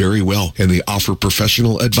understand wood very well, and they offer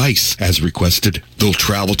professional advice as requested. They'll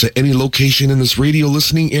travel to any location in this radio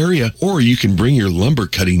listening area, or you can bring your lumber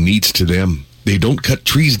cutting needs to them. They don't cut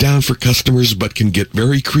trees down for customers, but can get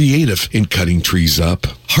very creative in cutting trees up.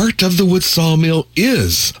 Heart of the Wood Sawmill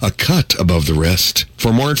is a cut above the rest.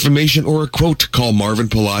 For more information or a quote, call Marvin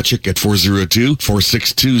Polachek at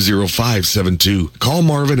 402-462-0572. Call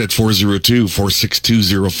Marvin at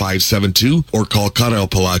 402-462-0572 or call Karel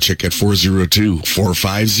Polachek at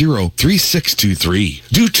 402-450-3623.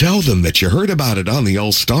 Do tell them that you heard about it on the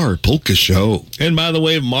All-Star Polka Show. And by the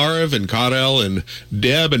way, Marv and Karel and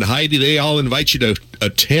Deb and Heidi, they all invite you to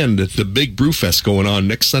attend the big Brewfest going on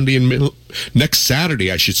next Saturday,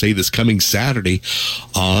 this coming Saturday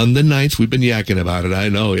on the 9th. We've been yakking about it. I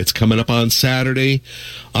know it's coming up on Saturday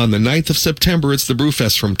on the 9th of September. It's the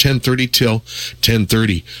Brewfest from 10:30 till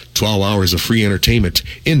 10:30. 12 hours of free entertainment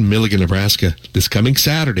in Milligan, Nebraska this coming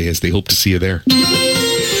Saturday, as they hope to see you there.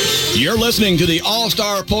 You're listening to the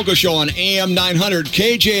All-Star Polka Show on AM 900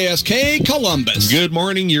 KJSK Columbus. Good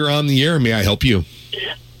morning. You're on the air. May I help you?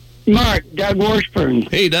 Mark, Doug Washburn.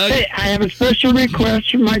 Hey, Doug. Hey, I have a special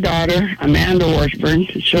request from my daughter, Amanda Washburn.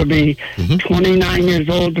 She'll be 29 years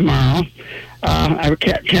old tomorrow. I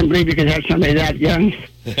can't believe you could have somebody that young.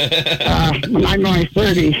 When I'm only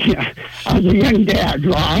 30, I was a young dad,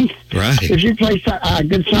 Ron. Right. If you play a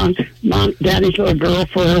good song, Mom, Daddy's Little Girl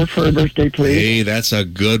for her birthday, please. Hey, that's a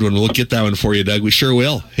good one. We'll get that one for you, Doug. We sure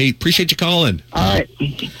will. Hey, appreciate you calling. All right.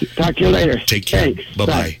 Talk to you later. Take care. Thanks.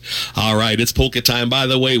 Bye-bye. All right, it's polka time. By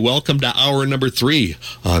the way, welcome to hour number 3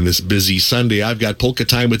 on this busy Sunday. I've got polka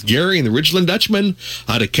time with Gary and the Ridgeland Dutchman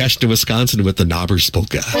out of Keshta, Wisconsin with the Knobbers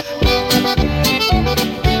Polka.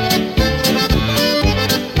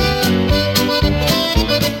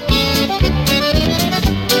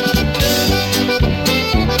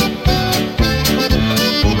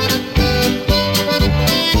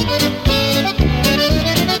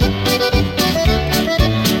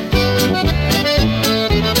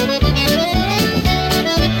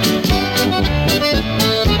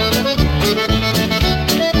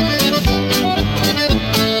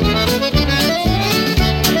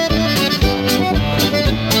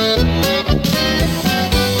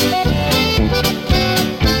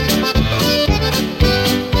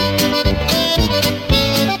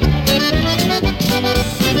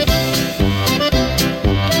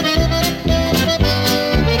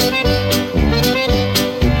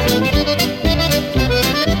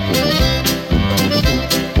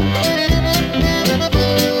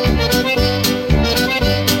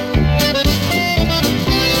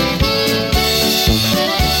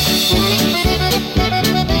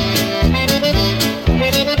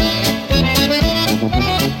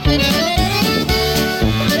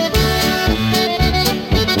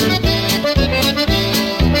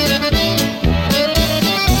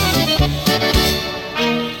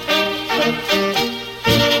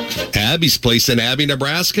 Abby's Place in Abby,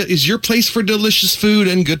 Nebraska is your place for delicious food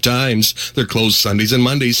and good times. They're closed Sundays and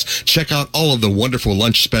Mondays. Check out all of the wonderful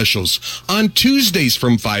lunch specials. On Tuesdays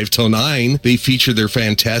from 5 till 9, they feature their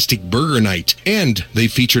fantastic burger night. And they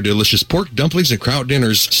feature delicious pork dumplings and kraut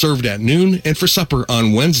dinners served at noon, and for supper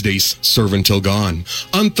on Wednesdays, serve until gone.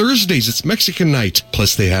 On Thursdays, it's Mexican night.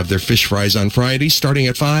 Plus, they have their fish fries on Fridays starting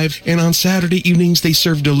at 5. And on Saturday evenings, they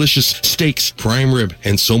serve delicious steaks, prime rib,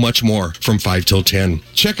 and so much more from 5 till 10.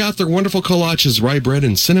 Check out their wonderful kolaches, rye bread,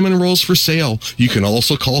 and cinnamon rolls for sale. You can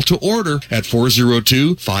also call to order at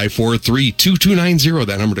 402-543-2290.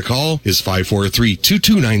 That number to call is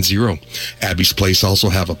 543-2290. Abby's Place also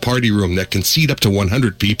have a party room that can seat up to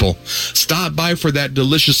 100 people. Stop by for that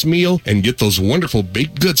delicious meal and get those wonderful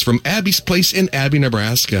baked goods from Abby's Place in Abby,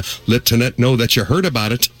 Nebraska. Let Tonette know that you heard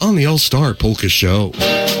about it on the All-Star Polka Show.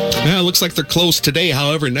 Now, it looks like they're closed today.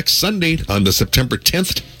 However, next Sunday, on the September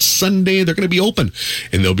 10th, Sunday, they're going to be open.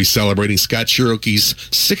 And they'll be celebrating Scott Cherokee's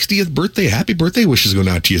 60th birthday. Happy birthday wishes going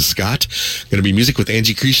out to you, Scott. Going to be music with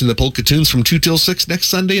Angie Creech and the Polka Tunes from 2 till 6 next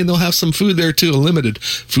Sunday. And they'll have some food there, too. A limited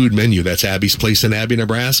food menu. That's Abby's Place in Abby,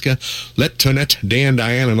 Nebraska. Let Tonette, Dan,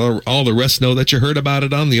 Diane, and all the rest know that you heard about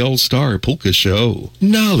it on the All-Star Polka Show.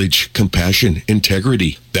 Knowledge, compassion,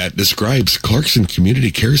 integrity. That describes Clarkson Community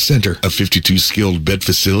Care Center, a 52 skilled bed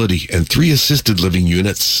facility and 3 assisted living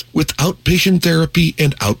units. With outpatient therapy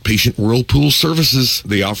and outpatient whirlpool services,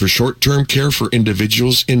 they offer short-term care for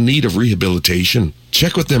individuals in need of rehabilitation.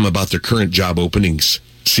 Check with them about their current job openings.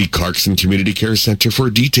 See Clarkson Community Care Center for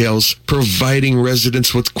details. Providing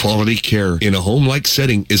residents with quality care in a home-like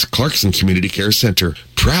setting is Clarkson Community Care Center.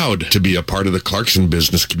 Proud to be a part of the Clarkson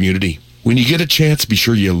business community. When you get a chance, be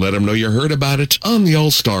sure you let them know you heard about it on the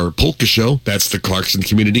All-Star Polka Show. That's the Clarkson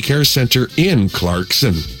Community Care Center in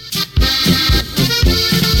Clarkson.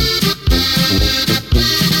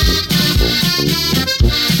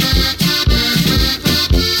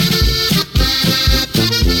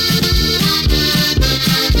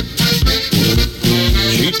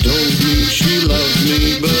 She told me she loved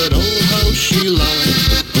me, but oh how she lied.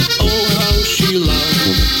 Oh how she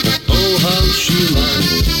lied. Oh how she lied.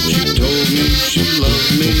 She told me she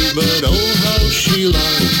loved me, but oh how she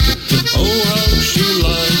lied. Oh how she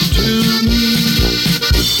lied to me.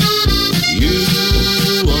 You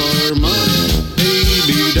are my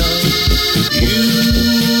baby doll.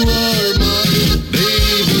 You are my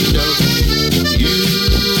baby doll.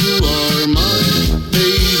 You are my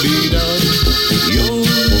baby doll. You're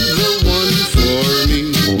the one for me.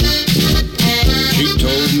 She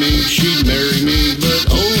told me she'd marry me, but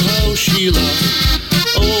oh how she lied.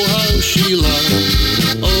 Oh how she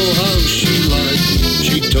lied. Oh how she lied.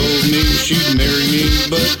 She told me she'd marry me,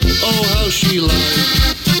 but oh how she lied.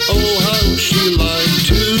 Oh how she lied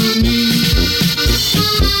to me.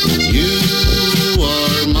 You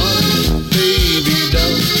are my baby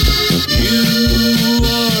doll. You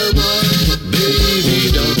are my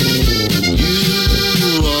baby doll.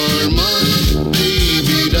 You are my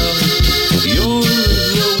baby doll. You're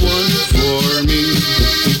the one for me.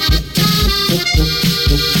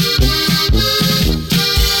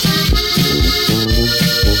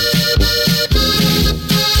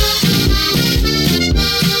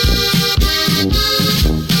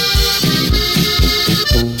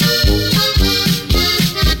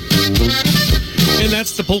 And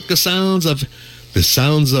that's the polka sounds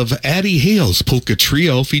of Addie Hale's Polka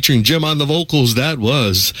Trio featuring Jim on the vocals. That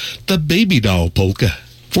was the Baby Doll Polka.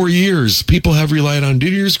 For years, people have relied on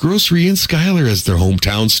Didier's Grocery in Schuyler as their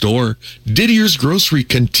hometown store. Didier's Grocery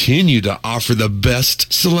continue to offer the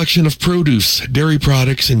best selection of produce, dairy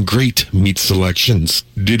products, and great meat selections.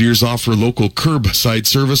 Didier's offer local curbside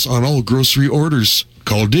service on all grocery orders.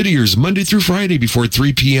 Call Didier's Monday through Friday before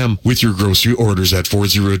 3 p.m. with your grocery orders at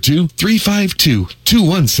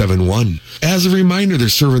 402-352-2171. As a reminder, they're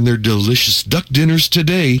serving their delicious duck dinners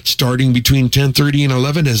today, starting between 10:30 and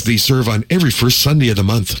 11 as they serve on every first Sunday of the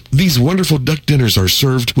month. These wonderful duck dinners are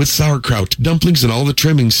served with sauerkraut, dumplings, and all the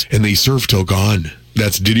trimmings, and they serve till gone.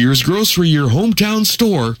 That's Didier's Grocery, your hometown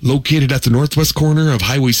store, located at the northwest corner of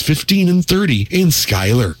Highways 15 and 30 in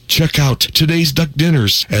Schuyler. Check out today's duck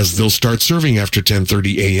dinners, as they'll start serving after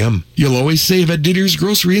 10:30 a.m. You'll always save at Didier's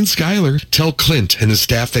Grocery in Schuyler. Tell Clint and his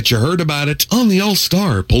staff that you heard about it on the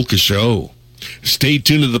All-Star Polka Show. Stay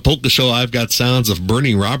tuned to the Polka Show. I've got sounds of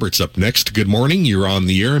Bernie Roberts up next. Good morning. You're on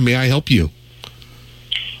the air. May I help you?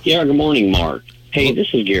 Yeah, good morning, Mark. Hey,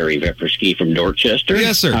 this is Gary Vepersky from Dorchester.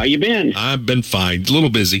 Yes, sir. How you been? I've been fine. A little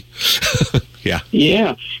busy. Yeah.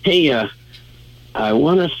 Yeah. Hey, I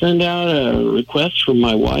want to send out a request from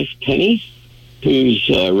my wife, Penny, who's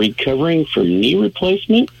recovering from knee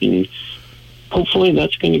replacement, and hopefully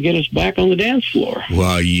that's going to get us back on the dance floor.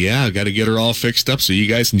 Well, yeah, got to get her all fixed up so you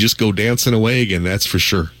guys can just go dancing away again, that's for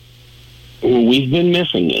sure. Well, we've been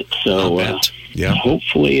missing it, so yeah.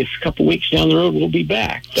 Hopefully a couple weeks down the road we'll be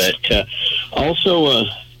back. But also,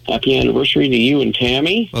 happy anniversary to you and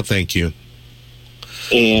Tammy. Well, thank you.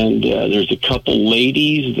 And there's a couple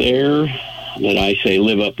ladies there that I say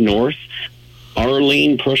live up north.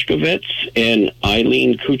 Arlene Prushkovitz and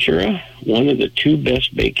Eileen Kuchera, one of the two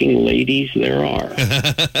best baking ladies there are.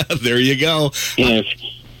 There you go. And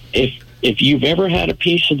if you've ever had a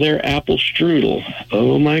piece of their apple strudel,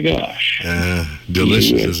 oh my gosh.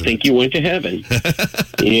 Delicious, isn't it? I think you went to heaven.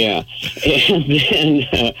 Yeah. And then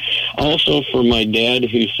also for my dad,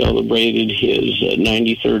 who celebrated his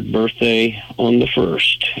 93rd birthday on the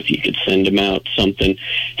 1st, if you could send him out something.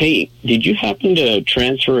 Hey, did you happen to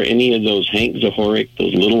transfer any of those Hank Zahorik,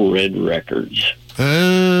 those little red records?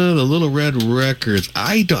 The Little Red Records.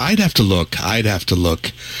 I'd have to look. And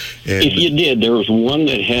If you did, there was one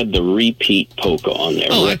that had the repeat polka on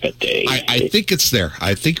there. Rip It Day. I think it's there.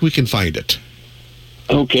 I think we can find it.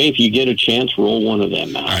 Okay, if you get a chance, roll one of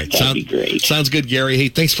them out. All right, that'd be great. Sounds good, Gary. Hey,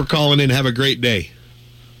 thanks for calling in. Have a great day.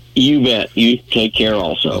 You bet. You take care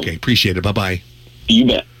also. Okay, appreciate it. Bye-bye. You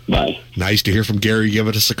bet. Bye. Nice to hear from Gary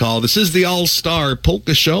giving us a call. This is the All-Star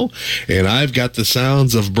Polka Show, and I've got the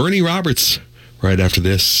sounds of Bernie Roberts right after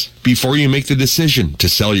this. Before you make the decision to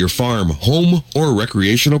sell your farm, home, or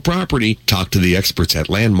recreational property, talk to the experts at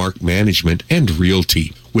Landmark Management and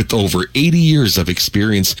Realty. With over 80 years of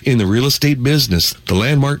experience in the real estate business, the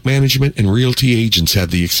Landmark Management and Realty agents have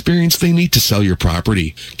the experience they need to sell your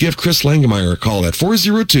property. Give Chris Langemeyer a call at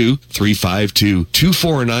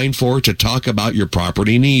 402-352-2494 to talk about your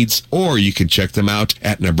property needs, or you can check them out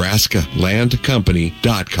at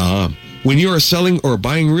nebraskalandcompany.com. When you are selling or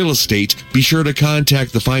buying real estate, be sure to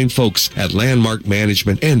contact the fine folks at Landmark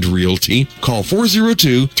Management and Realty. Call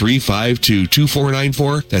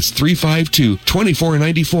 402-352-2494. That's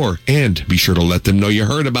 352-2494. And be sure to let them know you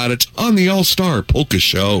heard about it on the All-Star Polka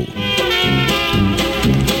Show.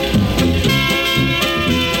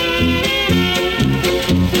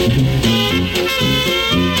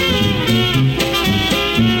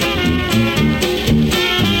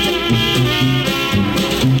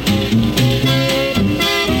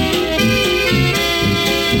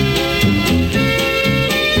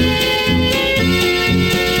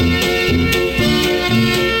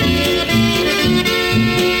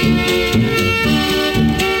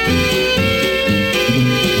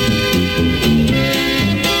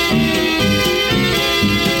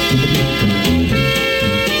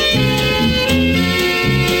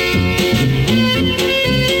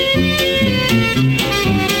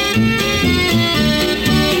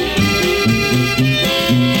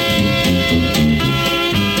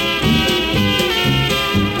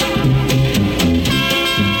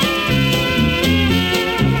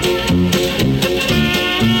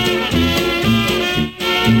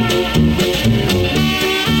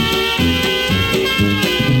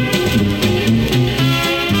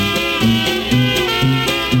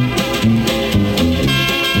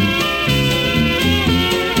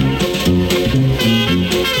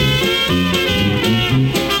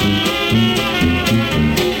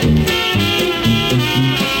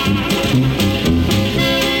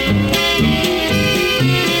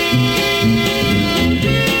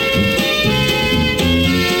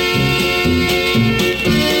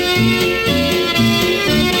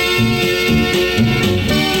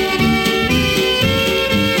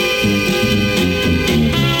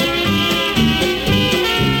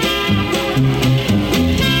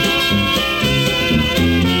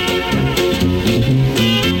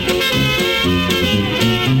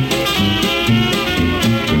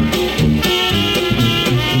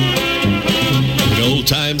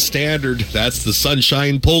 Standard. That's the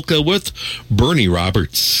Sunshine Polka with Bernie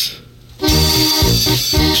Roberts.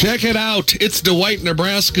 Check it out. It's Dwight,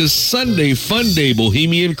 Nebraska's Sunday Fun Day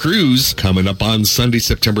Bohemian Cruise coming up on Sunday,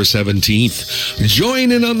 September 17th.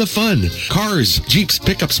 Join in on the fun. Cars, Jeeps,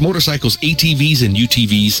 pickups, motorcycles, ATVs, and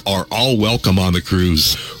UTVs are all welcome on the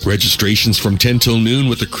cruise. Registrations from 10 till noon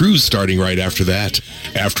with the cruise starting right after that.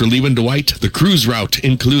 After leaving Dwight, the cruise route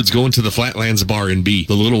includes going to the Flatlands Bar in B,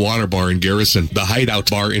 the Little Water Bar in Garrison, the Hideout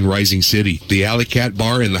Bar in Rising City, the Alley Cat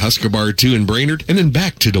Bar and the Husker Bar 2 in Brainerd, and then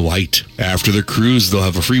back to Dwight. After the cruise, they'll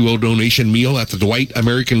have a free will donation meal at the Dwight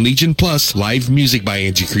American Legion, plus live music by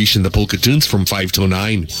Angie Creesh and the Polka Tunes from 5 till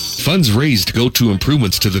 9. Funds raised go to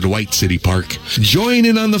improvements to the Dwight City Park. Join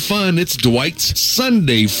in on the fun. It's Dwight's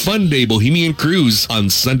Sunday Fun Day Bohemian Cruise on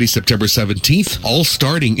Sunday, September 17th, all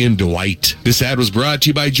starting in Dwight. This ad was brought to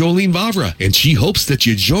you by Jolene Vavra, and she hopes that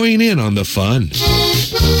you join in on the fun.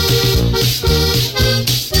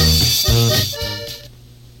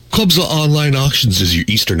 Clubza Online Auctions is your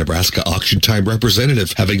Eastern Nebraska Auction Time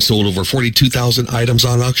representative. Having sold over 42,000 items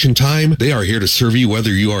on Auction Time, they are here to serve you whether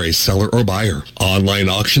you are a seller or buyer. Online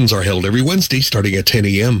auctions are held every Wednesday starting at 10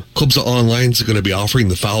 a.m. Clubza Online is going to be offering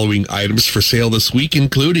the following items for sale this week,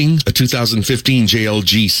 including a 2015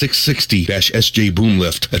 JLG 660-SJ boom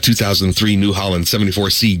lift, a 2003 New Holland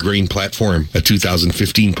 74C grain platform, a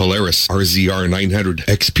 2015 Polaris RZR 900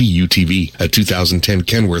 XP UTV, a 2010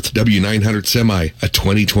 Kenworth W900 semi, a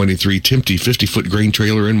 2020 2023 Timpty 50-foot grain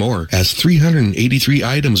trailer and more, as 383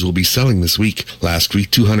 items will be selling this week. Last week,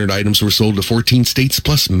 200 items were sold to 14 states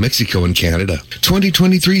plus Mexico and Canada.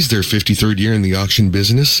 2023 is their 53rd year in the auction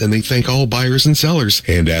business, and they thank all buyers and sellers.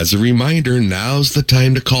 And as a reminder, now's the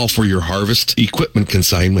time to call for your harvest equipment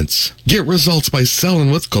consignments. Get results by selling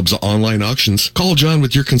with Cubs Online Auctions. Call John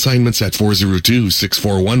with your consignments at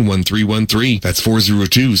 402-641-1313. That's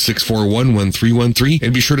 402-641-1313.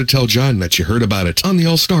 And be sure to tell John that you heard about it on the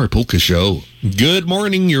All-Star Polka Show. Good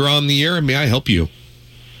morning. You're on the air. May I help you?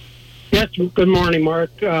 Yes, good morning,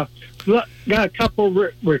 Mark. Got a couple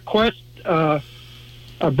requests. A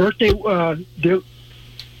birthday to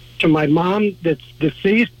my mom that's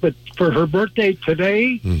deceased, but for her birthday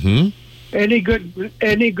today, any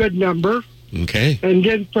good number. Okay. And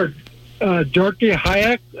then for Dorothy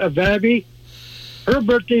Hayek of Abbey, her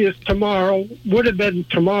birthday is tomorrow. Would have been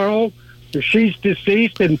tomorrow if she's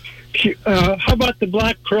deceased. And how about the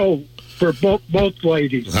Black Crow for both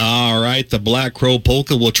ladies? All right, the Black Crow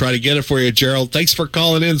Polka. We'll try to get it for you, Gerald. Thanks for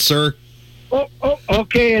calling in, sir. Oh,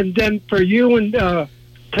 okay. And then for you and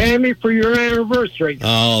Tammy for your anniversary.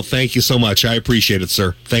 Oh, thank you so much. I appreciate it,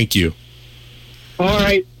 sir. Thank you. All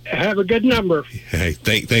right. Have a good number. Hey,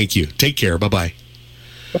 thank you. Take care. Bye-bye.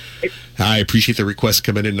 I appreciate the request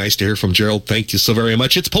coming in. Nice to hear from Gerald. Thank you so very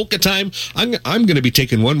much. It's polka time. I'm going to be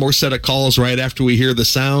taking one more set of calls right after we hear the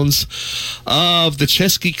sounds of the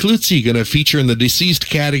Český kluci, going to feature in the deceased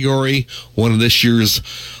category, one of this year's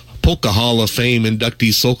Polka Hall of Fame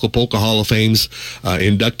inductees, Sokol Polka Hall of Fame's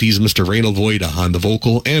inductees, Mr. Reynold Wojda on the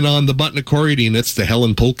vocal, and on the button accordion, it's the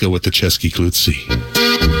Helen Polka with the Český kluci.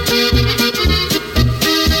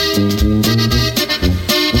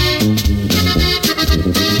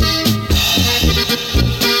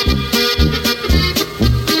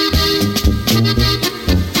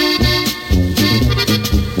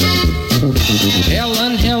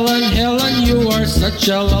 Helen, Helen, Helen, you are such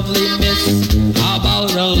a lovely miss. How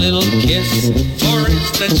about a little kiss? For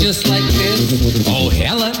instance, just like this. Oh,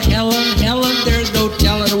 Helen, Helen, Helen, there's no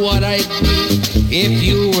telling what I'd be if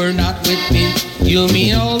you were not with me. You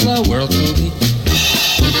mean all the world to me.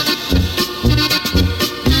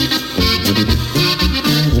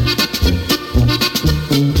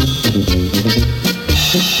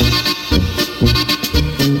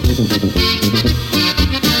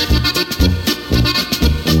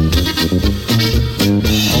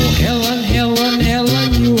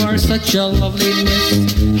 Such a lovely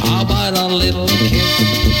miss. How about a little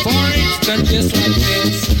kiss? For instance, just like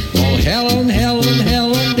this. Oh, Helen, Helen,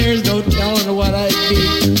 Helen, there's no telling what I'd be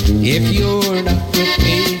if you were not with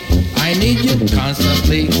me. I need you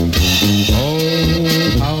constantly. Oh,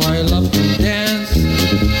 how I love to dance.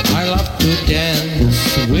 I love to dance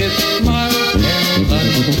with my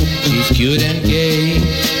Helen. She's cute and gay,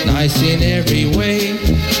 nice in every way.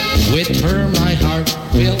 With her, my heart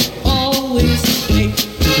will always stay.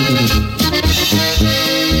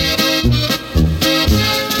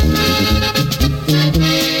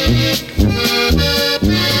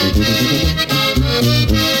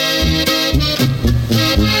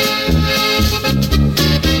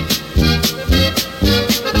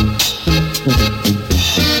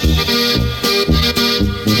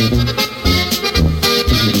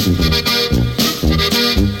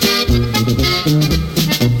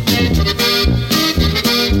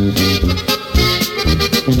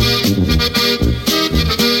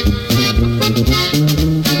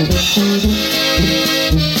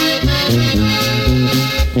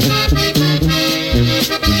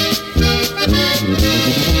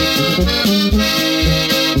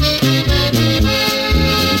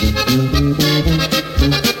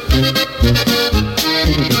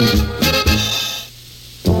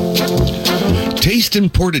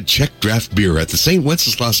 Imported Czech draft beer at the St.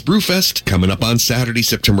 Wenceslas Brewfest coming up on Saturday,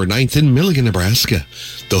 September 9th in Milligan, Nebraska.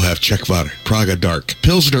 They'll have Czechvar, Praga Dark,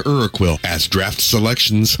 Pilsner Urquell as draft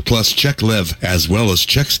selections, plus Czech Lev, as well as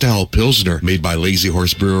Czech-style Pilsner made by Lazy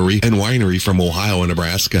Horse Brewery and Winery from Ohio and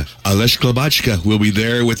Nebraska. Aleš Klobachka will be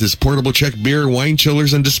there with his portable Czech beer, wine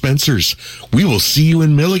chillers, and dispensers. We will see you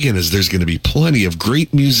in Milligan, as there's going to be plenty of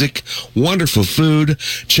great music, wonderful food,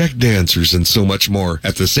 Czech dancers, and so much more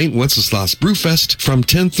at the St. Wenceslas Brewfest from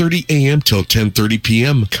 10:30 a.m. till 10:30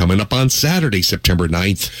 p.m. coming up on Saturday, September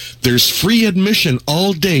 9th. There's free admission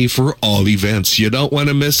all day for all events. You don't want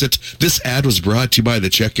to miss it. This ad was brought to you by the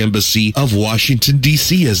Czech Embassy of Washington,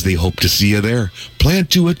 D.C., as they hope to see you there. Plan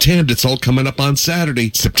to attend. It's all coming up on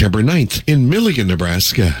Saturday, September 9th in Milligan,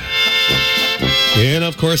 Nebraska. And,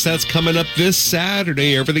 of course, that's coming up this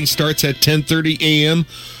Saturday. Everything starts at 10:30 a.m.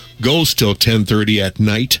 goes till 10:30 at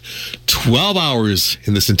night. 12 hours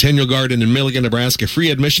in the Centennial Garden in Milligan, Nebraska. Free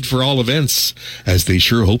admission for all events, as they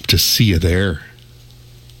sure hope to see you there.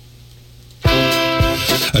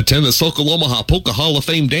 Attend the Sokol Omaha Polka Hall of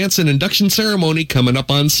Fame Dance and Induction Ceremony coming up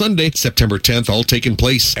on Sunday, September 10th, all taking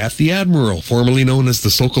place at the Admiral, formerly known as the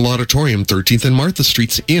Sokol Auditorium, 13th and Martha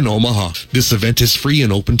Streets in Omaha. This event is free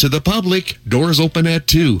and open to the public. Doors open at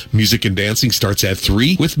 2. Music and dancing starts at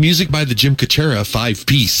 3 with music by the Jim Kuchera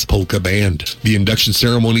 5-piece polka band. The induction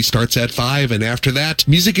ceremony starts at 5, and after that,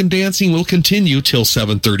 music and dancing will continue till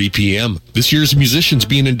 7:30 p.m. This year's musicians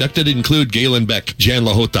being inducted include Galen Beck, Jan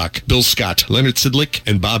Lahotak, Bill Scott, Leonard Sidlick,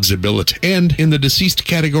 and Bob Zabillet, and in the deceased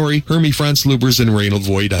category, Hermie Franz Lubers and Reynold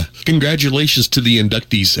Voida. Congratulations to the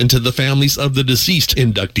inductees and to the families of the deceased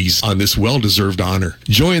inductees on this well-deserved honor.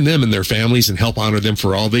 Join them and their families and help honor them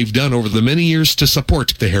for all they've done over the many years to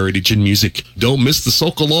support the heritage in music. Don't miss the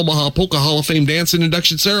Sokol Omaha Polka Hall of Fame Dance and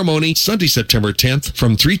Induction Ceremony, Sunday, September 10th,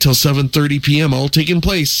 from 3 till 7:30 p.m., all taking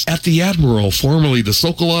place at the Admiral, formerly the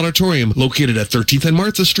Sokol Auditorium, located at 13th and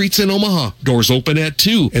Martha Streets in Omaha. Doors open at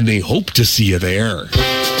 2, and they hope to see you there.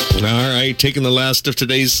 All right, taking the last of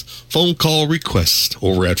today's phone call requests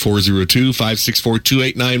over at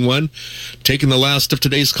 402-564-2891. Taking the last of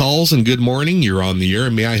today's calls, and good morning. You're on the air,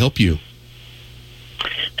 and may I help you?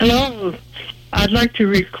 Hello. I'd like to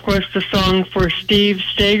request a song for Steve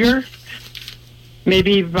Steger,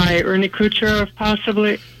 maybe by Ernie Kuchera, if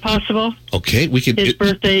possible. Okay, we can. His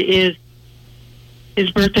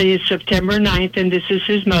birthday is September 9th, and this is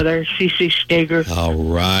his mother, Cece Steger. All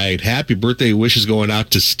right. Happy birthday wishes going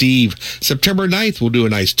out to Steve. September 9th, we'll do a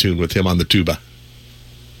nice tune with him on the tuba.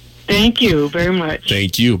 Thank you very much.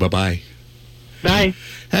 Thank you. Bye-bye. Bye.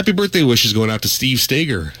 Happy birthday wishes going out to Steve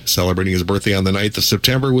Steger, celebrating his birthday on the 9th of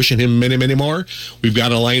September. Wishing him many, many more. We've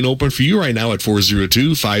got a line open for you right now at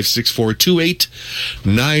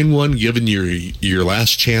 402-564-2891, giving your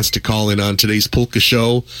last chance to call in on today's Polka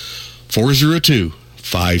Show.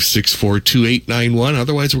 402-564-2891.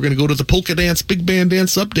 Otherwise, we're going to go to the Polka Dance Big Band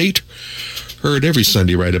Dance Update. Heard every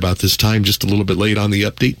Sunday right about this time, just a little bit late on the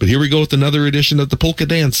update. But here we go with another edition of the Polka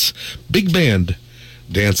Dance Big Band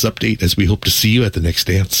Dance Update, as we hope to see you at the next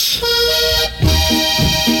dance.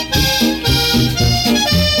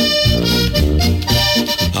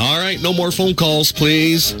 All right, no more phone calls,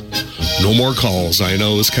 please. No more calls. I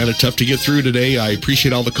know it's kind of tough to get through today. I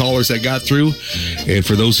appreciate all the callers that got through. And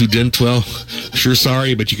for those who didn't, well, sure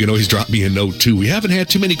sorry, but you can always drop me a note too. We haven't had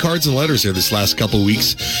too many cards and letters here this last couple of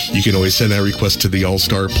weeks. You can always send that request to the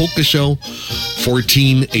All-Star Polka Show,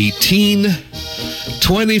 1418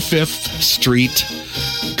 25th Street,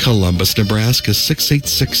 Columbus, Nebraska,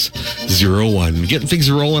 68601. Getting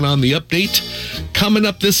things rolling on the update. Coming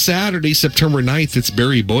up this Saturday, September 9th, it's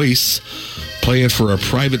Barry Boyce playing for a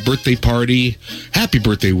private birthday party. Happy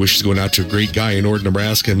birthday wishes going out to a great guy in Ord,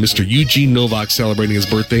 Nebraska, and Mr. Eugene Novak celebrating his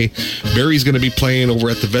birthday. Barry's going to be playing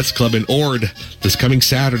over at the Vets Club in Ord this coming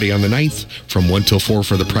Saturday on the 9th from 1 till 4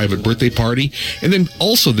 for the private birthday party. And then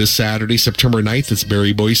also this Saturday, September 9th, it's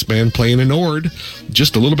Barry Boyce Band playing in Ord.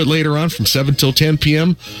 Just a little bit later on from 7 till 10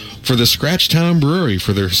 p.m. for the Scratch Town Brewery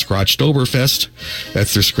for their Scratchtoberfest.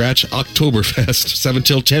 That's their Scratch Oktoberfest, 7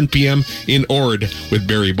 till 10 p.m. in Ord with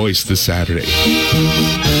Barry Boyce this Saturday.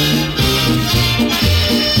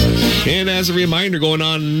 And as a reminder, going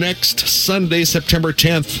on next Sunday, September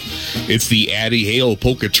 10th, it's the Addie Hale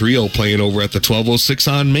Polka Trio playing over at the 1206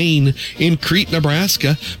 on Main in Crete,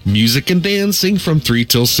 Nebraska. Music and dancing from 3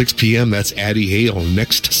 till 6 p.m. That's Addie Hale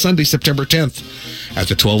next Sunday, September 10th at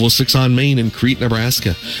the 1206 on Main in Crete,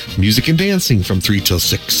 Nebraska. Music and dancing from 3 till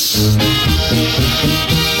 6.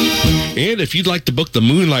 And if you'd like to book the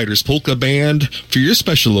Moonlighters Polka Band for your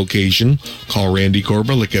special occasion, call Randy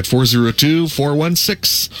Korbelik at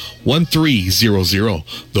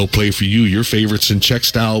 402-416-1300. They'll play for you your favorites in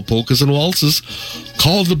Czech-style polkas and waltzes.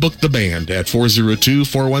 Call to book the band at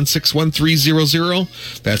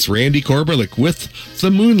 402-416-1300. That's Randy Korbelik with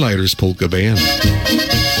the Moonlighters Polka Band.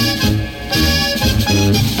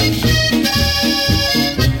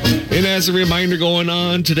 And as a reminder going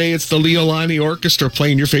on today, it's the Leolani Orchestra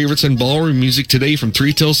playing your favorites in ballroom music today from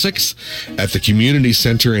 3 till 6 at the Community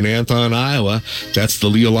Center in Anthon, Iowa. That's the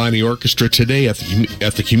Leolani Orchestra today at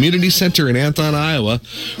the Community Center in Anthon, Iowa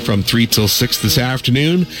from 3 till 6 this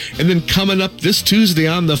afternoon. And then coming up this Tuesday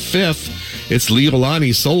on the 5th, it's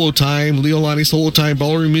Leolani Solo Time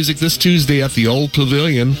ballroom music this Tuesday at the Old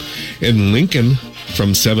Pavilion in Lincoln.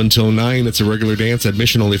 From 7 till 9, it's a regular dance,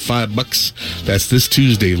 admission only $5. That's this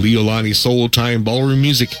Tuesday, Leolani Solo Time ballroom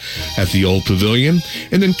music at the Old Pavilion.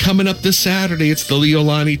 And then coming up this Saturday, it's the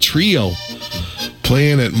Leolani Trio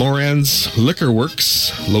playing at Moran's Liquor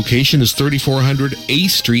Works. Location is 3400 A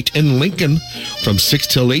Street in Lincoln from 6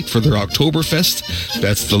 till 8 for their Oktoberfest.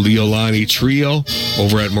 That's the Leolani Trio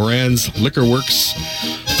over at Moran's Liquor Works,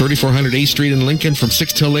 3400 A Street in Lincoln from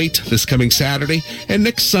 6 till 8 this coming Saturday. And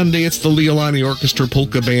next Sunday, it's the Leolani Orchestra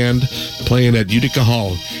Polka Band playing at Utica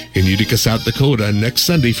Hall in Utica, South Dakota next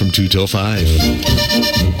Sunday from 2 till 5.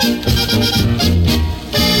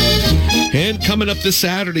 And coming up this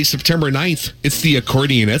Saturday, September 9th, it's the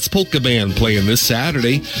Accordionettes Polka Band playing this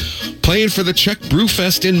Saturday. Playing for the Czech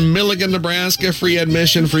Brewfest in Milligan, Nebraska. Free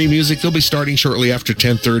admission, free music. They'll be starting shortly after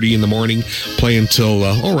 10:30 in the morning, playing till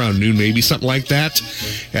around noon, maybe, something like that.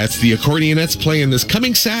 That's the Accordionettes playing this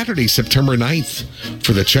coming Saturday, September 9th,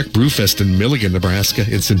 for the Czech Brewfest in Milligan, Nebraska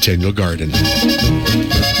in Centennial Garden.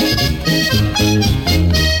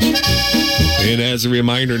 And as a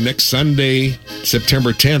reminder, next Sunday,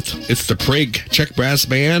 September 10th, it's the Prague Czech Brass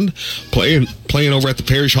Band playing over at the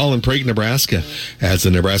Parish Hall in Prague, Nebraska, as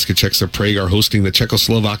the Nebraska Czechs of Prague are hosting the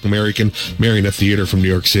Czechoslovak American Marionette Theater from New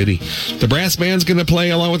York City. The brass band's going to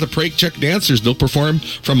play along with the Prague Czech dancers. They'll perform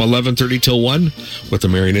from 11:30 till 1 with the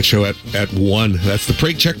Marionette Show at 1. That's the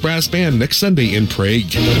Prague Czech Brass Band next Sunday in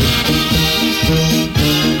Prague.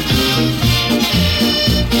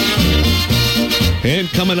 And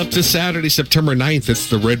coming up this Saturday, September 9th, it's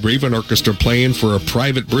the Red Raven Orchestra playing for a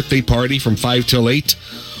private birthday party from 5 till 8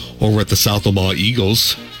 over at the South Omaha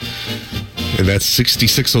Eagles. And that's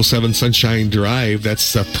 6607 Sunshine Drive.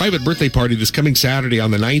 That's a private birthday party this coming Saturday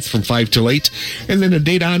on the 9th from 5 till 8. And then a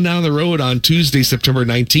date on down the road on Tuesday, September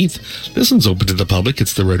 19th. This one's open to the public.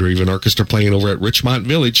 It's the Red Raven Orchestra playing over at Richmont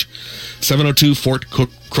Village, 702 Fort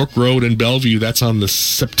Crook Road in Bellevue. That's on the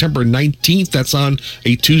September 19th. That's on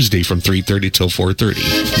a Tuesday from 3:30 till 4:30.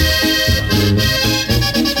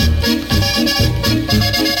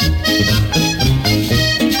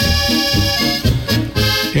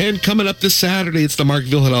 And coming up this Saturday, it's the Mark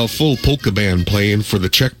Vilhedal Full Polka Band playing for the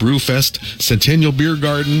Czech Brewfest Centennial Beer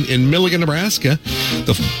Garden in Milligan, Nebraska.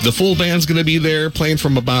 The full band's going to be there playing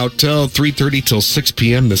from about 3:30 till 6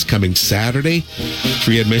 p.m. this coming Saturday.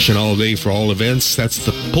 Free admission all day for all events. That's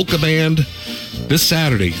the Polka Band this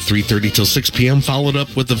Saturday, 3:30 till 6 p.m., followed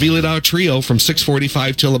up with the Vilhedal Trio from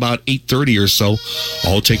 6:45 till about 8:30 or so,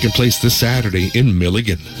 all taking place this Saturday in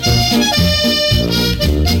Milligan.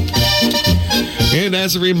 And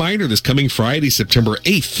as a reminder, this coming Friday, September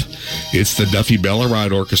 8th, it's the Duffy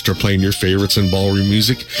Bellerod Orchestra playing your favorites in ballroom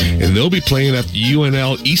music. And they'll be playing at the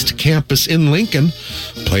UNL East Campus in Lincoln,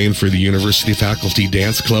 playing for the University Faculty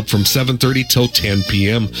Dance Club from 7:30 till 10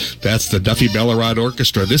 p.m. That's the Duffy Bellerod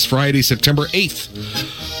Orchestra this Friday, September 8th,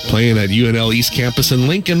 playing at UNL East Campus in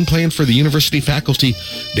Lincoln, playing for the University Faculty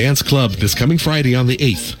Dance Club this coming Friday on the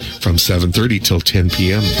 8th from 7:30 till 10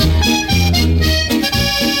 p.m.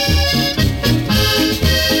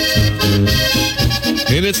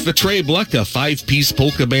 And it's the Trey Blecka 5-piece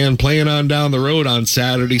polka band playing on down the road on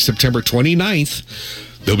Saturday, September 29th.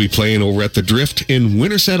 They'll be playing over at the Drift in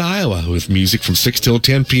Winterset, Iowa, with music from 6 till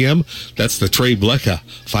 10 p.m. That's the Trey Blecka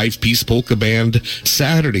 5-piece polka band,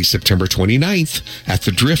 Saturday, September 29th, at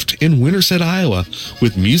the Drift in Winterset, Iowa,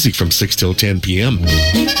 with music from 6 till 10 p.m.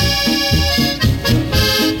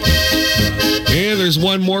 And there's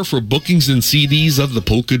one more for bookings and CDs of the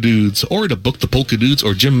Polka Dudes, or to book the Polka Dudes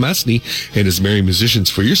or Jim Messney and his merry musicians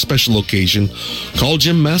for your special occasion. Call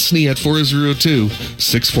Jim Messney at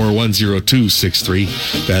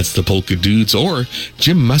 402-641-0263. That's the Polka Dudes, or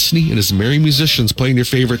Jim Messney and his merry musicians playing your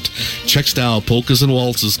favorite Czech-style polkas and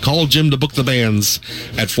waltzes. Call Jim to book the bands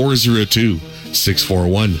at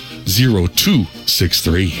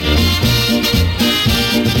 402-641-0263.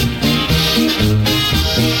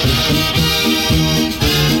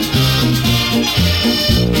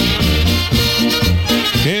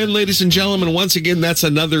 And ladies and gentlemen, once again, that's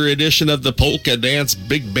another edition of the Polka Dance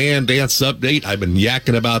Big Band Dance Update. I've been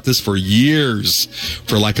yakking about this for years,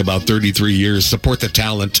 for like about 33 years. Support the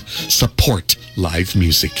talent, support live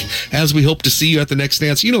music. As we hope to see you at the next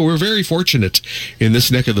dance. You know, we're very fortunate in this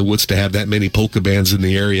neck of the woods to have that many polka bands in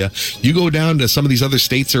the area. You go down to some of these other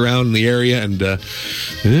states around the area, and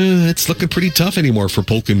it's looking pretty tough anymore for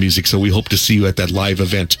polka music. So we hope to see you at that live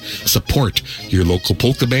event. Support your local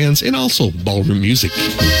polka bands and also ballroom music.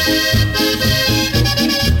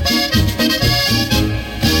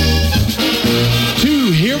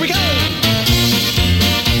 2, here we go.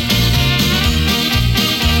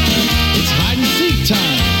 It's hide and seek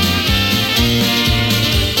time.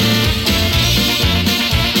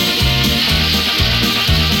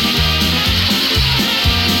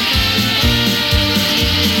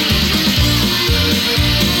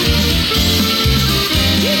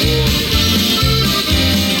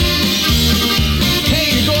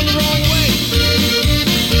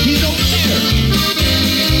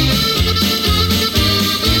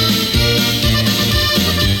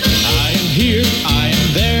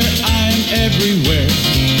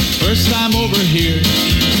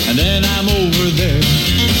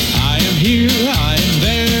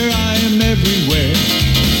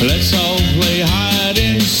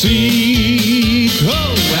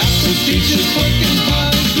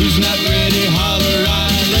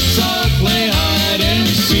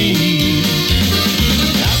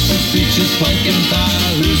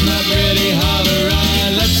 Who's not ready, holler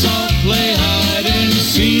I. Let's all play hide and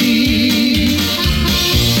seek.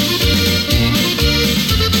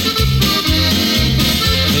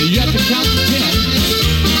 You have to count to 10.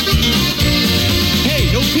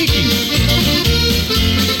 Hey, no peeking.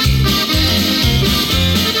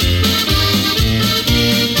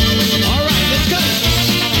 All right, let's go.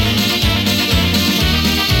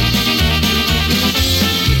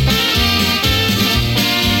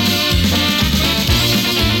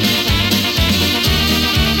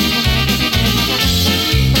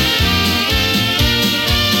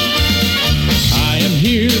 I am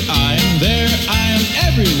here, I am there, I am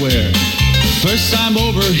everywhere. First I'm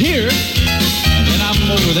over here, and then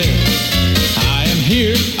I'm over there. I am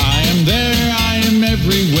here, I am there, I am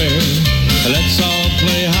everywhere. Let's all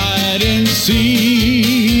play hide and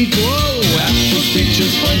seek. Whoa, apples,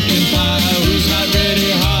 peaches, pumpkin pie. Who's not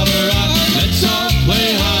ready, holler out. Let's all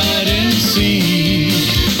play hide and seek.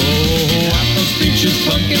 Oh, apples, peaches,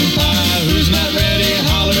 pumpkin pie. Who's not ready,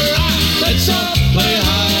 holler out. Let's all play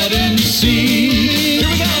hide and seek. Here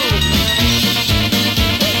we go.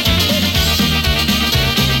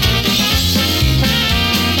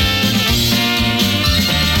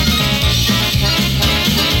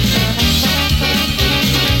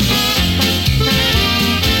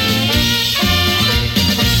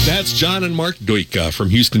 That's John and Mark Doika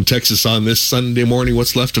from Houston, Texas on this Sunday morning.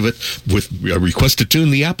 What's left of it with a request to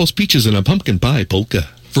tune the Apples, Peaches, and a Pumpkin Pie Polka.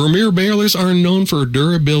 Vermeer balers are known for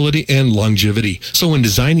durability and longevity. So when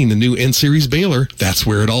designing the new N-Series baler, that's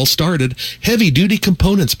where it all started. Heavy-duty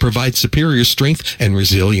components provide superior strength and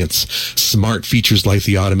resilience. Smart features like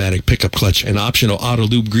the automatic pickup clutch and optional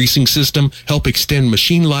auto-lube greasing system help extend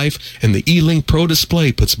machine life, and the E-Link Pro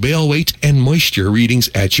display puts bale weight and moisture readings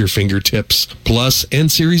at your fingertips. Plus,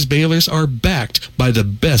 N-Series balers are backed by the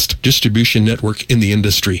best distribution network in the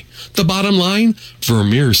industry. The bottom line,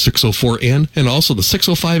 Vermeer's 604N and also the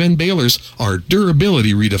 605N balers are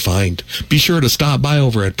durability redefined. Be sure to stop by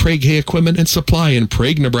over at Prague Hay Equipment and Supply in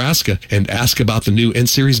Prague, Nebraska, and ask about the new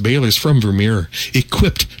N-Series balers from Vermeer,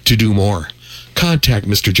 equipped to do more. Contact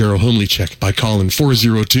Mr. Gerald Humlichek by calling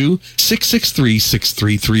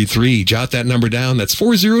 402-663-6333. Jot that number down. That's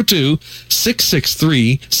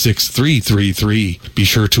 402-663-6333. Be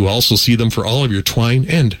sure to also see them for all of your twine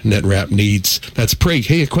and net wrap needs. That's Prague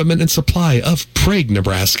Hay Equipment and Supply of Prague,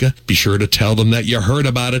 Nebraska. Be sure to tell them that you heard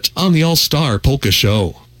about it on the All-Star Polka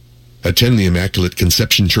Show. Attend the Immaculate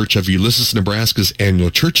Conception Church of Ulysses, Nebraska's annual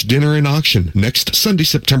church dinner and auction next Sunday,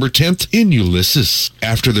 September 10th in Ulysses.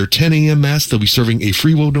 After their 10 a.m. Mass, they'll be serving a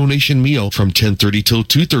free will donation meal from 10:30 till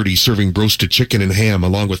 2:30, serving roasted chicken and ham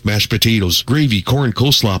along with mashed potatoes, gravy, corn,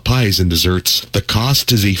 coleslaw, pies, and desserts. The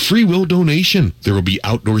cost is a free will donation. There will be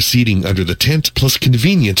outdoor seating under the tent, plus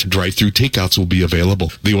convenient drive-through takeouts will be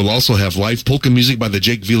available. They will also have live polka music by the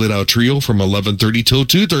Jake Villadao Trio from 11:30 till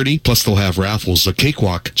 2:30, plus they'll have raffles, a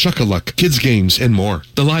cakewalk, chuck-a-luck, kids games, and more.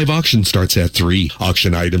 The live auction starts at 3.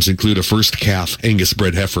 Auction items include a first calf, Angus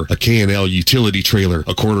bred heifer, a K&L utility trailer,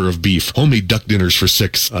 a quarter of beef, homemade duck dinners for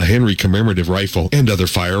 6, a Henry commemorative rifle, and other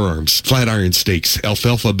firearms, flat iron stakes,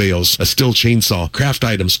 alfalfa bales, a Stihl chainsaw, craft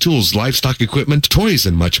items, tools, livestock equipment, toys,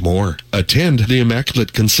 and much more. Attend the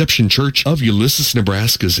Immaculate Conception Church of Ulysses,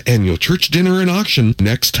 Nebraska's annual church dinner and auction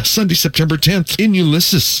next Sunday, September 10th in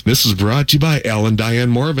Ulysses. This is brought to you by Al and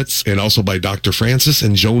Diane Moravitz and also by Dr. Francis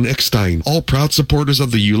and Joan Eckstein, all proud supporters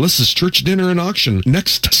of the Ulysses Church Dinner and Auction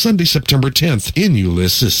next Sunday, September 10th in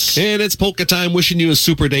Ulysses. And it's polka time, wishing you a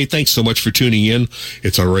super day. Thanks so much for tuning in.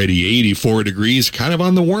 It's already 84 degrees, kind of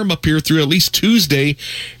on the warm up here through at least Tuesday,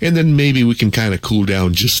 and then maybe we can kind of cool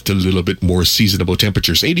down just a little bit more seasonable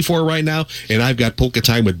temperatures. 84 right now, and I've got polka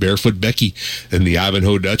time with Barefoot Becky and the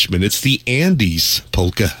Ivanhoe Dutchman. It's the Andes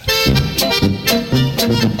Polka.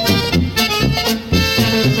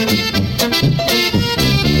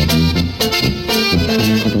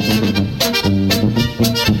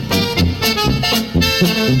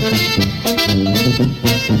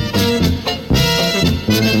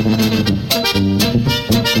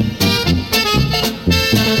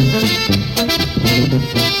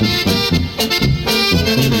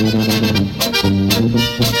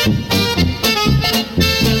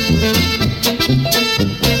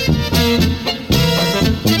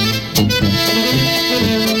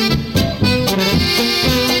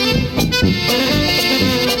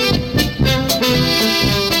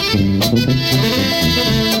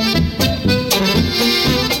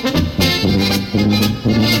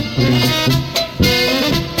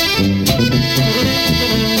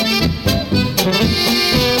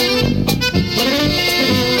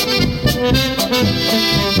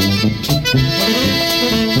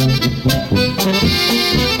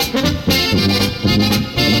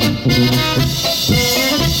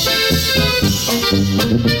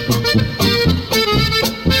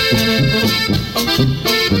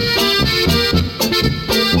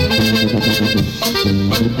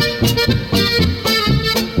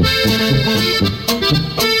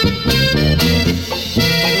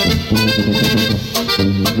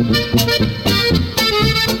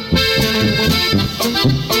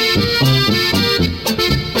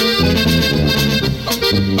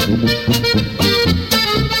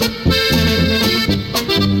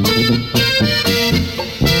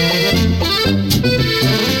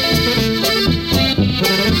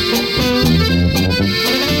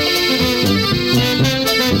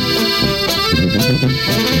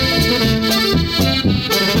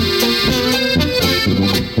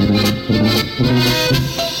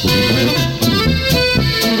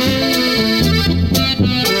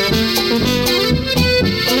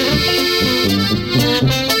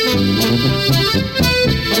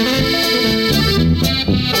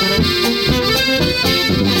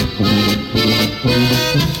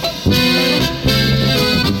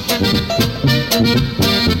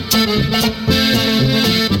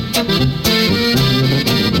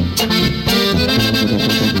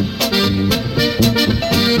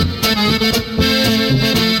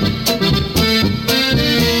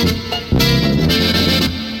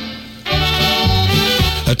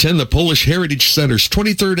 Attend the Polish Heritage Center's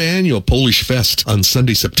 23rd Annual Polish Fest on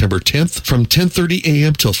Sunday, September 10th from 10:30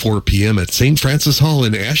 a.m. till 4 p.m. at St. Francis Hall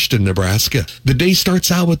in Ashton, Nebraska. The day starts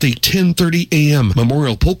out with a 10:30 a.m.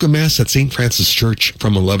 Memorial Polka Mass at St. Francis Church.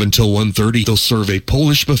 From 11 till 1:30, they'll serve a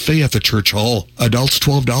Polish buffet at the church hall. Adults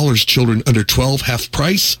 $12, children under 12 half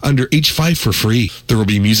price, under age 5 for free. There will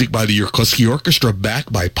be music by the Yerkowski Orchestra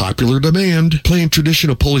backed by popular demand, playing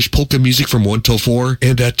traditional Polish polka music from 1 till 4,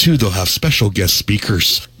 and at 2 they'll have special guest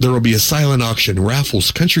speakers. There will be a silent auction, raffles,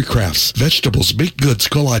 country crafts, vegetables, baked goods,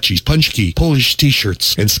 kolaches, punchki, Polish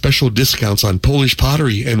t-shirts, and special discounts on Polish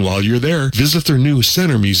pottery. And while you're there, visit their new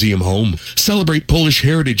Center Museum home. Celebrate Polish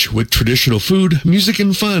heritage with traditional food, music,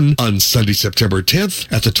 and fun on Sunday, September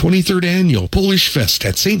 10th at the 23rd Annual Polish Fest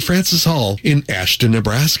at St. Francis Hall in Ashton,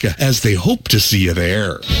 Nebraska, as they hope to see you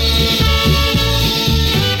there.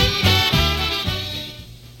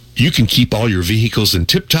 You can keep all your vehicles in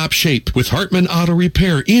tip-top shape with Hartman Auto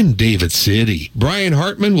Repair in David City. Brian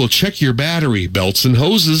Hartman will check your battery, belts and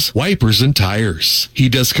hoses, wipers and tires. He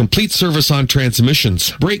does complete service on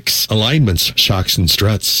transmissions, brakes, alignments, shocks and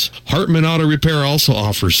struts. Hartman Auto Repair also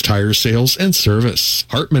offers tire sales and service.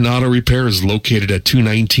 Hartman Auto Repair is located at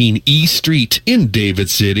 219 E Street in David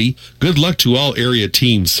City. Good luck to all area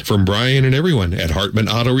teams from Brian and everyone at Hartman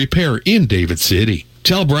Auto Repair in David City.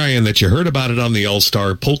 Tell Brian that you heard about it on the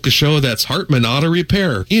All-Star Polka Show. That's Hartman Auto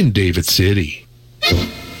Repair in David City.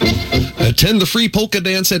 Attend the free polka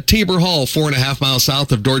dance at Tabor Hall, 4.5 miles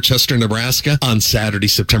south of Dorchester, Nebraska, on Saturday,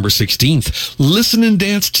 September 16th. Listen and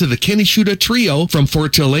dance to the Kenny Shuda Trio from 4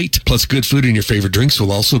 till 8, plus good food and your favorite drinks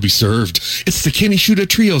will also be served. It's the Kenny Shuda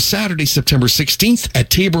Trio, Saturday, September 16th at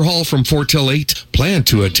Tabor Hall from 4 till 8. Plan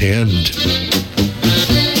to attend.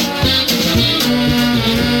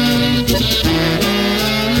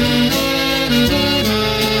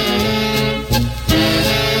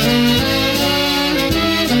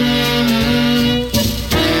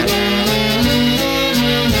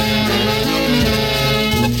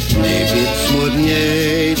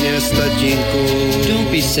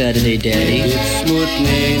 Don't be sad today, Daddy.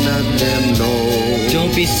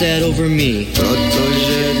 Don't be sad over me. For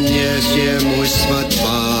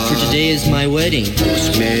today is my wedding.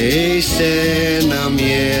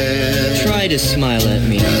 Try to smile at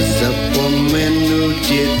me.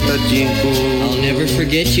 I'll never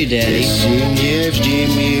forget you, Daddy.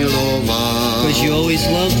 Because you always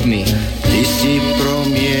loved me.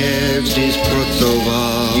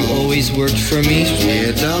 You always worked for me.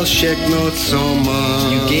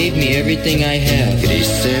 You gave me everything I have.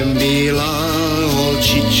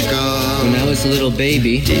 When I was a little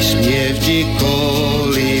baby,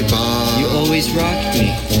 you always rocked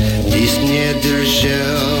me.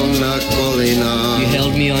 You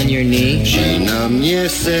held me on your knee and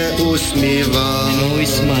always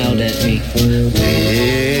smiled at me.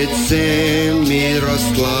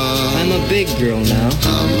 I'm a big girl now,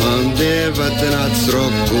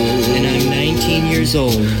 and I'm 19 years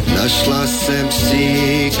old.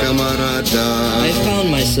 I found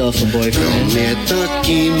myself a boyfriend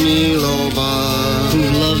who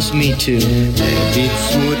loves me too.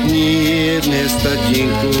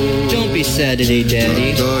 Don't be sad today,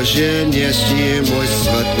 Daddy.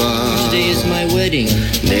 Today is my wedding.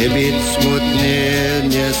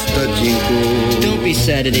 Don't be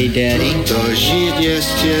sad today, Daddy. For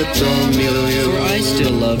I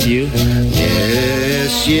still love you.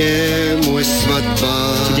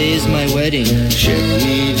 Today is my wedding.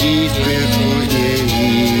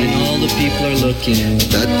 And all the people are looking.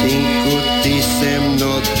 Tatingkuti sem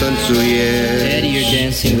no tancuješ. Daddy, you're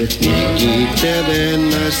dancing with me. I tebe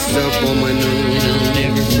nas zapomenu. And I'll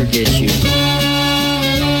never forget you.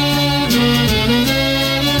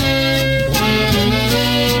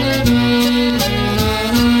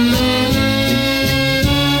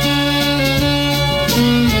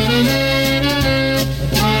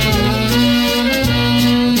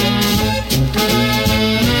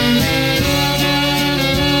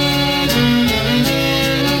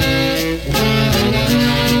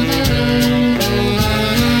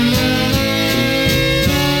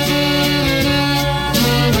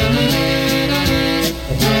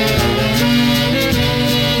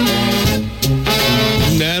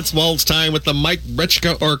 Waltz time with the Mike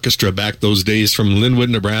Brechka Orchestra, back those days from Linwood,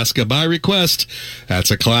 Nebraska, by request.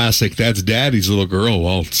 That's a classic. That's Daddy's Little Girl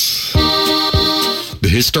Waltz. The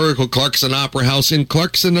historical Clarkson Opera House in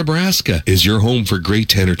Clarkson, Nebraska is your home for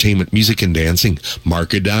great entertainment, music, and dancing.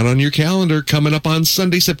 Mark it down on your calendar. Coming up on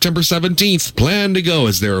Sunday, September 17th. Plan to go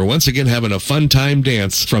as they are once again having a fun time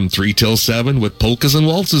dance from 3 till 7 with polkas and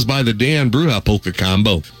waltzes by the Dan Bruja Polka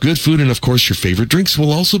Combo. Good food and, of course, your favorite drinks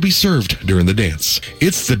will also be served during the dance.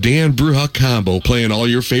 It's the Dan Bruja Combo, playing all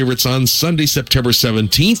your favorites on Sunday, September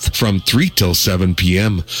 17th from 3 till 7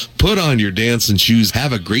 p.m. Put on your dancing shoes.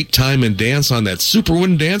 Have a great time and dance on that super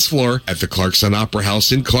wooden dance floor at the Clarkson Opera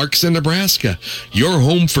House in Clarkson, Nebraska. Your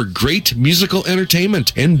home for great musical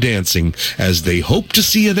entertainment and dancing, as they hope to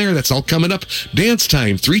see you there. That's all coming up. Dance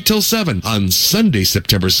time 3 till 7 on Sunday,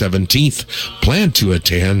 September 17th. Plan to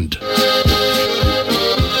attend.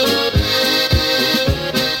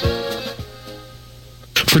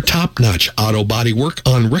 For top-notch auto body work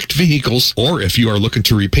on wrecked vehicles, or if you are looking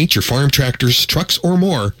to repaint your farm tractors, trucks, or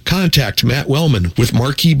more, contact Matt Wellman with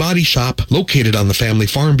Marquee Body Shop, located on the family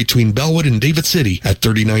farm between Bellwood and David City at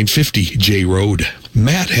 3950 J Road.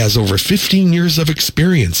 Matt has over 15 years of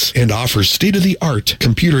experience and offers state-of-the-art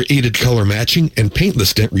computer-aided color matching and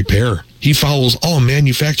paintless dent repair. He follows all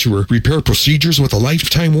manufacturer repair procedures with a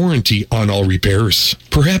lifetime warranty on all repairs.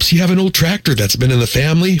 Perhaps you have an old tractor that's been in the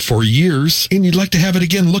family for years and you'd like to have it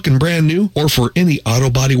again looking brand new, or for any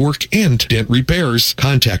auto body work and dent repairs,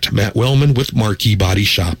 contact Matt Wellman with Marquee Body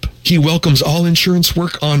Shop. He welcomes all insurance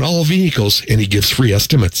work on all vehicles and he gives free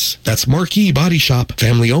estimates. That's Marquee Body Shop,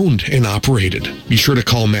 family owned and operated. Be sure to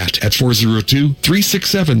call Matt at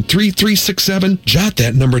 402-367-3367. Jot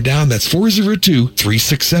that number down. That's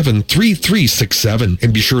 402-367-3367.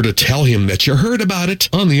 And be sure to tell him that you heard about it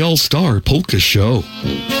on the All-Star Polka Show.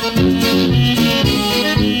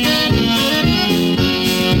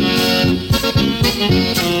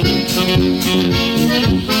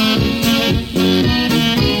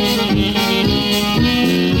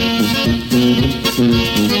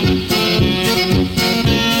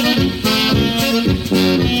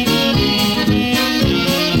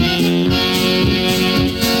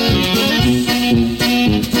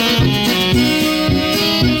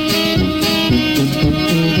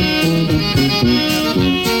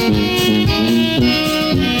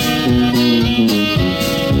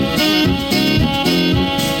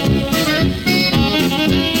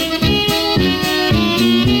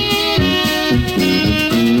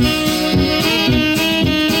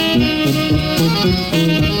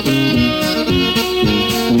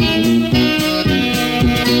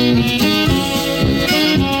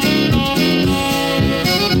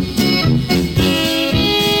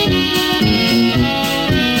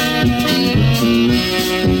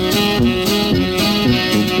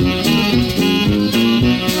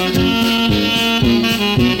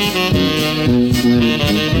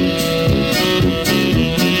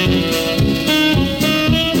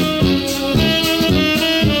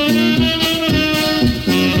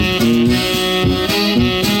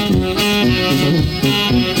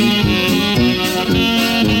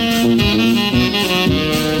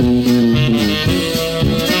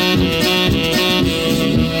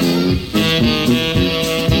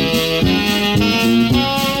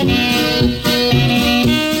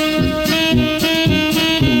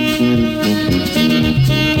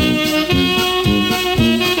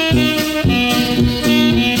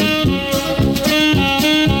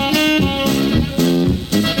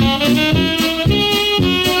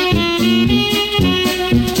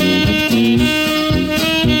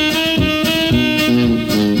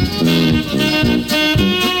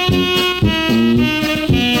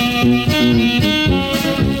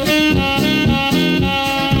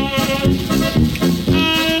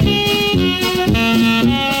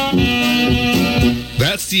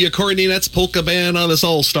 The Accordionettes Polka Band on this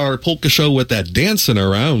All-Star Polka Show with that dancing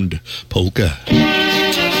around polka.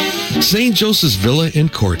 St. Joseph's Villa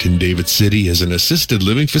and Court in David City is an assisted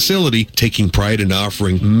living facility taking pride in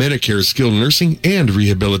offering Medicare skilled nursing and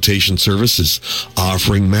rehabilitation services.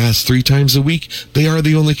 Offering Mass 3 times a week, they are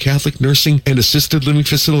the only Catholic nursing and assisted living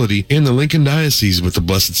facility in the Lincoln Diocese with the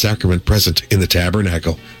Blessed Sacrament present in the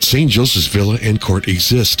tabernacle. St. Joseph's Villa and Court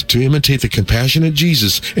exist to imitate the compassionate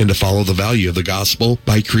Jesus and to follow the value of the gospel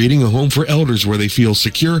by creating a home for elders where they feel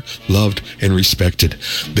secure, loved, and respected.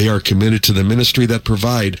 They are committed to the ministry that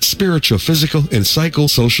provide spiritual, physical, and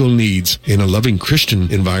psychosocial needs in a loving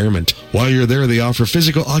Christian environment. While you're there, they offer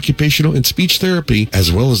physical, occupational, and speech therapy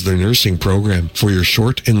as well as their nursing program for your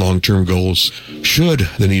short and long-term goals. Should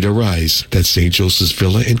the need arise, that's St. Joseph's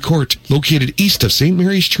Villa and Court, located east of St.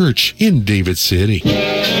 Mary's Church in David City.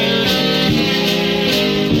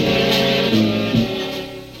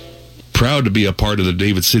 Proud to be a part of the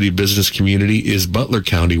David City business community is Butler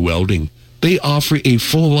County Welding. They offer a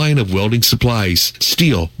full line of welding supplies,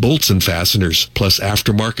 steel, bolts and fasteners, plus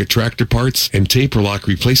aftermarket tractor parts and taper lock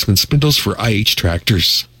replacement spindles for IH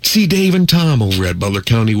tractors. See Dave and Tom over at Butler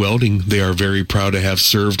County Welding. They are very proud to have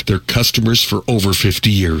served their customers for over 50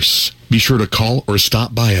 years. Be sure to call or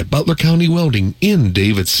stop by at Butler County Welding in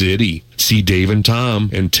David City. See Dave and Tom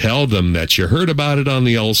and tell them that you heard about it on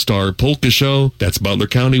the All-Star Polka Show. That's Butler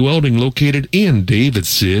County Welding located in David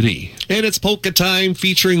City. And it's polka time,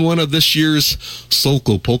 featuring one of this year's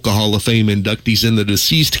Sokol Polka Hall of Fame inductees in the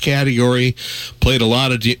deceased category. Played a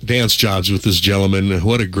lot of dance jobs with this gentleman.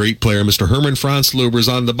 What a great player. Mr. Herman Franz Luber's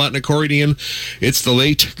on the button accordion. It's the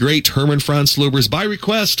late, great Herman Franz Luber's by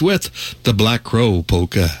request with the Black Crow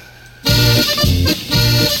Polka.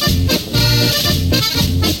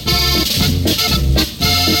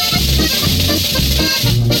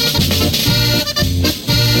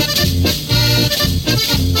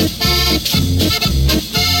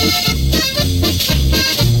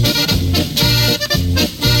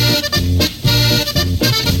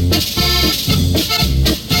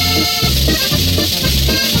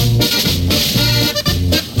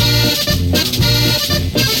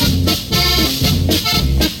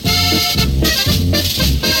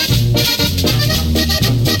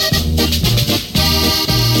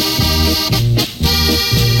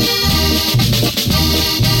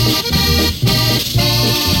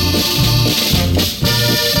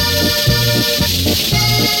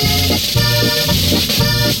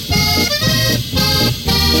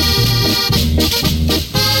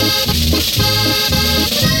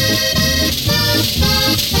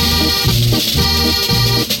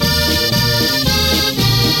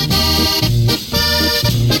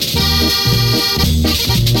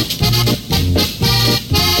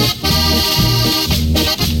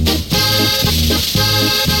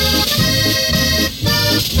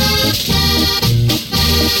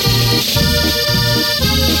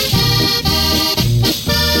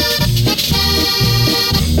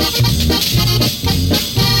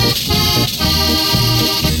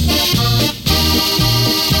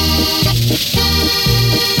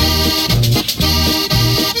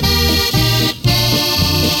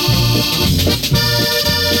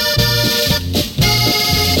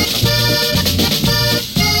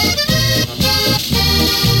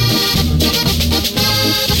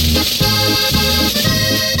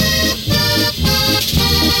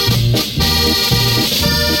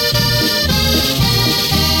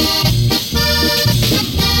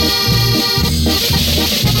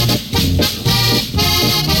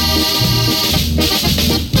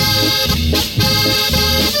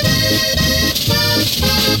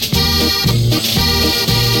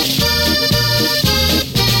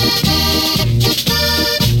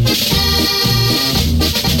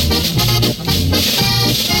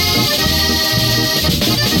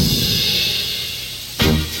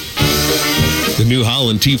 New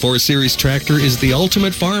Holland T4 Series tractor is the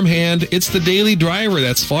ultimate farmhand. It's the daily driver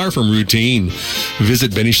that's far from routine.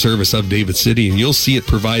 Visit Benny Service of David City and you'll see it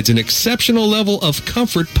provides an exceptional level of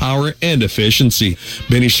comfort, power, and efficiency.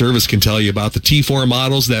 Benny Service can tell you about the T4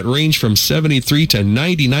 models that range from 73 to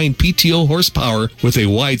 99 PTO horsepower with a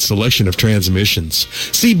wide selection of transmissions.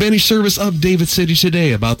 See Benny Service of David City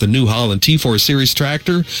today about the New Holland T4 Series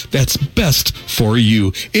tractor that's best for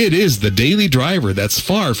you. It is the daily driver that's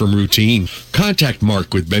far from routine. Contact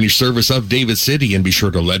Mark with Benny Service of David City and be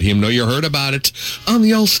sure to let him know you heard about it on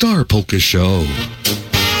the All-Star Polka Show.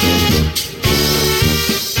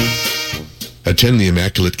 Attend the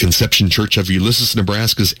Immaculate Conception Church of Ulysses,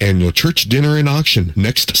 Nebraska's annual church dinner and auction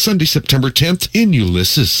next Sunday, September 10th in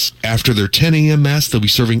Ulysses. After their 10 a.m. Mass, they'll be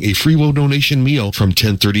serving a free will donation meal from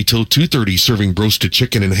 10:30 till 2:30, serving roasted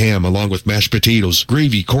chicken and ham along with mashed potatoes,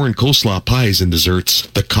 gravy, corn, coleslaw, pies, and desserts.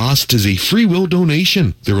 The cost is a free will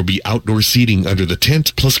donation. There will be outdoor seating under the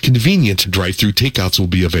tent, plus convenient drive-through takeouts will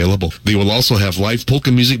be available. They will also have live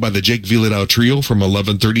polka music by the Jake Viladao Trio from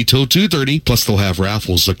 11:30 till 2:30, plus they'll have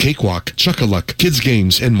raffles, a cakewalk, chuck-a-luck, kids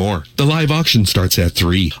games, and more. The live auction starts at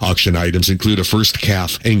 3. Auction items include a first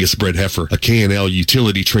calf, Angus bred heifer, a K&L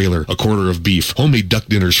utility trailer, a quarter of beef, homemade duck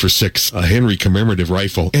dinners for 6, a Henry commemorative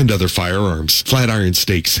rifle, and other firearms, flat iron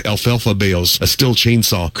stakes, alfalfa bales, a Stihl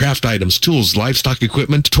chainsaw, craft items, tools, livestock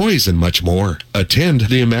equipment, toys, and much more. Attend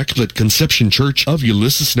the Immaculate Conception Church of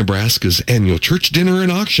Ulysses, Nebraska's annual church dinner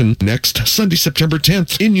and auction next Sunday, September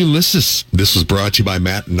 10th in Ulysses. This was brought to you by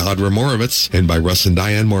Matt and Audra Moravitz and by Russ and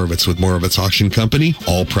Diane Moravitz with Moravitz Auction Company,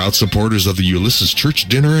 all proud supporters of the Ulysses Church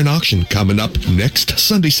Dinner and Auction coming up next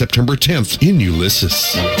Sunday, September 10th in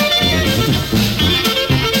Ulysses.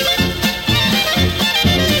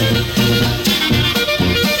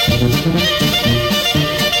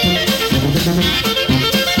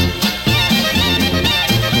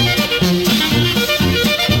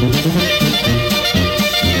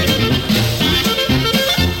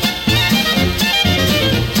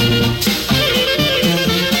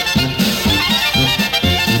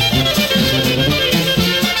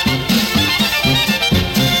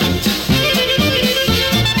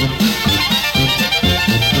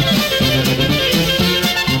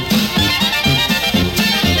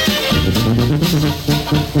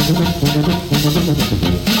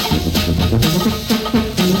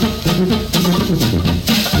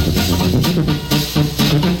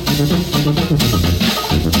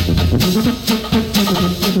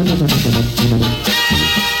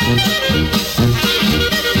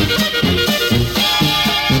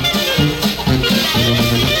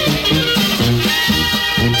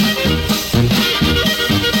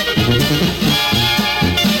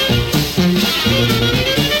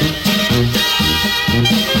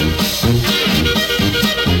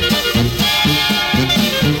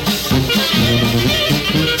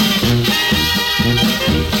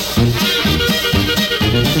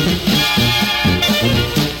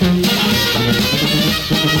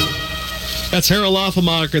 That's Harold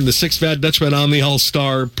Offenmacher and the Six Fat Dutchman on the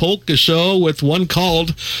All-Star Polka Show with one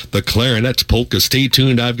called the Clarinet Polka. Stay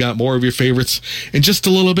tuned. I've got more of your favorites in just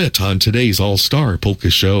a little bit on today's All-Star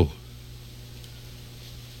Polka Show.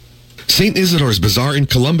 St. Isidore's Bazaar in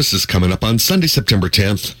Columbus is coming up on Sunday, September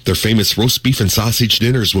 10th. Their famous roast beef and sausage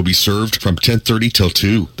dinners will be served from 10:30 till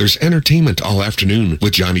 2. There's entertainment all afternoon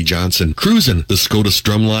with Johnny Johnson, Cruisin', the Scotus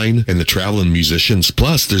Drumline, and the Traveling Musicians.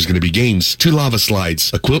 Plus, there's going to be games, 2 lava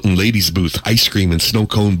slides, a Quilton Ladies booth, ice cream and snow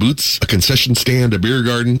cone booths, a concession stand, a beer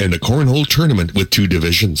garden, and a cornhole tournament with 2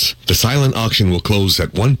 divisions. The silent auction will close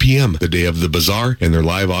at 1 p.m. the day of the bazaar, and their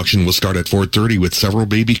live auction will start at 4:30 with several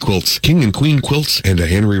baby quilts, king and queen quilts, and a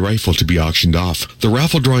Henry rifle to be auctioned off. The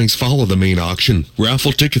raffle drawings follow the main auction.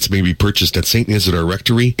 Raffle tickets may be purchased at St. Isidore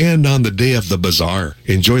Rectory and on the day of the bazaar.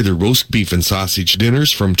 Enjoy the roast beef and sausage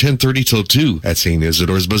dinners from 10:30 till 2 at St.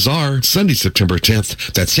 Isidore's Bazaar, Sunday, September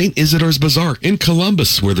 10th. That's St. Isidore's Bazaar in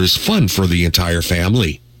Columbus, where there's fun for the entire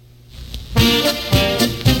family.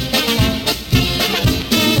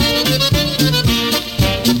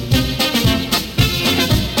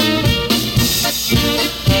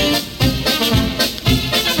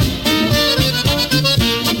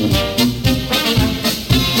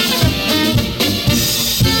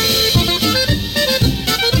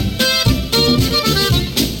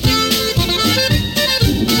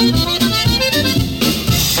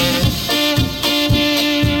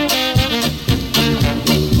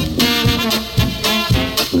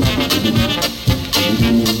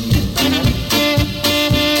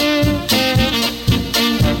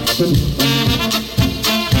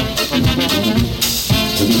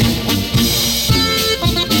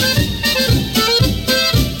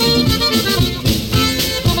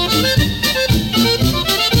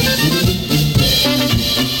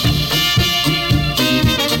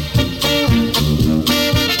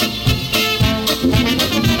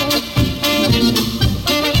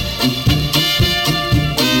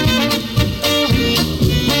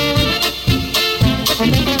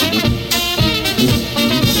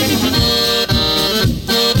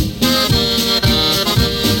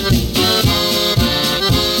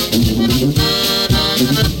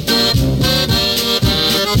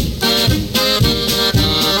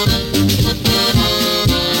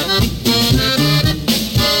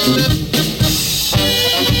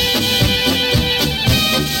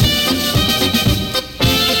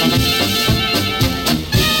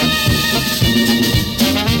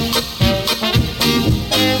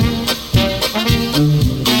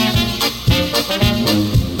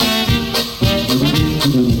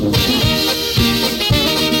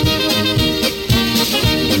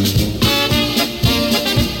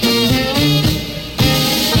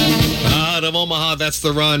 That's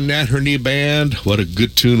the Ron Natherney Band. What a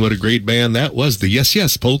good tune. What a great band. That was the Yes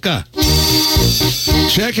Yes Polka.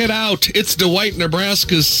 Check it out. It's Dwight,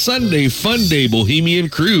 Nebraska's Sunday Fun Day Bohemian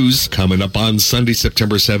Cruise coming up on Sunday,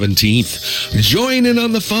 September 17th. Join in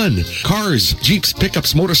on the fun. Cars, Jeeps,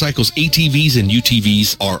 pickups, motorcycles, ATVs, and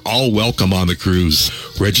UTVs are all welcome on the cruise.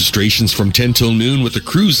 Registrations from 10 till noon with the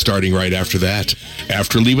cruise starting right after that.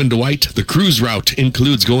 After leaving Dwight, the cruise route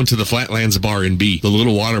includes going to the Flatlands Bar in B, the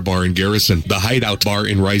Little Water Bar in Garrison, the Hideout Bar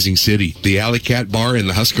in Rising City, the Alley Cat Bar and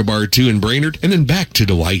the Husker Bar 2 in Brainerd, and then back to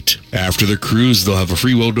Dwight. After the cruise, they'll have a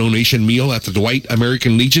free will donation meal at the Dwight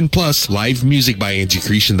American Legion, plus live music by Angie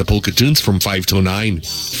Creesh and the Polka Tunes from 5 till 9.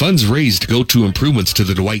 Funds raised go to improvements to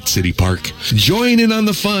the Dwight City Park. Join in on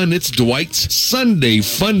the fun. It's Dwight's Sunday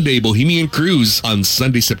Fun Day Bohemian Cruise on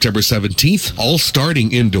Sunday, September 17th, all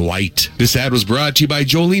starting in Dwight. This ad was brought to you by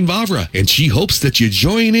Jolene Vavra, and she hopes that you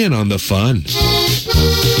join in on the fun.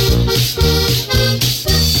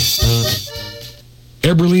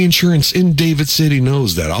 Eberly Insurance in David City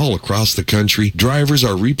knows that all across the country, drivers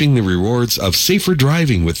are reaping the rewards of safer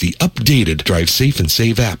driving with the updated Drive Safe and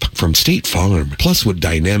Save app from State Farm, plus with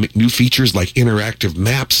dynamic new features like interactive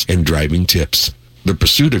maps and driving tips. The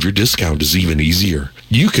pursuit of your discount is even easier.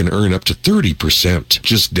 You can earn up to 30%.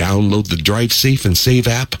 Just download the Drive Safe and Save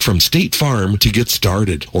app from State Farm to get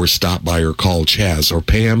started, or stop by or call Chaz or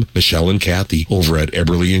Pam, Michelle, and Kathy over at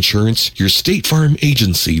Eberly Insurance, your State Farm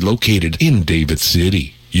agency located in David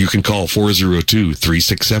City. You can call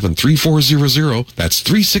 402-367-3400. That's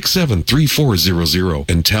 367-3400.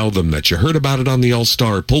 And tell them that you heard about it on the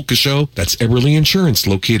All-Star Polka Show. That's Eberly Insurance,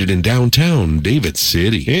 located in downtown David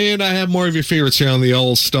City. And I have more of your favorites here on the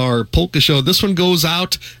All-Star Polka Show. This one goes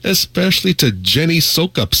out especially to Jenny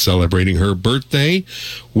Sokup, celebrating her birthday.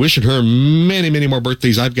 Wishing her many, many more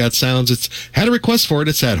birthdays. I've got sounds. It's had a request for it.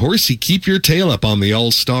 It's at Horsey, Keep Your Tail Up on the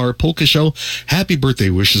All-Star Polka Show. Happy birthday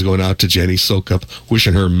wishes going out to Jenny Sokup.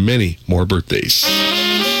 Wishing her many more birthdays.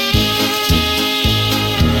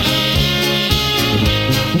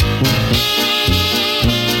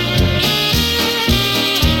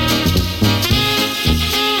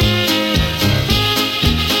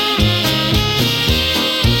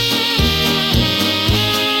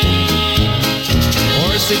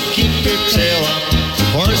 Keep your tail up,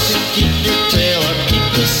 horsey, keep your tail up,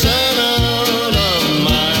 keep the sun out of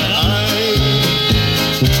my eye.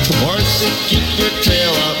 Horsey, keep your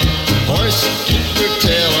tail up, horsey, keep your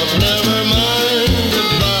tail up, never mind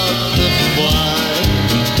about the fly.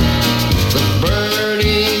 The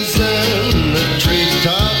birdies in the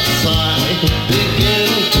treetops high begin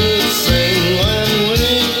to sing when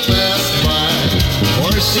we pass by.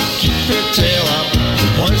 Horsey, keep your tail up,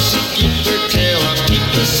 horsey, keep your tail up, keep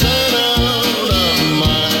the sun out of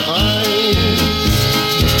my eyes.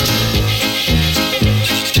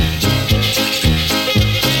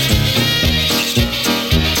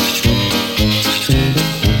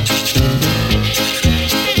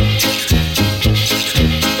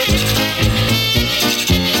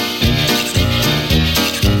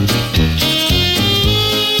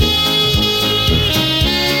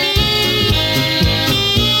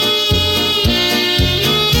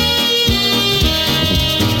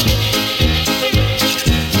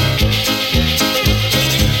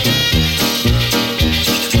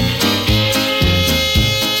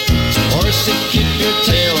 Horsey, keep your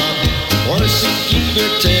tail up, horsey, keep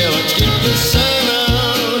your tail up, keep the sun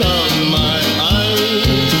out of my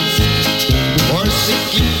eyes. Horsey,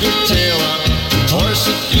 keep your tail up,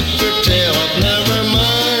 horsey, keep your tail up, never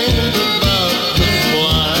mind about the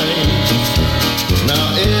flies.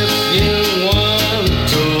 Now if you want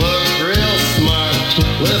to look real smart,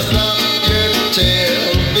 lift up your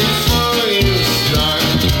tail before you start.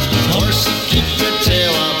 Horsey, keep your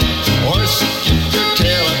tail up, horsey, keep your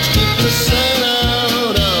tail up, keep the sun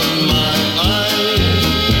out of my eyes.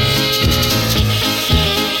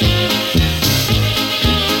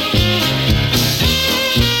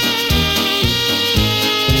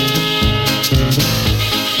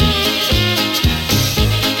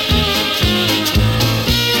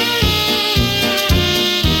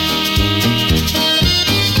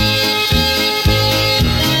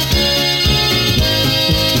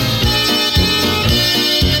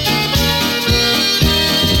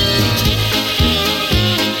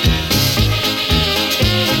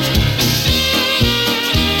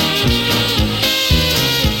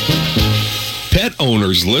 Pet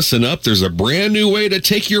owners, listen up. There's a brand new way to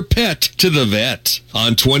take your pet to the vet.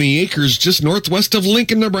 On 20 acres just northwest of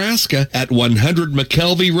Lincoln, Nebraska, at 100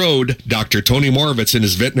 McKelvey Road, Dr. Tony Moravitz and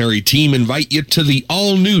his veterinary team invite you to the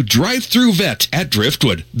all-new drive-through vet at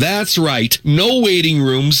Driftwood. That's right, no waiting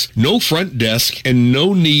rooms, no front desk, and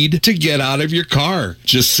no need to get out of your car.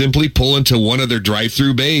 Just simply pull into one of their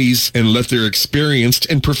drive-through bays and let their experienced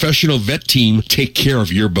and professional vet team take care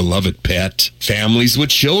of your beloved pet. Families with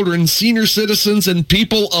children, senior citizens, and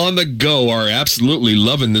people on the go are absolutely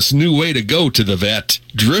loving this new way to go to the vet.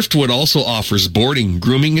 Driftwood also offers boarding,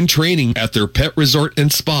 grooming, and training at their pet resort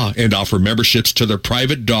and spa and offer memberships to their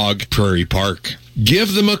private dog, Prairie Park.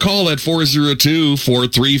 Give them a call at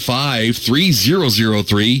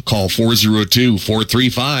 402-435-3003. Call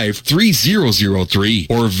 402-435-3003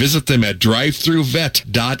 or visit them at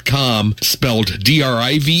drivethroughvet.com, spelled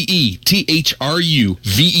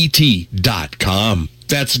DRIVETHRUVET.com.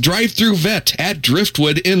 That's Drive-Thru Vet at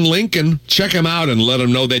Driftwood in Lincoln. Check them out and let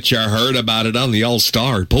them know that you heard about it on the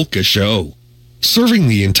All-Star Polka Show. Serving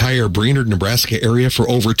the entire Brainerd, Nebraska area for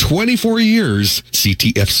over 24 years,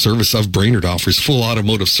 CTF Service of Brainerd offers full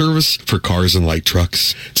automotive service for cars and light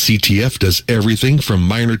trucks. CTF does everything from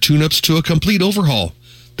minor tune-ups to a complete overhaul.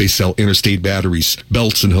 They sell interstate batteries,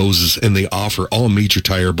 belts, and hoses, and they offer all major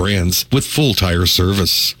tire brands with full tire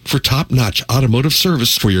service. For top-notch automotive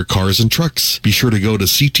service for your cars and trucks, be sure to go to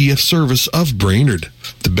CTF Service of Brainerd.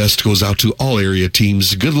 The best goes out to all area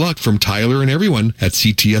teams. Good luck from Tyler and everyone at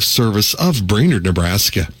CTF Service of Brainerd,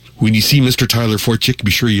 Nebraska. When you see Mr. Tyler Forchick,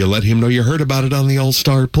 be sure you let him know you heard about it on the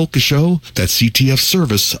All-Star Polka Show. That's CTF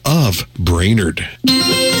Service of Brainerd.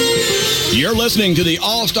 You're listening to the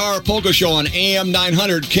All-Star Polka Show on AM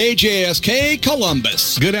 900 KJSK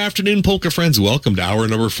Columbus. Good afternoon, polka friends. Welcome to hour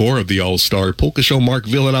number 4 of the All-Star Polka Show. Mark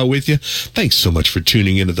Villadau with you. Thanks so much for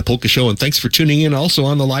tuning into the Polka Show, and thanks for tuning in also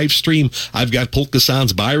on the live stream. I've got polka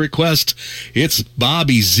sounds by request. It's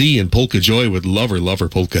Bobby Z and Polka Joy with Lover, Lover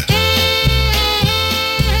Polka.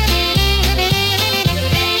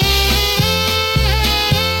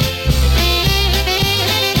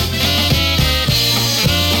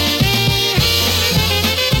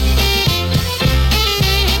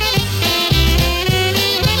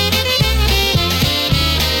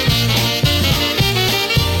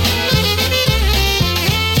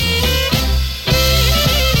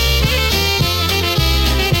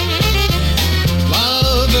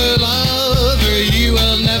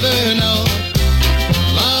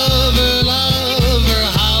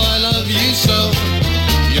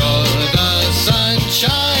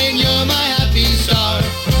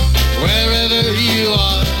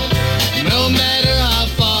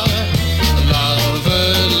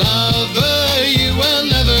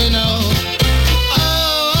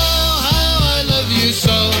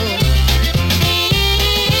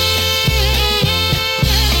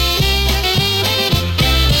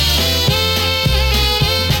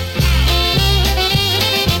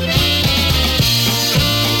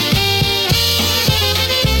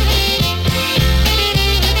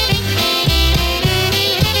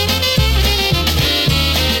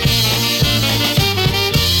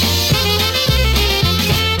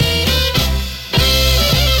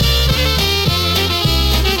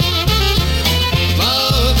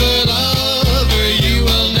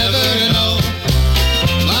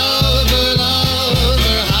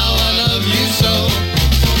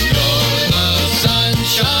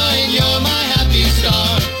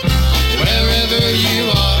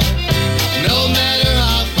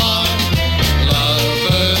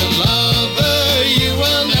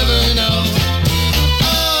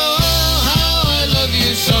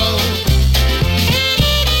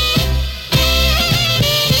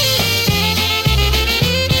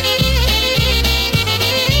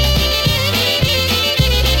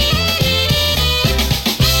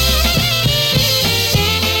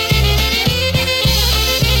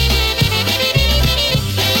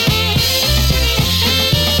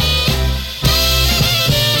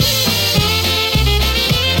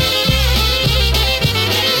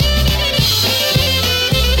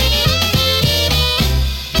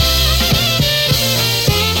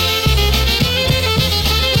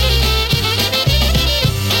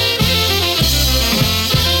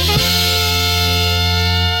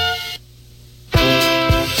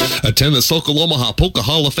 Attend the Sokol Omaha Polka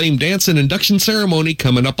Hall of Fame Dance and Induction Ceremony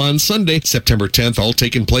coming up on Sunday, September 10th, all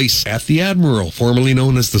taking place at the Admiral, formerly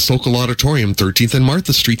known as the Sokol Auditorium, 13th and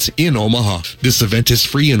Martha Streets in Omaha. This event is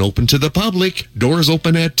free and open to the public. Doors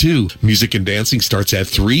open at 2. Music and dancing starts at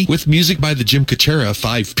 3 with music by the Jim Kuchera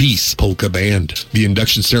 5-piece polka band. The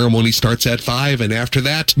induction ceremony starts at 5, and after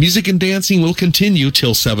that, music and dancing will continue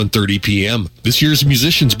till 7:30 p.m. This year's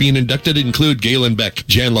musicians being inducted include Galen Beck,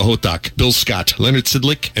 Jan Lahotak, Bill Scott, Leonard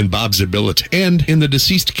Sidlick, and and Bob Zabillet. And in the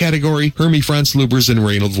deceased category, Hermie Franz Lubers and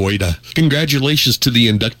Reynold Voida. Congratulations to the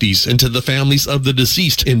inductees and to the families of the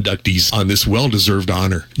deceased inductees on this well-deserved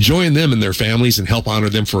honor. Join them and their families and help honor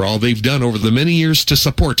them for all they've done over the many years to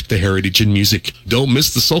support the heritage in music. Don't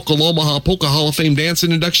miss the Sokol Omaha Polka Hall of Fame Dance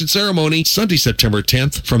and Induction Ceremony, Sunday, September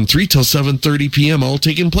 10th, from 3 till 7:30 p.m., all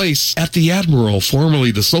taking place at the Admiral,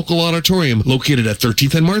 formerly the Sokol Auditorium, located at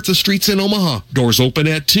 13th and Martha Streets in Omaha. Doors open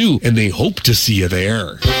at 2, and they hope to see you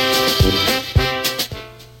there.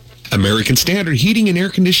 American Standard Heating and Air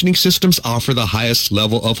Conditioning Systems offer the highest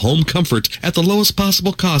level of home comfort at the lowest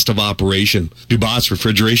possible cost of operation. Dubas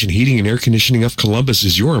Refrigeration, Heating and Air Conditioning of Columbus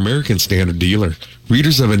is your American Standard dealer.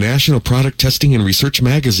 Readers of a National Product Testing and Research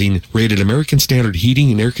magazine rated American Standard Heating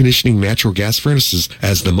and Air Conditioning natural gas furnaces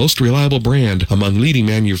as the most reliable brand among leading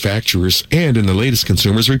manufacturers, and in the latest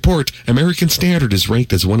Consumers Report, American Standard is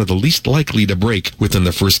ranked as one of the least likely to break within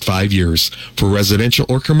the first 5 years. For residential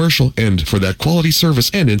or commercial, and for that quality service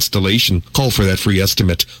and installation, call for that free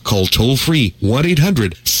estimate. Call toll-free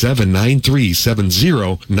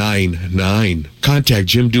 1-800-793-7099. Contact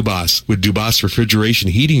Jim Dubas with Dubas Refrigeration,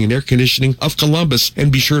 Heating and Air Conditioning of Columbus,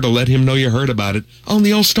 and be sure to let him know you heard about it on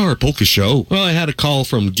the All-Star Polka Show. Well, I had a call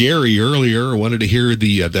from Gary earlier. I wanted to hear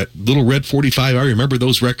the that little red 45. I remember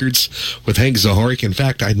those records with Hank Zahorik. In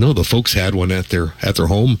fact, I know the folks had one at their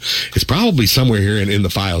home. It's probably somewhere here in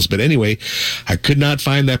the files. But anyway, I could not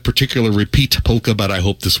find that particular repeat polka, but I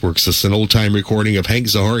hope this works. It's an old-time recording of Hank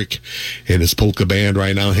Zahorik and his polka band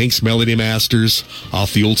right now. Hank's Melody Masters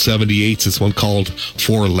off the old 78s. It's one called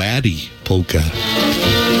For Laddie Polka.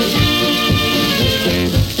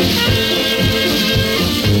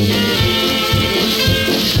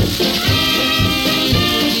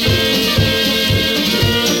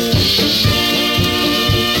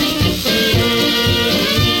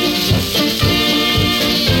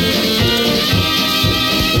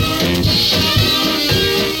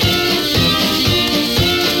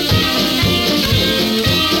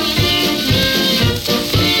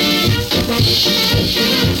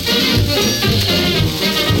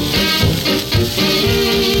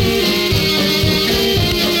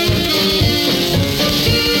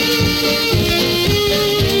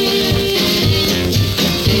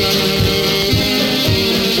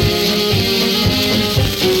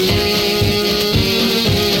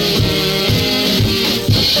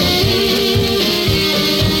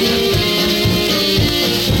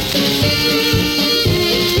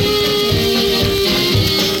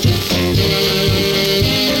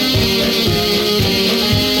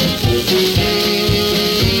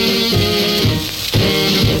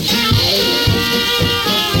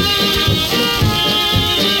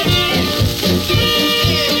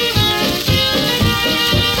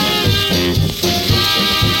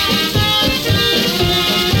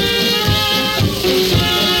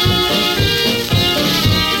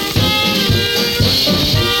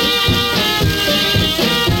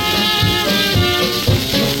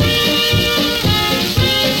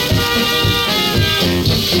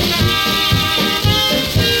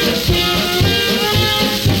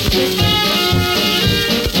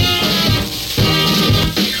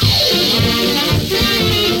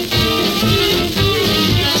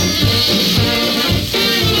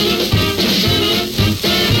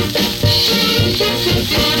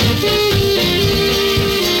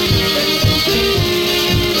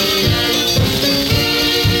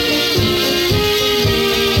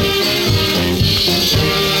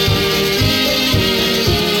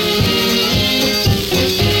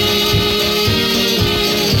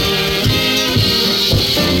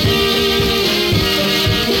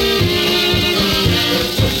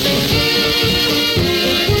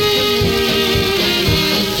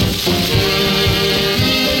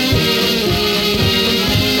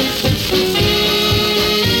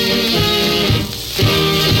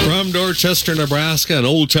 Chester, Nebraska, an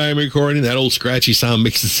old-time recording. That old scratchy sound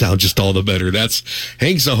makes it sound just all the better. That's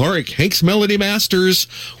Hank Zahorik, Hank's Melody Masters,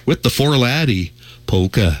 with the For Laddie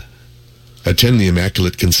Polka. Attend the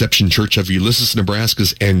Immaculate Conception Church of Ulysses,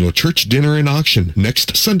 Nebraska's annual church dinner and auction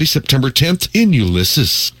next Sunday, September 10th in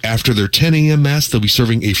Ulysses. After their 10 a.m. Mass, they'll be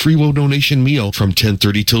serving a free will donation meal from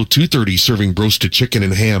 10:30 till 2:30, serving roasted chicken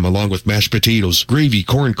and ham along with mashed potatoes, gravy,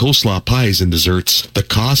 corn, coleslaw, pies, and desserts. The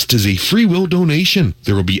cost is a free will donation.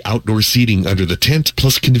 There will be outdoor seating under the tent,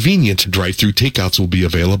 plus convenient drive-through takeouts will be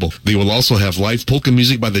available. They will also have live polka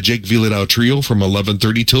music by the Jake Viladao Trio from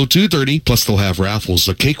 11:30 till 2:30, plus they'll have raffles,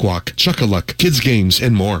 a cakewalk, chuck potluck, kids games,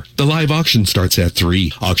 and more. The live auction starts at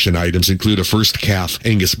 3. Auction items include a first calf,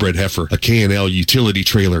 Angus bred heifer, a K&L utility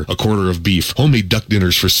trailer, a quarter of beef, homemade duck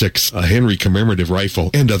dinners for 6, a Henry commemorative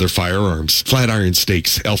rifle, and other firearms, flat iron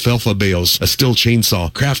stakes, alfalfa bales, a Stihl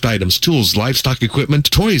chainsaw, craft items, tools, livestock equipment,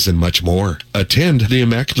 toys, and much more. Attend the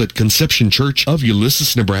Immaculate Conception Church of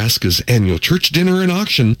Ulysses, Nebraska's annual church dinner and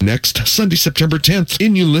auction next Sunday, September 10th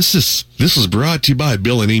in Ulysses. This is brought to you by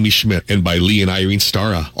Bill and Amy Schmidt and by Lee and Irene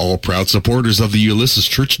Stara, all proud supporters of the Ulysses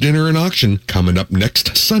Church Dinner and Auction coming up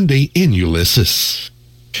next Sunday in Ulysses.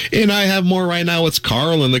 And I have more right now. It's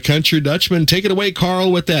Carl and the Country Dutchman. Take it away,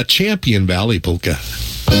 Carl, with that Champion Valley polka.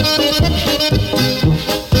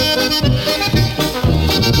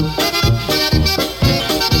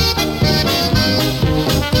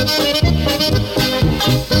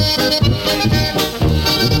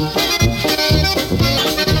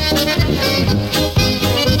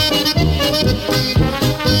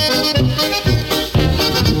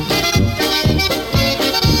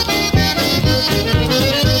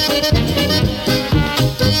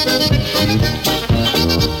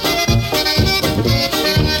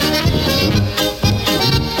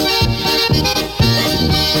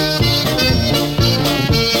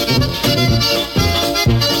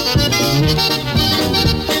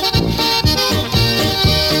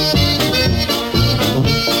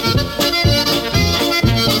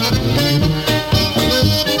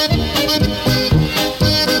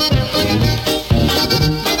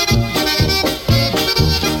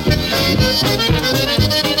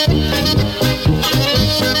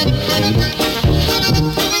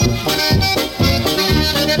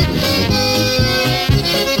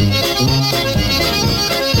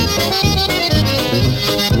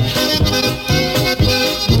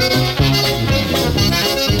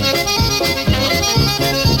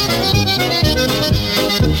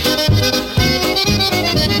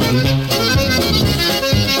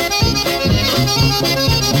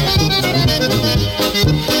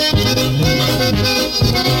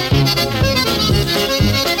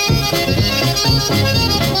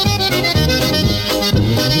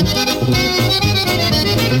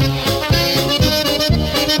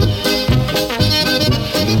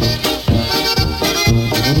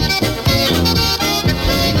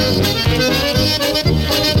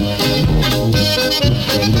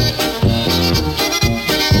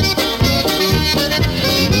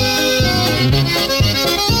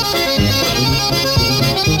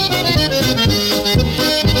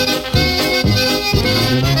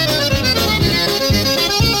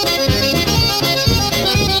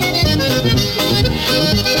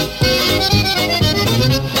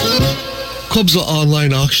 Kubza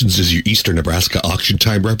Online Auctions is your Eastern Nebraska Auction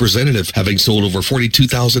Time representative. Having sold over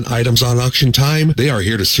 42,000 items on Auction Time, they are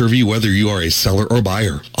here to serve you whether you are a seller or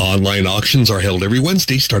buyer. Online auctions are held every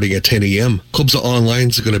Wednesday starting at 10 a.m. Kubza Online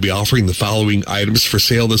is going to be offering the following items for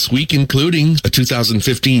sale this week, including a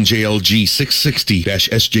 2015 JLG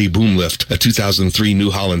 660-SJ boom lift, a 2003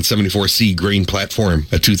 New Holland 74C grain platform,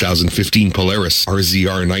 a 2015 Polaris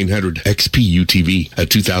RZR 900 XP UTV, a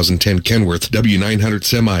 2010 Kenworth W900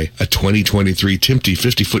 semi, a 2023 Timpty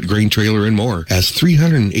 50-foot grain trailer, and more. As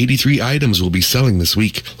 383 items will be selling this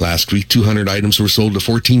week. Last week, 200 items were sold to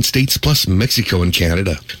 14 states plus Mexico and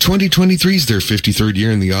Canada. 2023 is their 53rd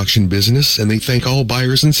year in the auction business, and they thank all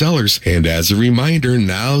buyers and sellers. And as a reminder,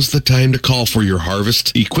 now's the time to call for your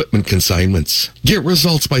harvest equipment consignments. Get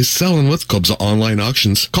results by selling with Kubza Online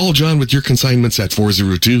Auctions. Call John with your consignments at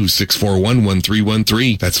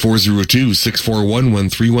 402-641-1313. That's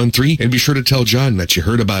 402-641-1313. And be sure to tell John that you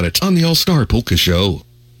heard about it on the All-Star Polka Show.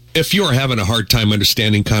 If you're having a hard time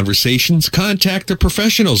understanding conversations, contact the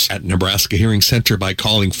professionals at Nebraska Hearing Center by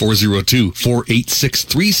calling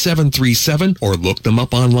 402-486-3737 or look them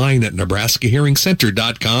up online at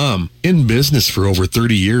nebraskahearingcenter.com. In business for over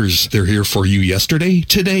 30 years, they're here for you yesterday,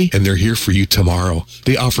 today, and they're here for you tomorrow.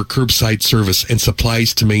 They offer curbside service and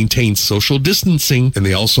supplies to maintain social distancing, and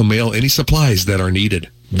they also mail any supplies that are needed.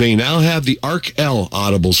 They now have the ARC-L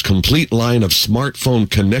Audible's complete line of smartphone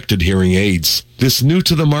connected hearing aids. This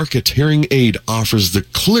new-to-the-market hearing aid offers the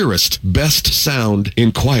clearest, best sound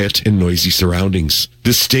in quiet and noisy surroundings.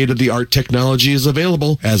 This state-of-the-art technology is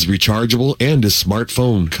available as rechargeable and is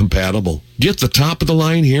smartphone compatible. Get the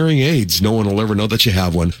top-of-the-line hearing aids. No one will ever know that you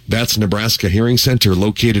have one. That's Nebraska Hearing Center,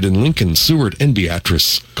 located in Lincoln, Seward, and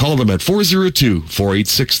Beatrice. Call them at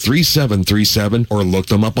 402-486-3737 or look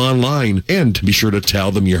them up online. And be sure to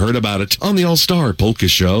tell them you heard about it on the All-Star Polka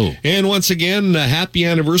Show. And once again, happy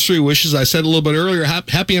anniversary wishes. I said a little bit earlier,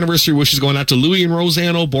 happy anniversary wishes going out to Louie and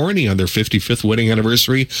Roseanne O'Borney on their 55th wedding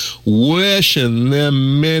anniversary. Wishing them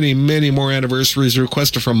many, many more anniversaries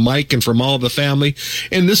requested from Mike and from all of the family.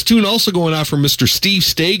 And this tune also going out from Mr. Steve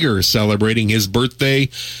Stager, celebrating his birthday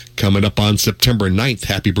coming up on September 9th.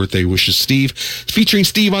 Happy birthday wishes, Steve. Featuring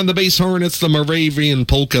Steve on the bass horn, it's the Moravian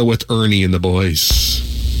Polka with Ernie and the boys.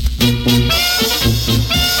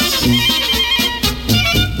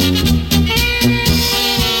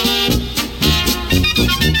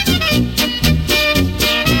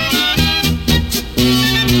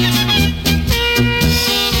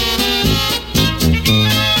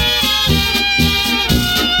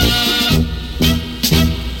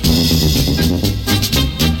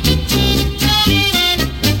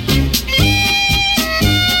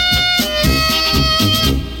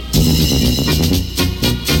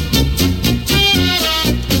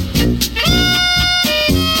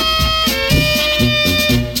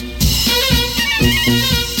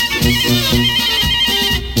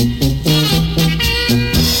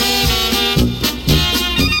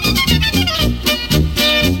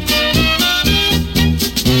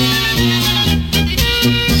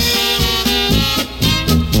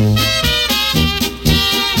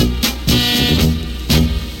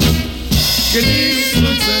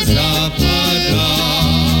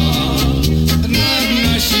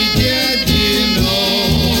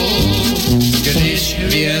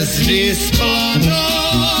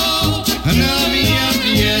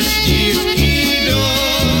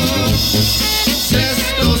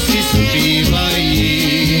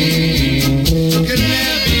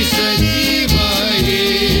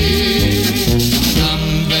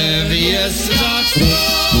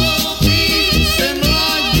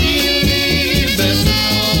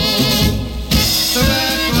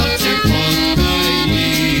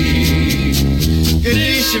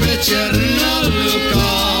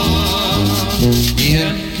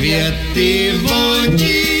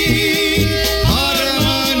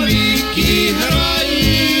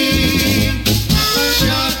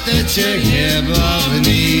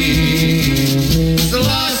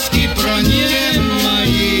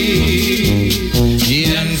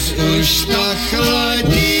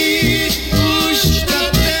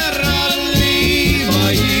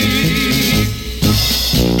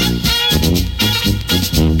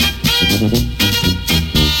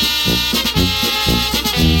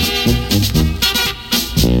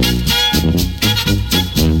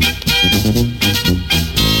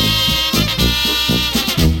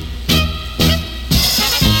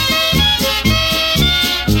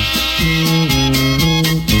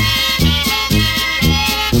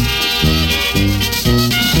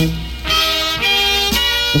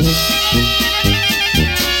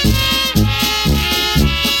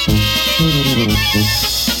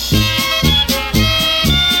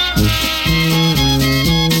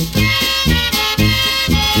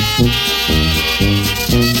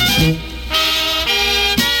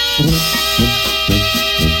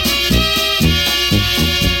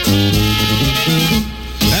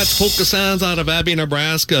 Polka sounds out of Abbey,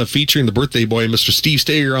 Nebraska, featuring the birthday boy, Mr. Steve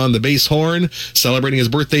Stager, on the bass horn, celebrating his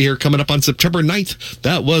birthday here coming up on September 9th.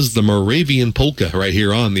 That was the Moravian Polka right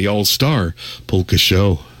here on the All-Star Polka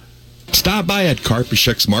Show. Stop by at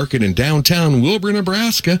Karpiszek's Market in downtown Wilbur,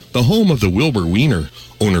 Nebraska, the home of the Wilbur Wiener.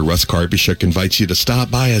 Owner Russ Karpiszek invites you to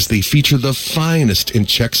stop by as they feature the finest in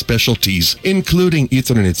Czech specialties, including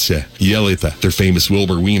Itrnice, Jelita, their famous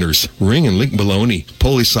Wilbur Wieners, ring and link bologna,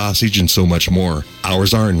 Polish sausage, and so much more.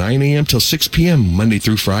 Hours are 9 a.m. till 6 p.m. Monday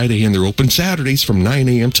through Friday, and they're open Saturdays from 9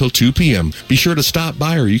 a.m. till 2 p.m. Be sure to stop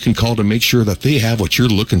by, or you can call to make sure that they have what you're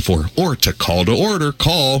looking for. Or to call to order,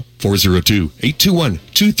 call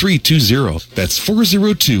 402-821-2320. That's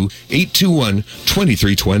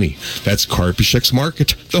 402-821-2320. That's Karpiszek's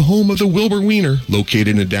Market, the home of the Wilbur Wiener,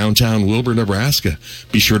 located in downtown Wilbur, Nebraska.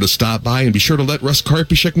 Be sure to stop by and be sure to let Russ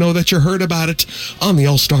Karpiszek know that you heard about it on the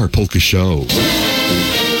All-Star Polka Show.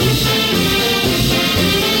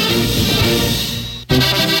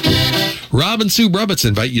 Rob and Sue Brubbets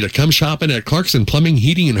invite you to come shopping at Clarkson Plumbing,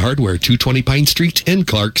 Heating, and Hardware, 220 Pine Street in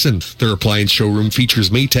Clarkson. Their appliance showroom features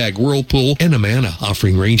Maytag, Whirlpool, and Amana,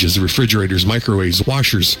 offering ranges, refrigerators, microwaves,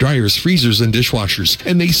 washers, dryers, freezers, and dishwashers,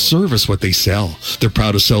 and they service what they sell. They're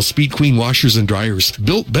proud to sell Speed Queen washers and dryers,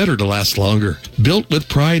 built better to last longer. Built with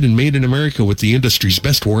pride and made in America with the industry's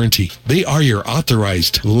best warranty. They are your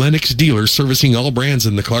authorized Lennox dealer, servicing all brands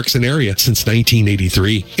in the Clarkson area since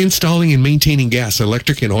 1983. Installing and maintaining gas,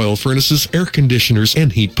 electric, and oil furnaces, hoses, air conditioners,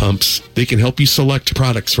 and heat pumps. They can help you select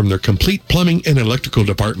products from their complete plumbing and electrical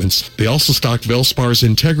departments. They also stock Valspar's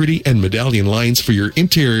Integrity and Medallion lines for your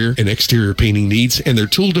interior and exterior painting needs, and their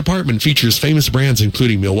tool department features famous brands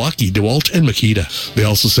including Milwaukee, DeWalt, and Makita. They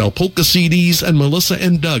also sell Polka CDs and Melissa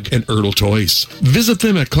and Doug and Ertl toys. Visit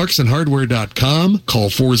them at ClarksonHardware.com. Call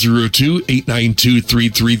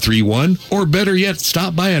 402-892-3331, or better yet,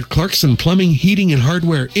 stop by at Clarkson Plumbing, Heating, and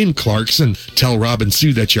Hardware in Clarkson. Tell Rob and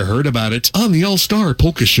Sue that you heard about it on the All-Star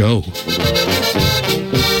Polka Show.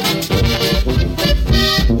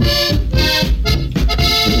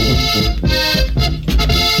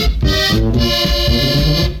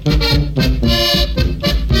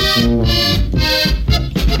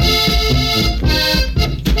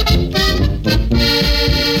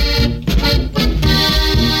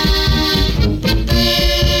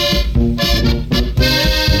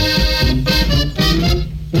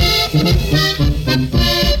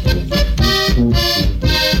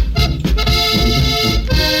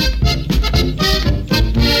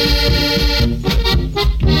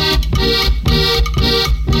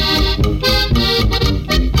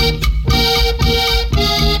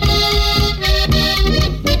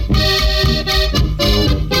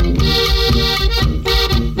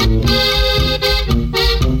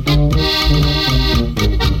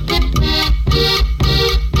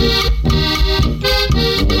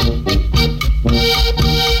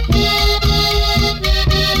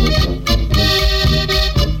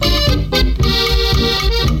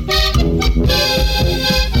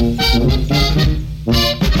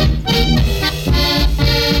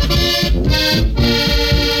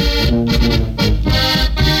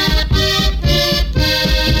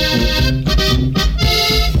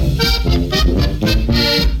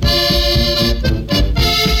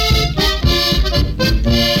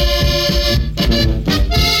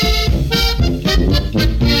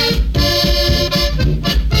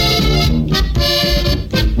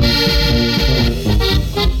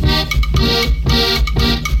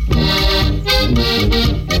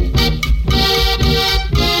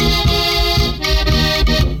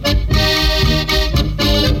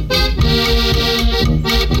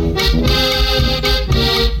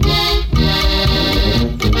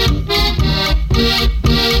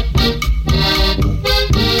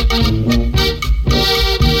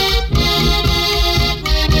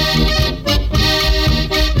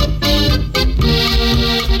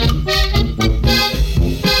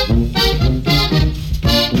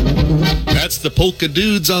 The Polka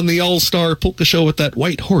Dudes on the All-Star Polka Show with that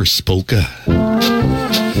white horse polka.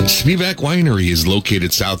 Spivak Winery is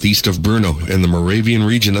located southeast of Brno in the Moravian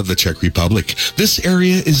region of the Czech Republic. This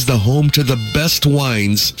area is the home to the best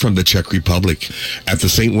wines from the Czech Republic. At the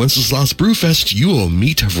St. Wenceslas Brewfest, you will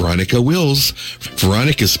meet Veronica Wills.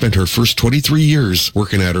 Veronica spent her first 23 years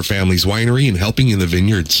working at her family's winery and helping in the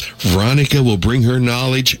vineyards. Veronica will bring her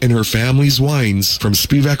knowledge and her family's wines from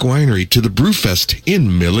Spivak Winery to the Brewfest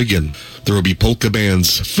in Milligan. There will be polka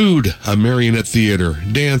bands, food, a marionette theater,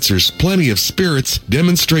 dancers, plenty of spirits,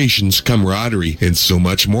 demonstrations, camaraderie, and so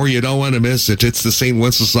much more you don't want to miss it. It's the St.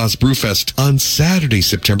 Wenceslas Brewfest on Saturday,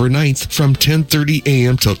 September 9th from 10:30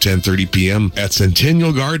 a.m. till 10:30 p.m. at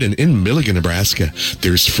Centennial Garden in Milligan, Nebraska.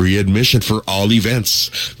 There's free admission for all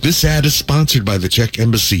events. This ad is sponsored by the Czech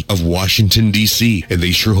Embassy of Washington, D.C., and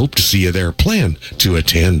they sure hope to see you there. Plan to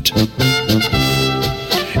attend.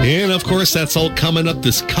 And, of course, that's all coming up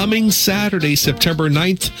this coming Saturday, September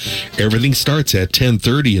 9th. Everything starts at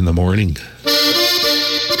 10:30 in the morning.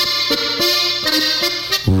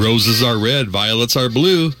 Roses are red, violets are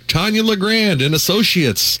blue. Tanya LeGrand and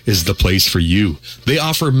Associates is the place for you. They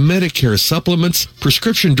offer Medicare supplements,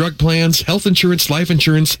 prescription drug plans, health insurance, life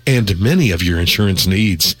insurance, and many of your insurance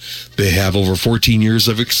needs. They have over 14 years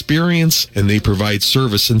of experience, and they provide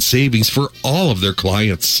service and savings for all of their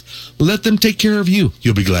clients. Let them take care of you.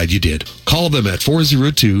 You'll be glad you did. Call them at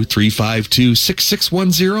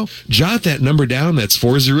 402-352-6610. Jot that number down. That's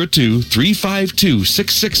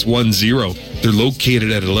 402-352-6610. They're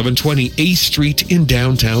located at 1120 8th Street in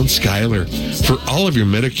downtown Schuyler. For all of your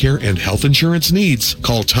Medicare and health insurance needs,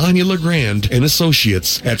 call Tanya LeGrand and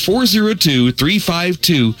Associates at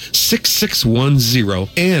 402-352-6610.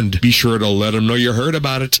 And be sure to let them know you heard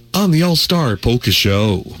about it on the All-Star Polka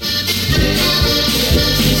Show.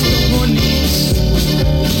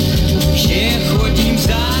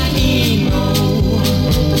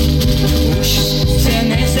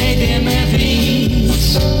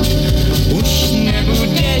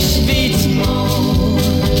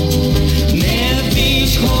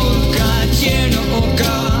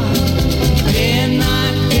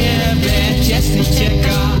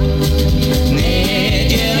 Nie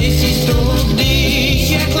dzieli się z tobą, gdyś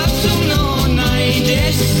jak łapcą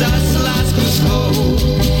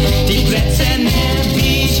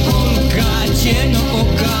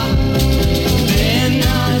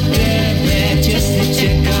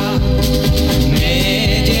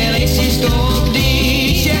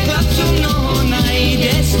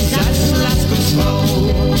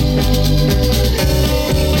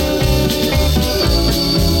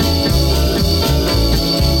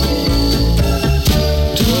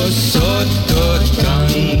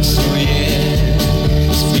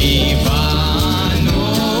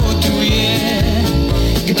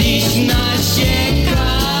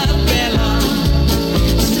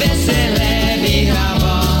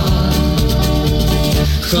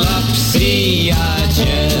Rosja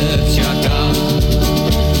dziewczata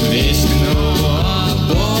wyschnęła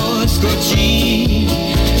podskoci.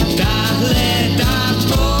 Tahle ta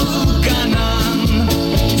polka nam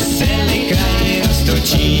celý kraj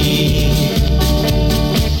roztočí.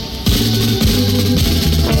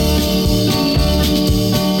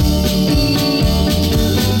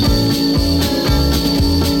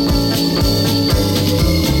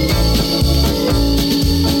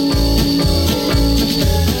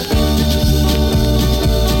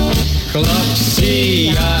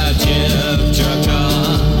 Chlapci a děvčata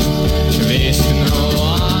vyschnou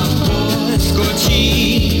a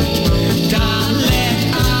podskočí. Tahle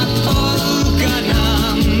a polka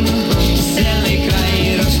nám celý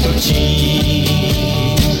kraj roztočí.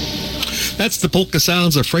 That's the polka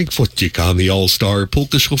sounds of Frank Futchik on the All-Star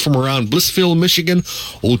Polka Show from around Blissville, Michigan.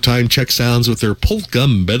 Old-time Czech sounds with their polka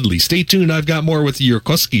medley. Stay tuned. I've got more with the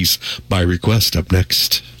Yurkoskis by request up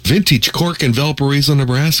next. Vintage Cork in Valparaiso,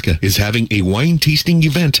 Nebraska is having a wine tasting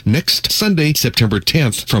event next Sunday, September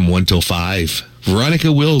 10th from 1 till 5.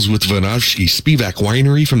 Veronica Wills with Vanavsky Spivak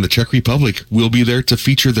Winery from the Czech Republic will be there to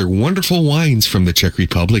feature their wonderful wines from the Czech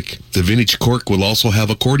Republic. The Vintage Cork will also have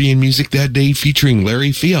accordion music that day featuring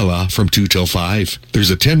Larry Fiala from 2 till 5. There's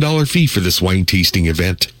a $10 fee for this wine tasting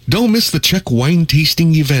event. Don't miss the Czech wine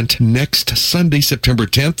tasting event next Sunday, September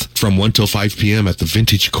 10th from 1 till 5 p.m. at the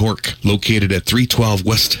Vintage Cork, located at 312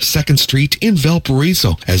 West 2nd Street in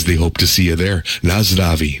Valparaiso, as they hope to see you there. Na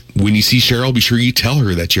zdraví. When you see Cheryl, be sure you tell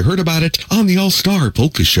her that you heard about it on the All-Star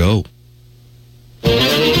Polka Show.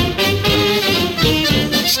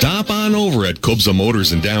 Stop on over at Kobza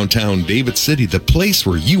Motors in downtown David City, the place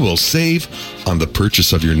where you will save on the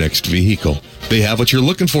purchase of your next vehicle. They have what you're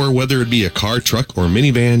looking for, whether it be a car, truck, or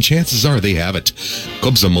minivan. Chances are they have it.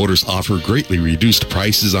 Kobza Motors offer greatly reduced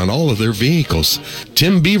prices on all of their vehicles.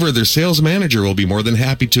 Tim Beaver, their sales manager, will be more than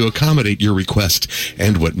happy to accommodate your request.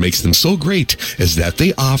 And what makes them so great is that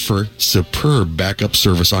they offer superb backup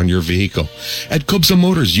service on your vehicle. At Kobza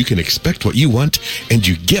Motors, you can expect what you want, and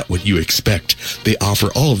you get what you expect. They offer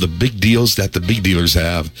all of the big deals that the big dealers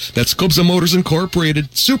have. That's Kobza Motors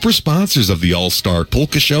Incorporated, super sponsors of the All-Star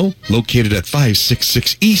Polka Show, located at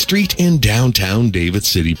 566 E Street in downtown David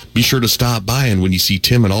City. Be sure to stop by, and when you see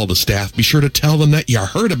Tim and all the staff, be sure to tell them that you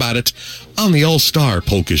heard about it on the All-Star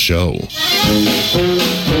Polka Show.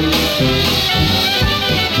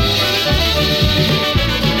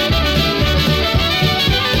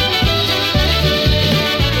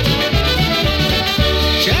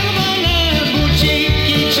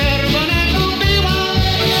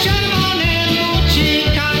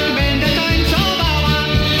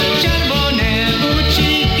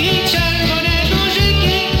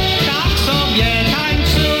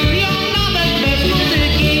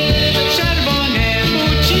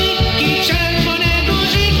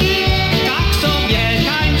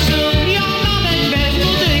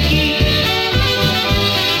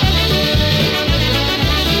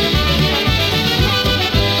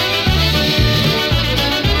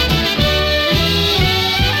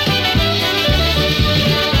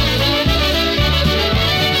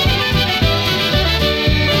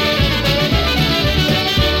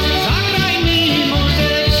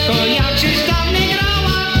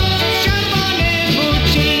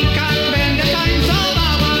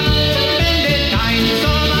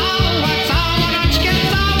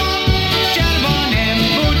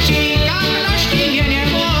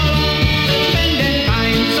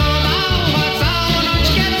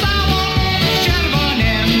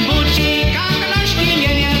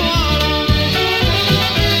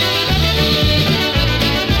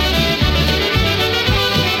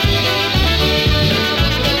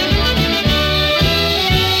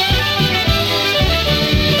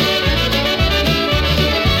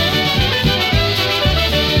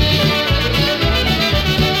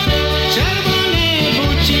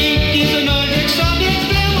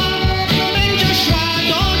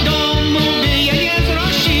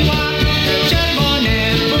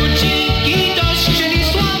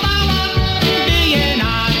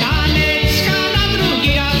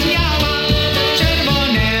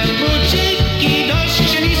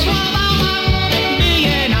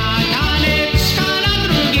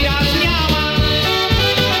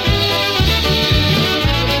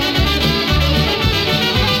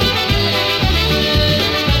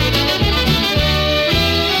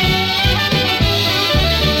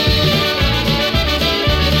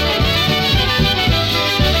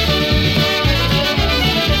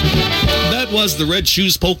 Was the Red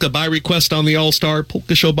Shoes Polka by request on the All-Star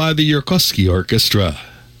Polka Show by the Yurkoski Orchestra.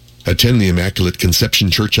 Attend the Immaculate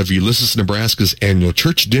Conception Church of Ulysses, Nebraska's annual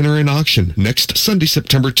church dinner and auction next Sunday,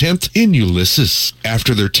 September 10th in Ulysses.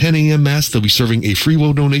 After their 10 a.m. Mass, they'll be serving a free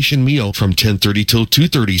will donation meal from 10:30 till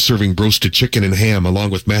 2:30, serving roasted chicken and ham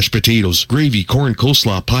along with mashed potatoes, gravy, corn,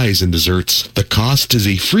 coleslaw, pies, and desserts. The cost is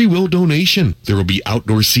a free will donation. There will be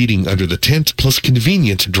outdoor seating under the tent, plus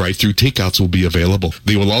convenient drive-through takeouts will be available.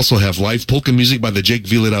 They will also have live polka music by the Jake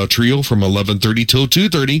Viladao Trio from 11:30 till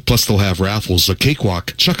 2:30, plus they'll have raffles, a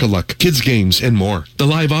cakewalk, chuck-a-luck, kids games, and more. The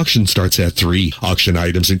live auction starts at 3. Auction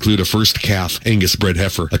items include a first calf, Angus bred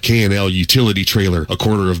heifer, a K&L utility trailer, a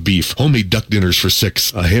quarter of beef, homemade duck dinners for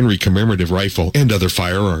 6, a Henry commemorative rifle, and other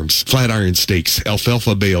firearms, flat iron stakes,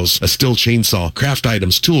 alfalfa bales, a Stihl chainsaw, craft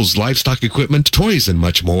items, tools, livestock equipment, toys, and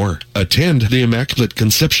much more. Attend the Immaculate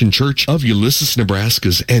Conception Church of Ulysses,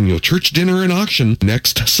 Nebraska's annual church dinner and auction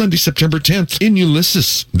next Sunday, September 10th in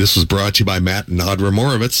Ulysses. This was brought to you by Matt and Audra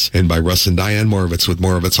Moravitz and by Russ and Diane Moravitz with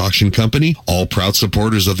Moravitz Auction Company, all proud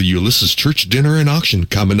supporters of the Ulysses Church Dinner and Auction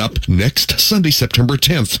coming up next Sunday, September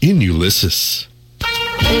 10th in Ulysses.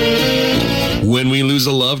 When we lose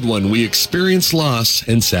a loved one, we experience loss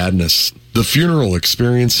and sadness. The funeral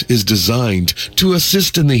experience is designed to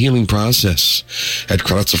assist in the healing process. At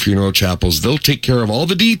Kratzer Funeral Chapels, they'll take care of all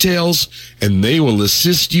the details, and they will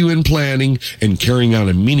assist you in planning and carrying out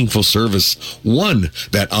a meaningful service, one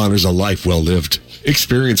that honors a life well lived.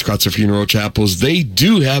 Experience Kratzer Funeral Chapels. They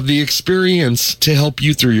do have the experience to help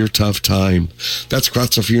you through your tough time. That's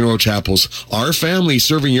Kratzer Funeral Chapels, our family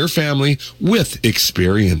serving your family with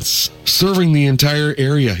experience. Serving the entire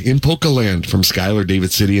area in Polka Land from Schuyler,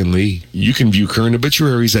 David City, and Lee. You can view current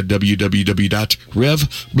obituaries at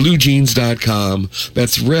www.revbluejeans.com.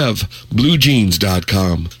 That's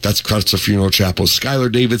revbluejeans.com. That's Kratzer Funeral Chapels, Schuyler,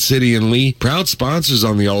 David City, and Lee. Proud sponsors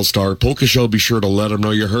on the All-Star Polka Show. Be sure to let them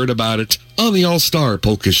know you heard about it on the All-Star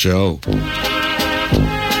Polka Show.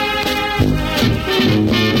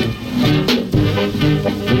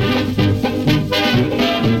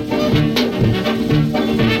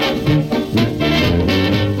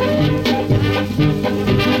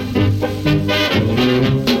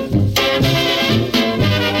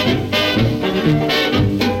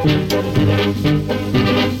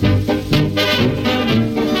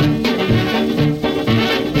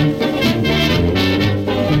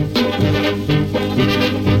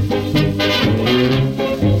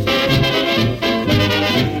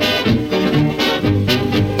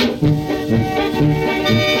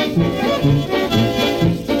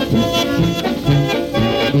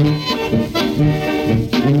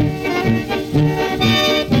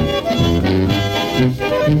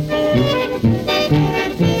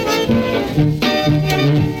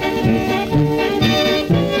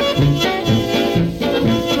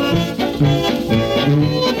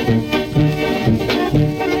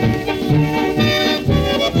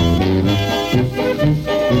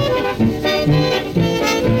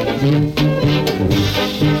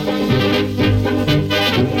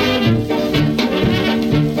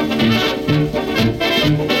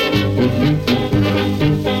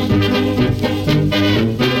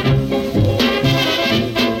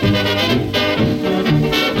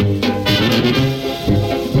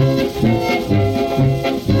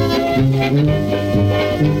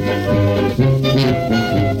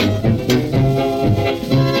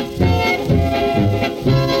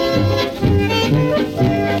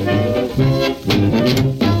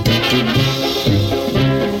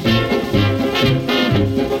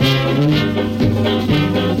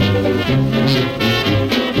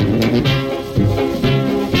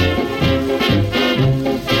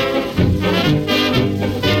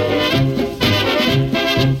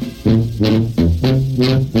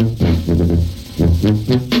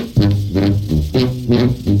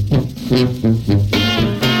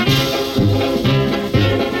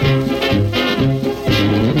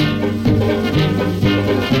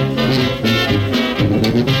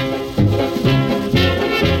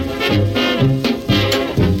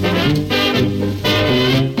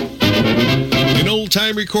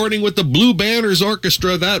 Recording with the Blue Banners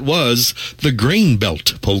Orchestra, that was the Grain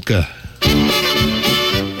Belt Polka.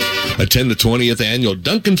 Attend the 20th Annual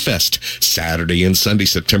Duncan Fest, Saturday and Sunday,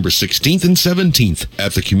 September 16th and 17th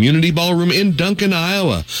at the Community Ballroom in Duncan,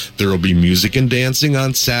 Iowa. There will be music and dancing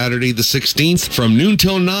on Saturday the 16th from noon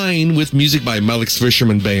till 9 with music by Malik's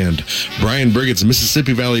Fisherman Band, Brian Briggett's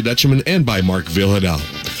Mississippi Valley Dutchman, and by Mark Villadal.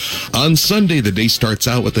 On Sunday, the day starts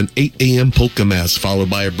out with an 8 a.m. polka mass followed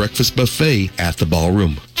by a breakfast buffet at the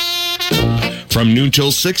ballroom. From noon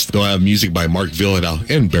till 6, they'll have music by Mark Villadal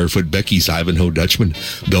and Barefoot Becky's Ivanhoe Dutchman.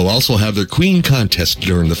 They'll also have their Queen contest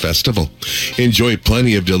during the festival. Enjoy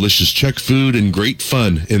plenty of delicious Czech food and great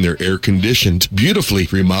fun in their air-conditioned, beautifully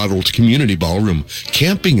remodeled community ballroom.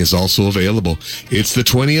 Camping is also available. It's the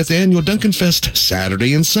 20th Annual Duncan Fest,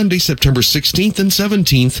 Saturday and Sunday, September 16th and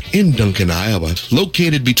 17th in Duncan, Iowa,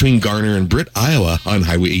 located between Garner and Britt, Iowa on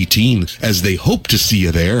Highway 18, as they hope to see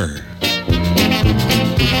you there.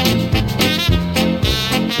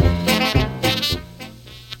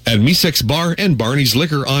 At Misek's Bar and Barney's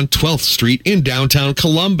Liquor on 12th Street in downtown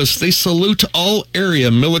Columbus, they salute all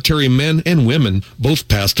area military men and women, both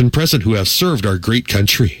past and present, who have served our great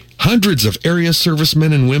country. Hundreds of area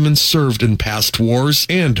servicemen and women served in past wars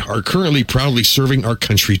and are currently proudly serving our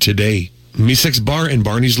country today. Misek's Bar and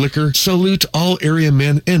Barney's Liquor salute all area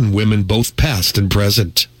men and women, both past and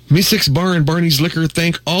present. Misek's Bar and Barney's Liquor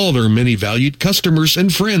thank all their many valued customers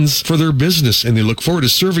and friends for their business, and they look forward to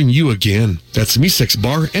serving you again. That's Misek's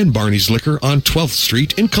Bar and Barney's Liquor on 12th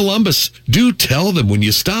Street in Columbus. Do tell them when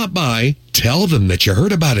you stop by, tell them that you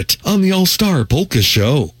heard about it on the All-Star Polka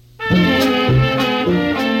Show.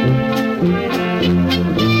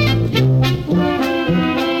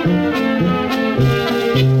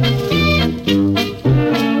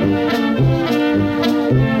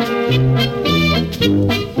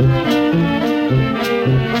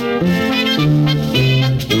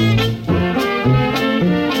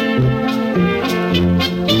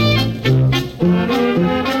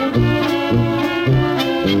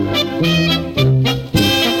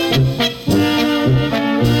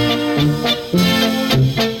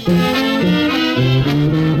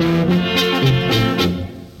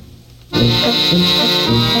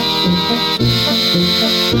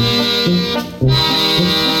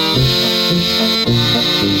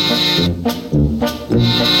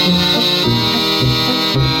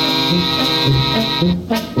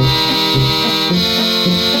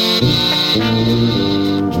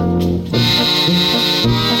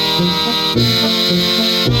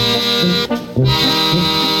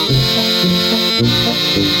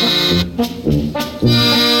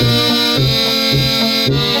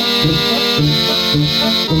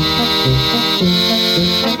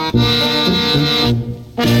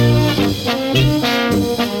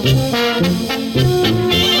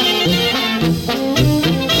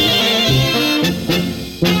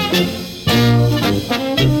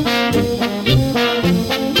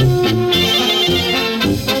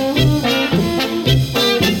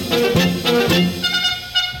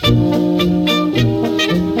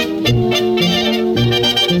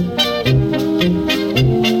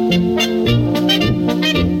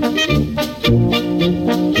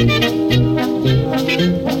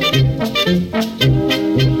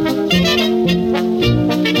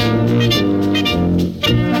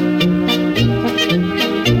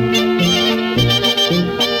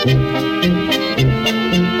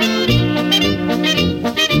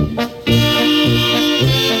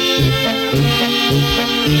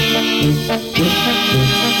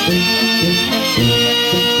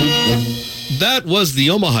 That was the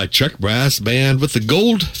Omaha Czech Brass Band with the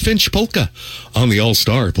Goldfinch Polka on the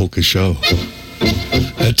All-Star Polka Show.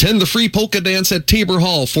 Attend the free polka dance at Tabor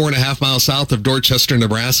Hall, 4.5 miles south of Dorchester,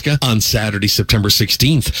 Nebraska, on Saturday, September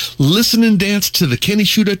 16th. Listen and dance to the Kenny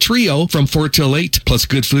Shuda Trio from 4 till 8, plus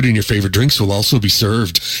good food and your favorite drinks will also be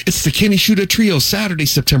served. It's the Kenny Shuda Trio, Saturday,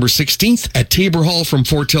 September 16th at Tabor Hall from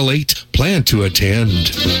 4 till 8. Plan to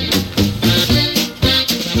attend.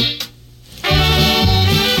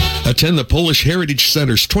 Attend the Polish Heritage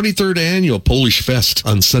Center's 23rd Annual Polish Fest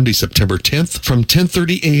on Sunday, September 10th from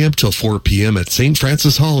 10:30 a.m. till 4 p.m. at St.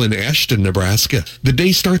 Francis Hall in Ashton, Nebraska. The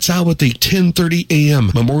day starts out with a 10:30 a.m.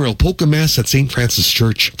 Memorial Polka Mass at St. Francis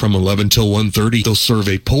Church. From 11 till 1:30, they'll serve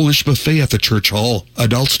a Polish buffet at the church hall.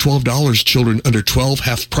 Adults $12, children under 12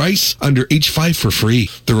 half price, under age 5 for free.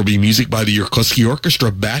 There will be music by the Yurkowski Orchestra,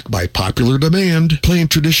 backed by popular demand, playing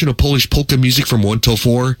traditional Polish polka music from 1 till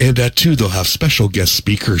 4, and at 2 they'll have special guest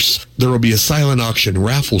speakers. There will be a silent auction,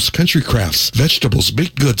 raffles, country crafts, vegetables,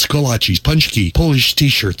 baked goods, kolaches, punchki, Polish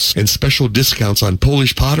t-shirts, and special discounts on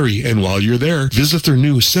Polish pottery. And while you're there, visit their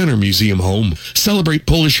new Center Museum home. Celebrate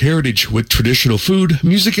Polish heritage with traditional food,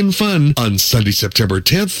 music, and fun on Sunday, September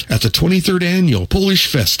 10th at the 23rd Annual Polish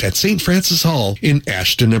Fest at St. Francis Hall in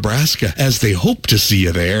Ashton, Nebraska, as they hope to see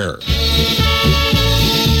you there.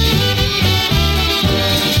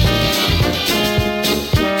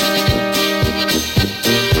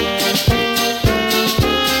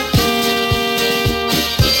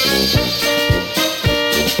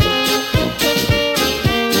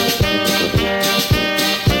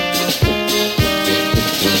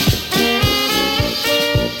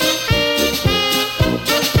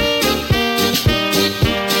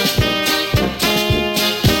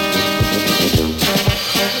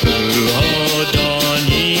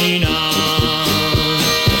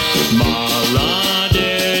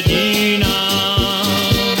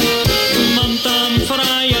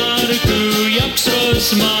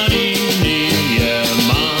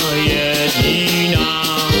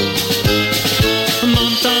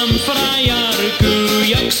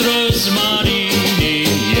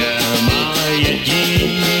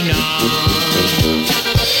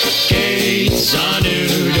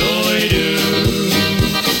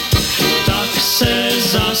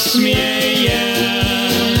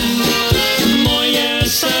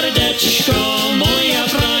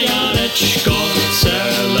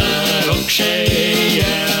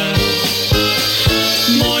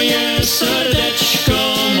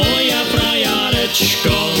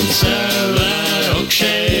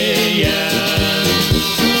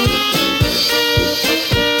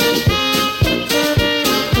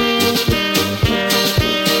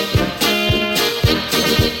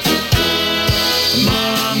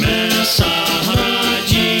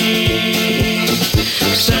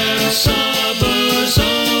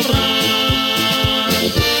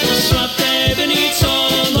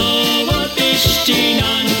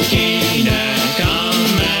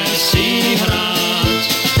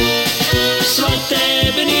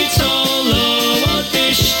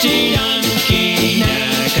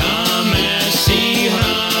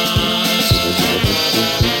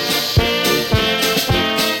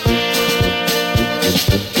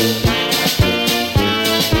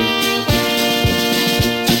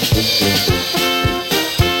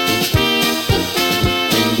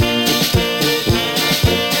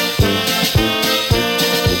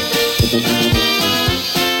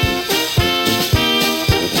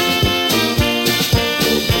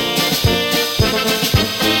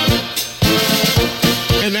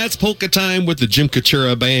 that's Polka Time with the Jim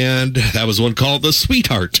Kuchera Band. That was one called the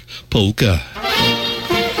Sweetheart Polka.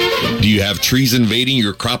 Do you have trees invading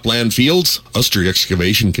your cropland fields? Ustry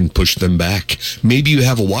Excavation can push them back. Maybe you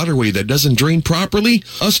have a waterway that doesn't drain properly?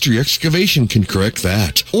 Ustry Excavation can correct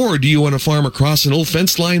that. Or do you want to farm across an old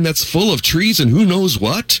fence line that's full of trees and who knows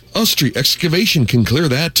what? Ustry Excavation can clear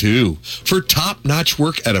that too. For top-notch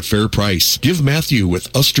work at a fair price, give Matthew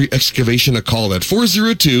with Ustry Excavation a call at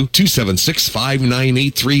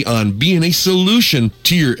 402-276-5983 on being a solution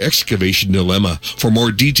to your excavation dilemma. For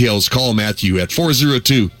more details, call Matthew at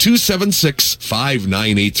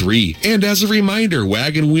 402-276-5983. And as a reminder,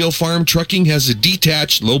 Wagon Wheel Farm Trucking has a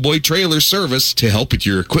detached lowboy trailer service to help with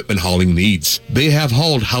your equipment hauling needs. They have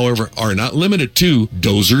hauled, however, are not limited to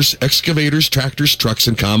dozers, excavators, tractors, trucks,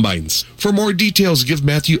 and combines. For more details, give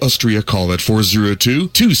Matthew Ustry a call at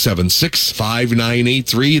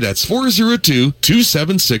 402-276-5983. That's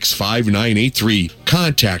 402-276-5983.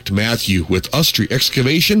 Contact Matthew with Ustry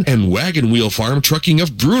Excavation and Wagon Wheel Farm Trucking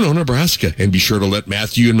of Bruno, Nebraska. And be sure to let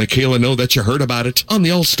Matthew and Michaela know that you heard about it on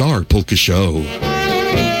the All-Star Polka Show.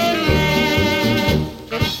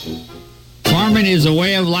 Farming is a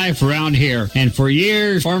way of life around here, and for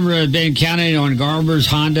years, farmers have been counting on Garber's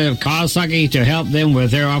Honda of Kawasaki to help them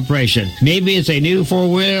with their operation. Maybe it's a new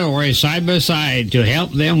four-wheeler or a side-by-side to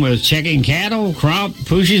help them with checking cattle, crop,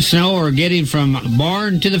 pushing snow, or getting from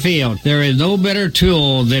barn to the field. There is no better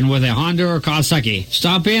tool than with a Honda or Kawasaki.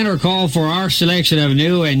 Stop in or call for our selection of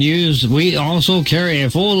new and used. We also carry a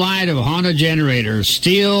full line of Honda generators,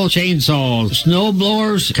 steel chainsaws, snow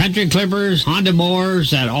blowers, country clippers, Honda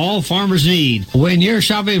mowers that all farmers need. When you're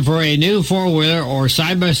shopping for a new four-wheeler or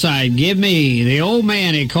side-by-side, give me, the old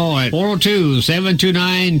man, a call at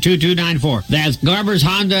 402-729-2294. That's Garber's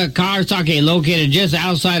Honda Kawasaki, located just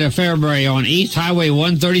outside of Fairbury on East Highway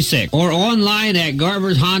 136, or online at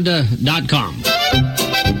garbershonda.com.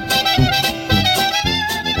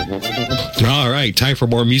 All right, time for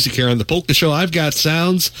more music here on the Polka Show. I've got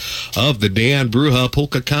sounds of the Dan Bruja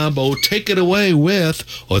Polka Combo. Take it away with,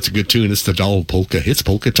 oh, it's a good tune. It's the Doll Polka. It's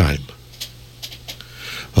polka time.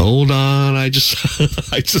 Hold on, I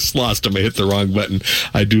just lost him. I hit the wrong button.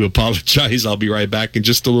 I do apologize. I'll be right back in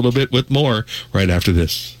just a little bit with more right after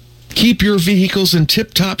this. Keep your vehicles in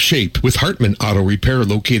tip-top shape with Hartman Auto Repair,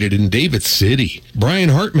 located in David City. Brian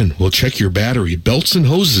Hartman will check your battery, belts and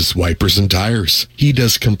hoses, wipers and tires. He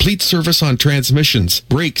does complete service on transmissions,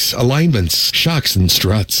 brakes, alignments, shocks, and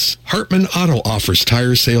struts. Hartman Auto offers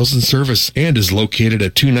tire sales and service and is located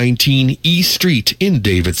at 219 E Street in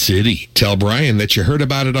David City. Tell Brian that you heard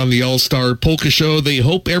about it on the All-Star Polka Show. They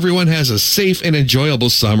hope everyone has a safe and enjoyable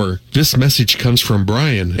summer. This message comes from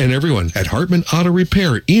Brian and everyone at Hartman Auto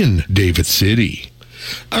Repair in David City.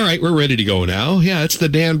 All right, we're ready to go now. Yeah, it's the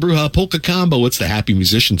Dan Bruja Polka Combo. It's the Happy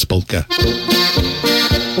Musicians Polka.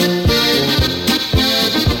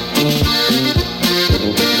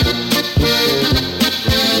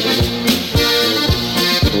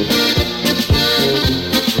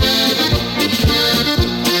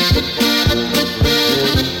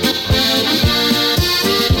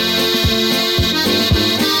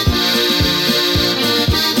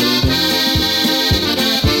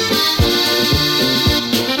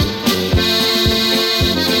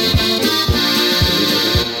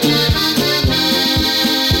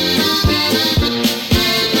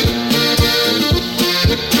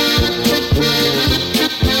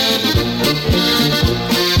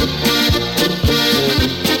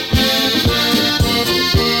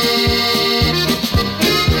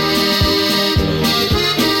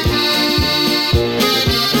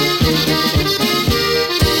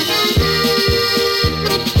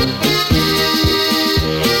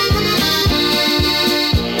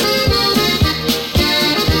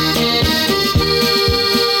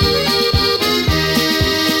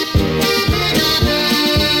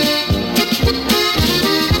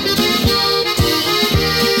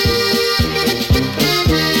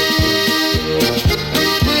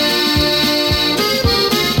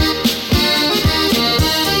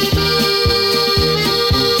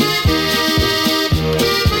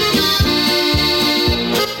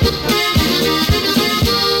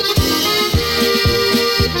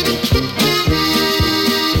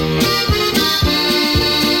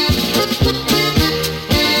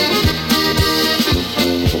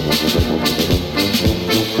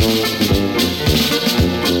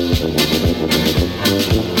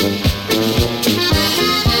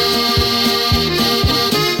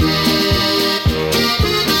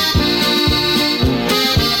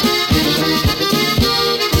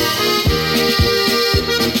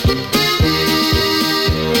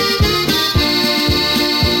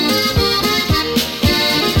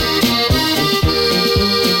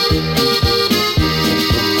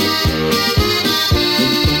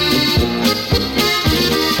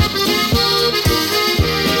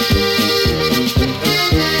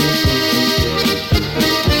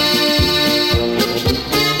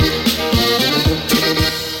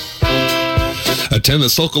 attend the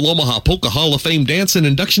Sokol Omaha Polka Hall of Fame Dance and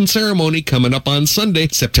Induction Ceremony coming up on Sunday,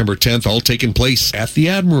 September 10th, all taking place at the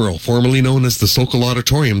Admiral, formerly known as the Sokol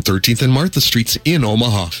Auditorium, 13th and Martha Streets in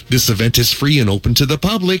Omaha. This event is free and open to the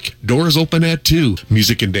public. Doors open at 2.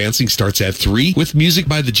 Music and dancing starts at 3 with music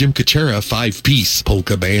by the Jim Kuchera 5-piece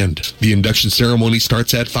polka band. The induction ceremony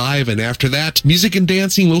starts at 5, and after that, music and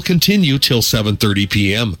dancing will continue till 7:30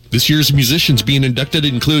 p.m. This year's musicians being inducted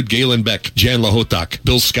include Galen Beck, Jan Lahotak,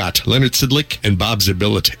 Bill Scott, Leonard Sidlick, and Bob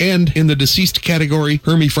Zabillet. And in the deceased category,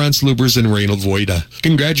 Hermie Franz Lubers and Reynold Voida.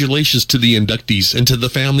 Congratulations to the inductees and to the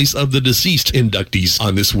families of the deceased inductees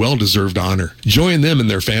on this well-deserved honor. Join them and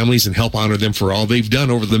their families and help honor them for all they've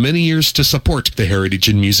done over the many years to support the heritage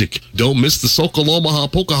in music. Don't miss the Sokol Omaha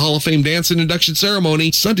Polka Hall of Fame Dance and Induction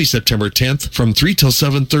Ceremony, Sunday, September 10th, from 3 till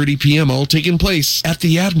 7:30 p.m., all taking place at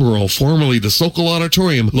the Admiral, formerly the Sokol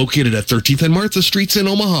Auditorium, located at 13th and Martha Streets in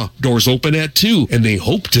Omaha. Doors open at 2, and they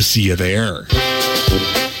hope to see you there.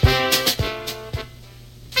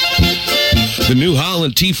 The New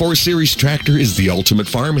Holland T4 Series tractor is the ultimate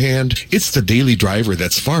farmhand. It's the daily driver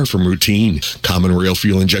that's far from routine. Common rail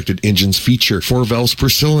fuel-injected engines feature 4 valves per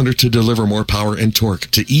cylinder to deliver more power and torque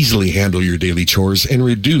to easily handle your daily chores and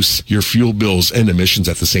reduce your fuel bills and emissions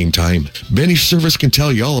at the same time. Benish Service can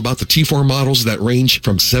tell you all about the T4 models that range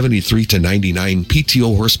from 73 to 99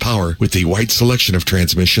 PTO horsepower with a wide selection of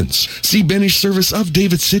transmissions. See Benish Service of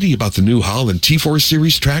David City about the New Holland T4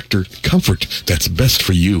 Series tractor. Comfort that's best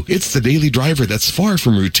for you. It's the daily driver that's far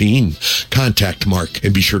from routine. Contact Mark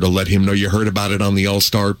and be sure to let him know you heard about it on the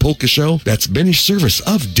All-Star Polka Show. That's Benish Service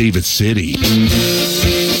of David City.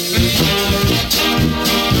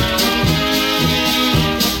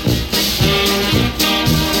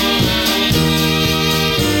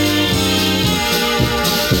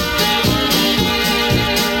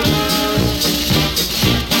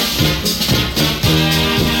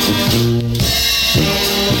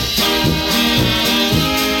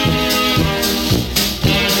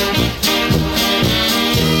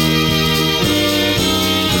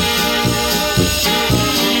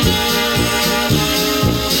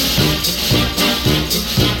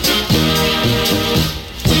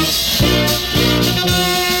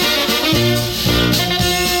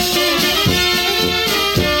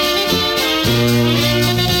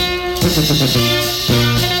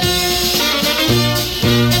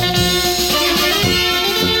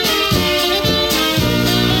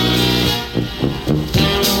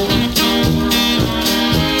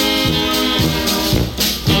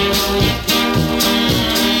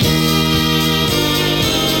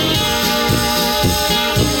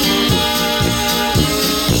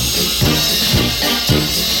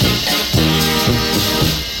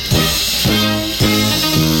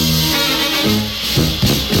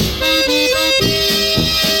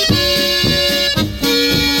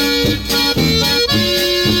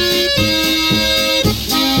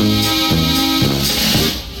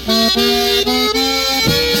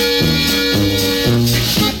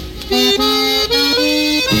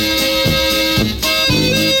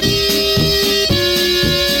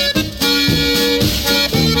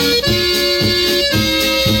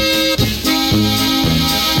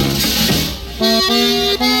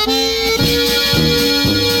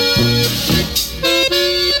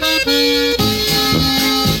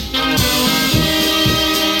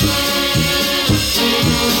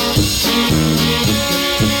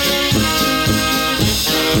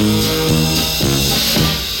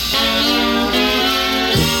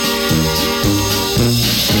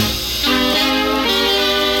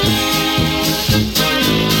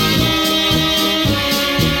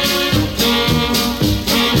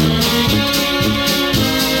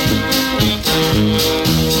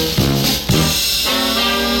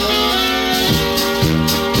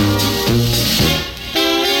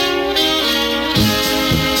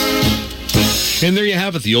 And there you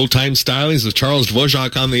have it, the old-time stylings of Charles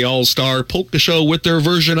Dvorak on the All-Star Polka Show with their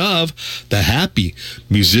version of the Happy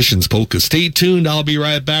Musicians Polka. Stay tuned. I'll be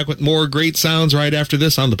right back with more great sounds right after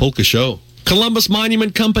this on the Polka Show. Columbus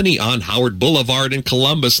Monument Company on Howard Boulevard in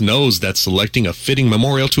Columbus knows that selecting a fitting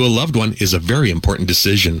memorial to a loved one is a very important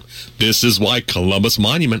decision. This is why Columbus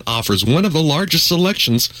Monument offers one of the largest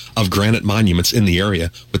selections of granite monuments in the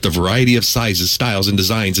area with a variety of sizes, styles, and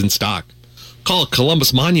designs in stock. Call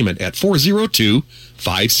Columbus Monument at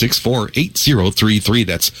 402-564-8033.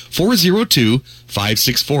 That's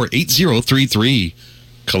 402-564-8033.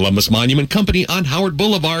 Columbus Monument Company on Howard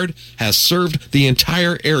Boulevard has served the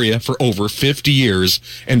entire area for over 50 years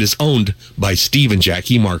and is owned by Steve and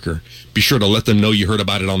Jackie Marker. Be sure to let them know you heard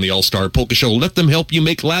about it on the All-Star Polka Show. Let them help you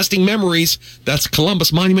make lasting memories. That's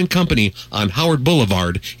Columbus Monument Company on Howard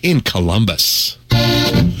Boulevard in Columbus.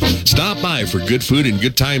 Stop by for good food and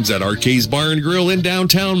good times at RK's Bar and Grill in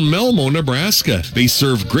downtown Melmo, Nebraska. They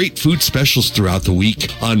serve great food specials throughout the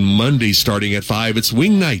week. On Mondays starting at 5, it's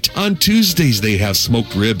wing night. On Tuesdays, they have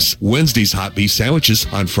smoked ribs. Wednesdays, hot beef sandwiches.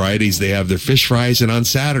 On Fridays, they have their fish fries. And on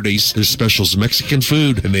Saturdays, their specials Mexican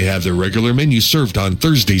food. And they have their regular menu served on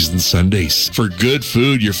Thursdays and Sundays. For good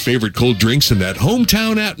food, your favorite cold drinks, and that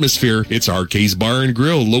hometown atmosphere, it's RK's Bar and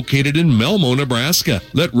Grill located in Melmo, Nebraska.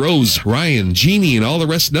 Let Rose, Ryan, Jeannie, and all the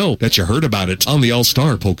rest know that you heard about it on the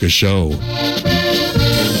All-Star Polka Show.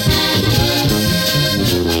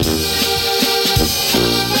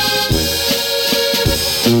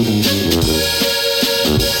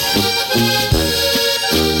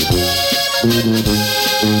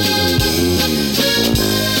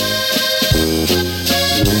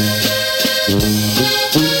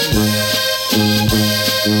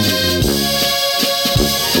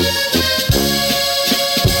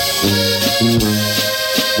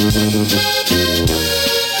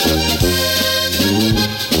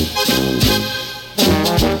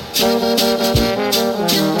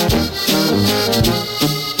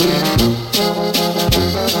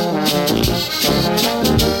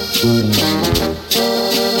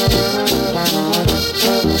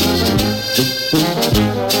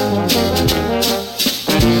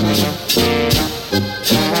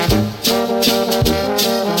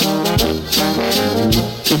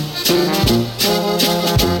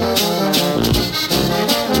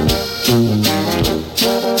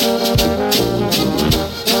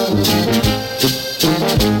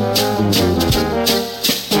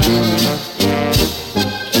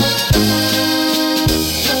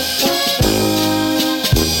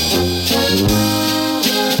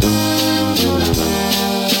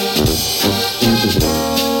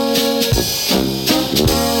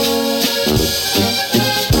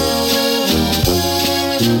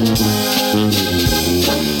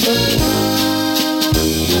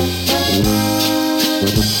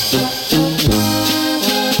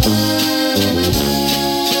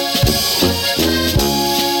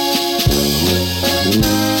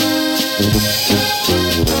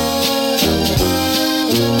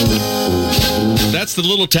 That's the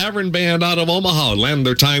Little Tavern Band out of Omaha. Land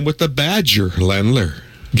their time with the Badger Landler.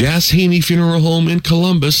 Gas Haney Funeral Home in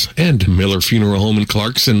Columbus and Miller Funeral Home in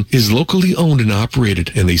Clarkson is locally owned and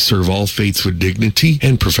operated, and they serve all faiths with dignity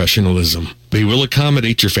and professionalism. They will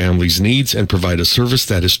accommodate your family's needs and provide a service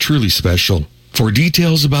that is truly special. For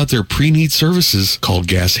details about their pre-need services, call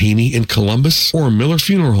Gas Haney in Columbus or Miller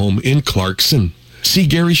Funeral Home in Clarkson. See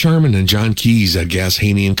Gary Sharman and John Keys at Gas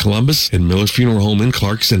Haney in Columbus and Miller Funeral Home in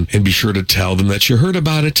Clarkson, and be sure to tell them that you heard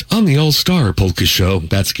about it on the All-Star Polka Show.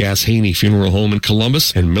 That's Gas Haney Funeral Home in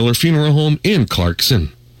Columbus and Miller Funeral Home in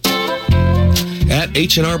Clarkson. At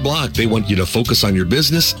H&R Block, they want you to focus on your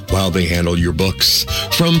business while they handle your books.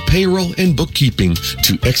 From payroll and bookkeeping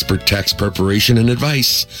to expert tax preparation and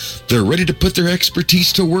advice, they're ready to put their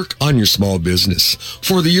expertise to work on your small business.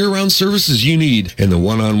 For the year-round services you need and the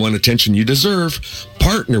one-on-one attention you deserve,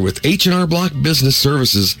 partner with H&R Block Business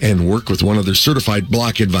Services and work with one of their certified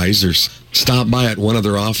block advisors. Stop by at one of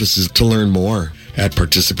their offices to learn more. At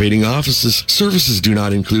participating offices, services do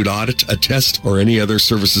not include audit, a test, or any other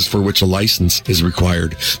services for which a license is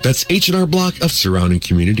required. That's H&R Block of surrounding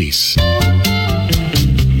communities.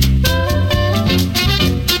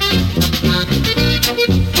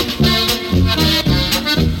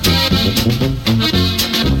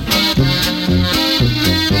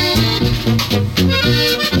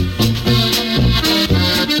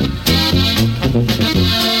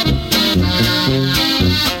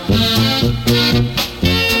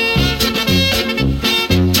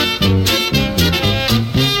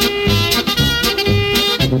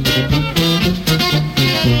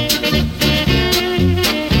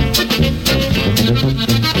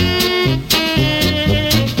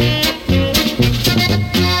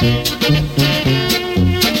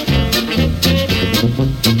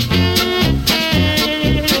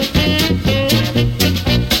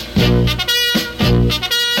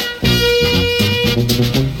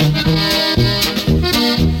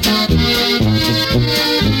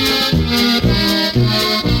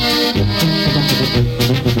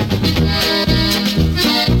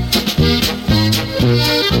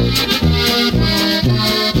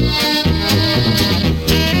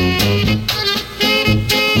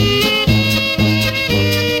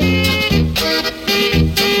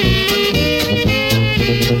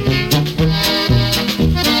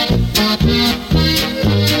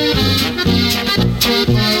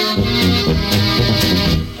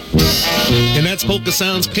 polka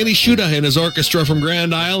sounds. Kenny Shuda and his orchestra from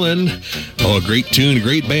Grand Island. Oh, a great tune, a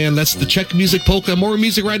great band. That's the Czech Music Polka. More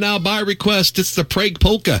music right now by request. It's the Prague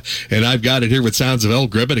Polka. And I've got it here with sounds of El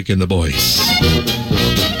Grebenik and the boys.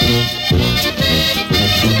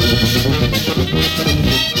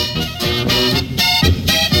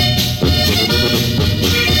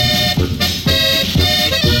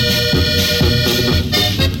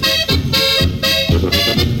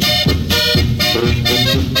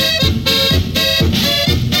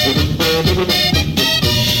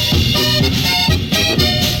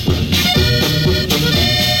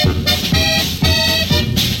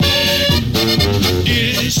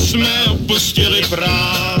 Jsme opustili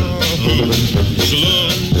Prahu,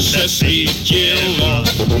 slunce svítilo.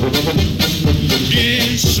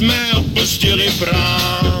 Když jsme opustili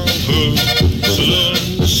Prahu,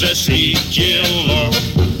 slunce svítilo.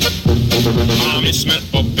 A my jsme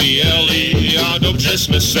popíjeli a dobře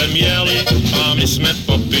jsme se měli. A my jsme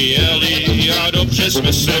popíjeli a dobře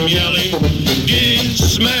jsme se měli. Když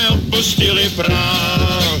jsme opustili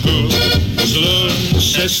Prahu,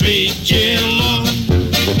 slunce svítilo.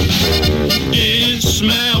 Když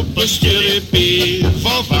jsme opustili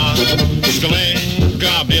pivovar,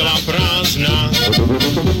 sklenka byla prázdná.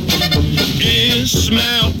 Když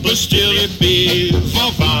jsme opustili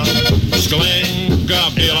pivovar, sklenka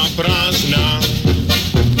byla prázdná.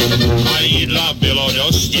 A jídla bylo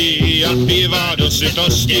dosti a piva do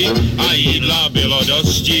sytosti. A jídla bylo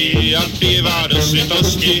dosti a piva do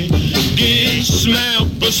sytosti. Když jsme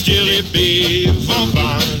opustili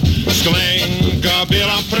pivovar, sklenka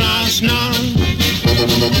byla prázdná.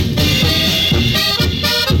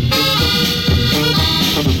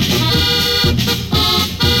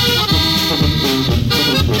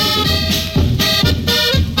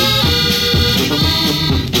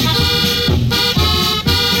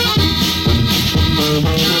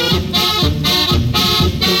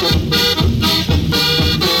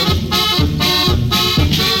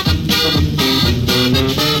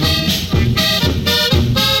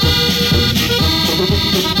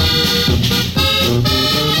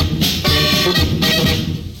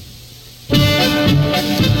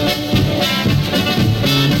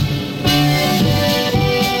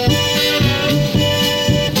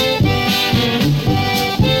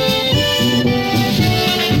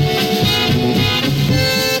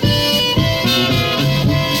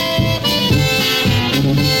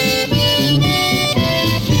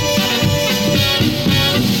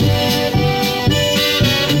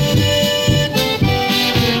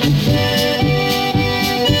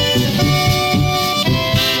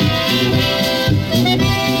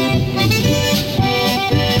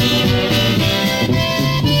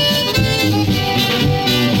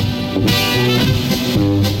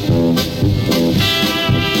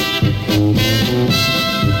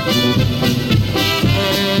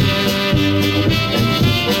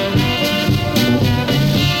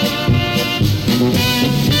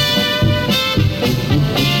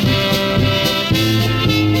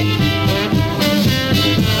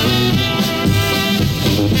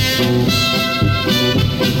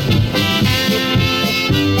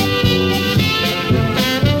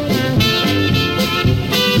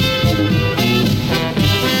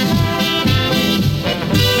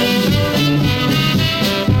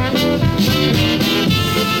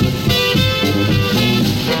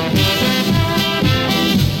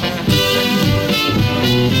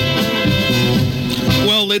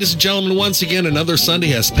 Ladies and gentlemen, once again, another Sunday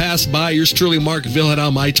has passed by. Yours truly, Mark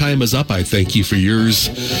Villadal. My time is up. I thank you for yours.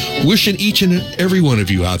 Wishing each and every one of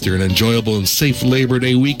you out there an enjoyable and safe Labor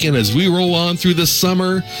Day weekend as we roll on through the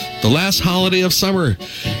summer, the last holiday of summer.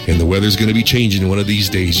 And the weather's going to be changing one of these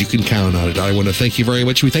days. You can count on it. I want to thank you very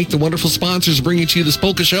much. We thank the wonderful sponsors bringing to you this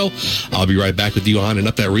Polka Show. I'll be right back with you on and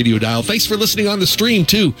up that radio dial. Thanks for listening on the stream,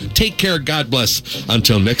 too. Take care. God bless.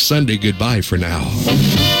 Until next Sunday, goodbye for now.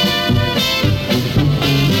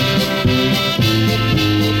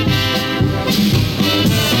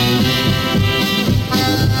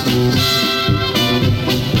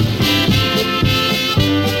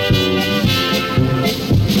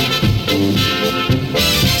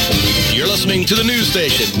 Listening to the news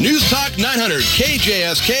station, News Talk 900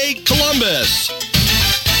 KJSK Columbus.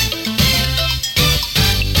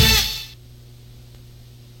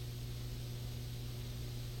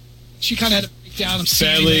 She kind of had a breakdown of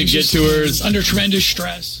sadly get to her under tremendous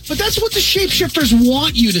stress. But that's what the shapeshifters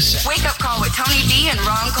want you to say. Wake Up Call with Tony D and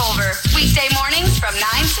Ron Culver. Weekday mornings from 9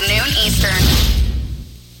 to noon Eastern.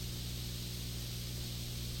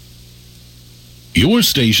 Your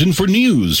station for news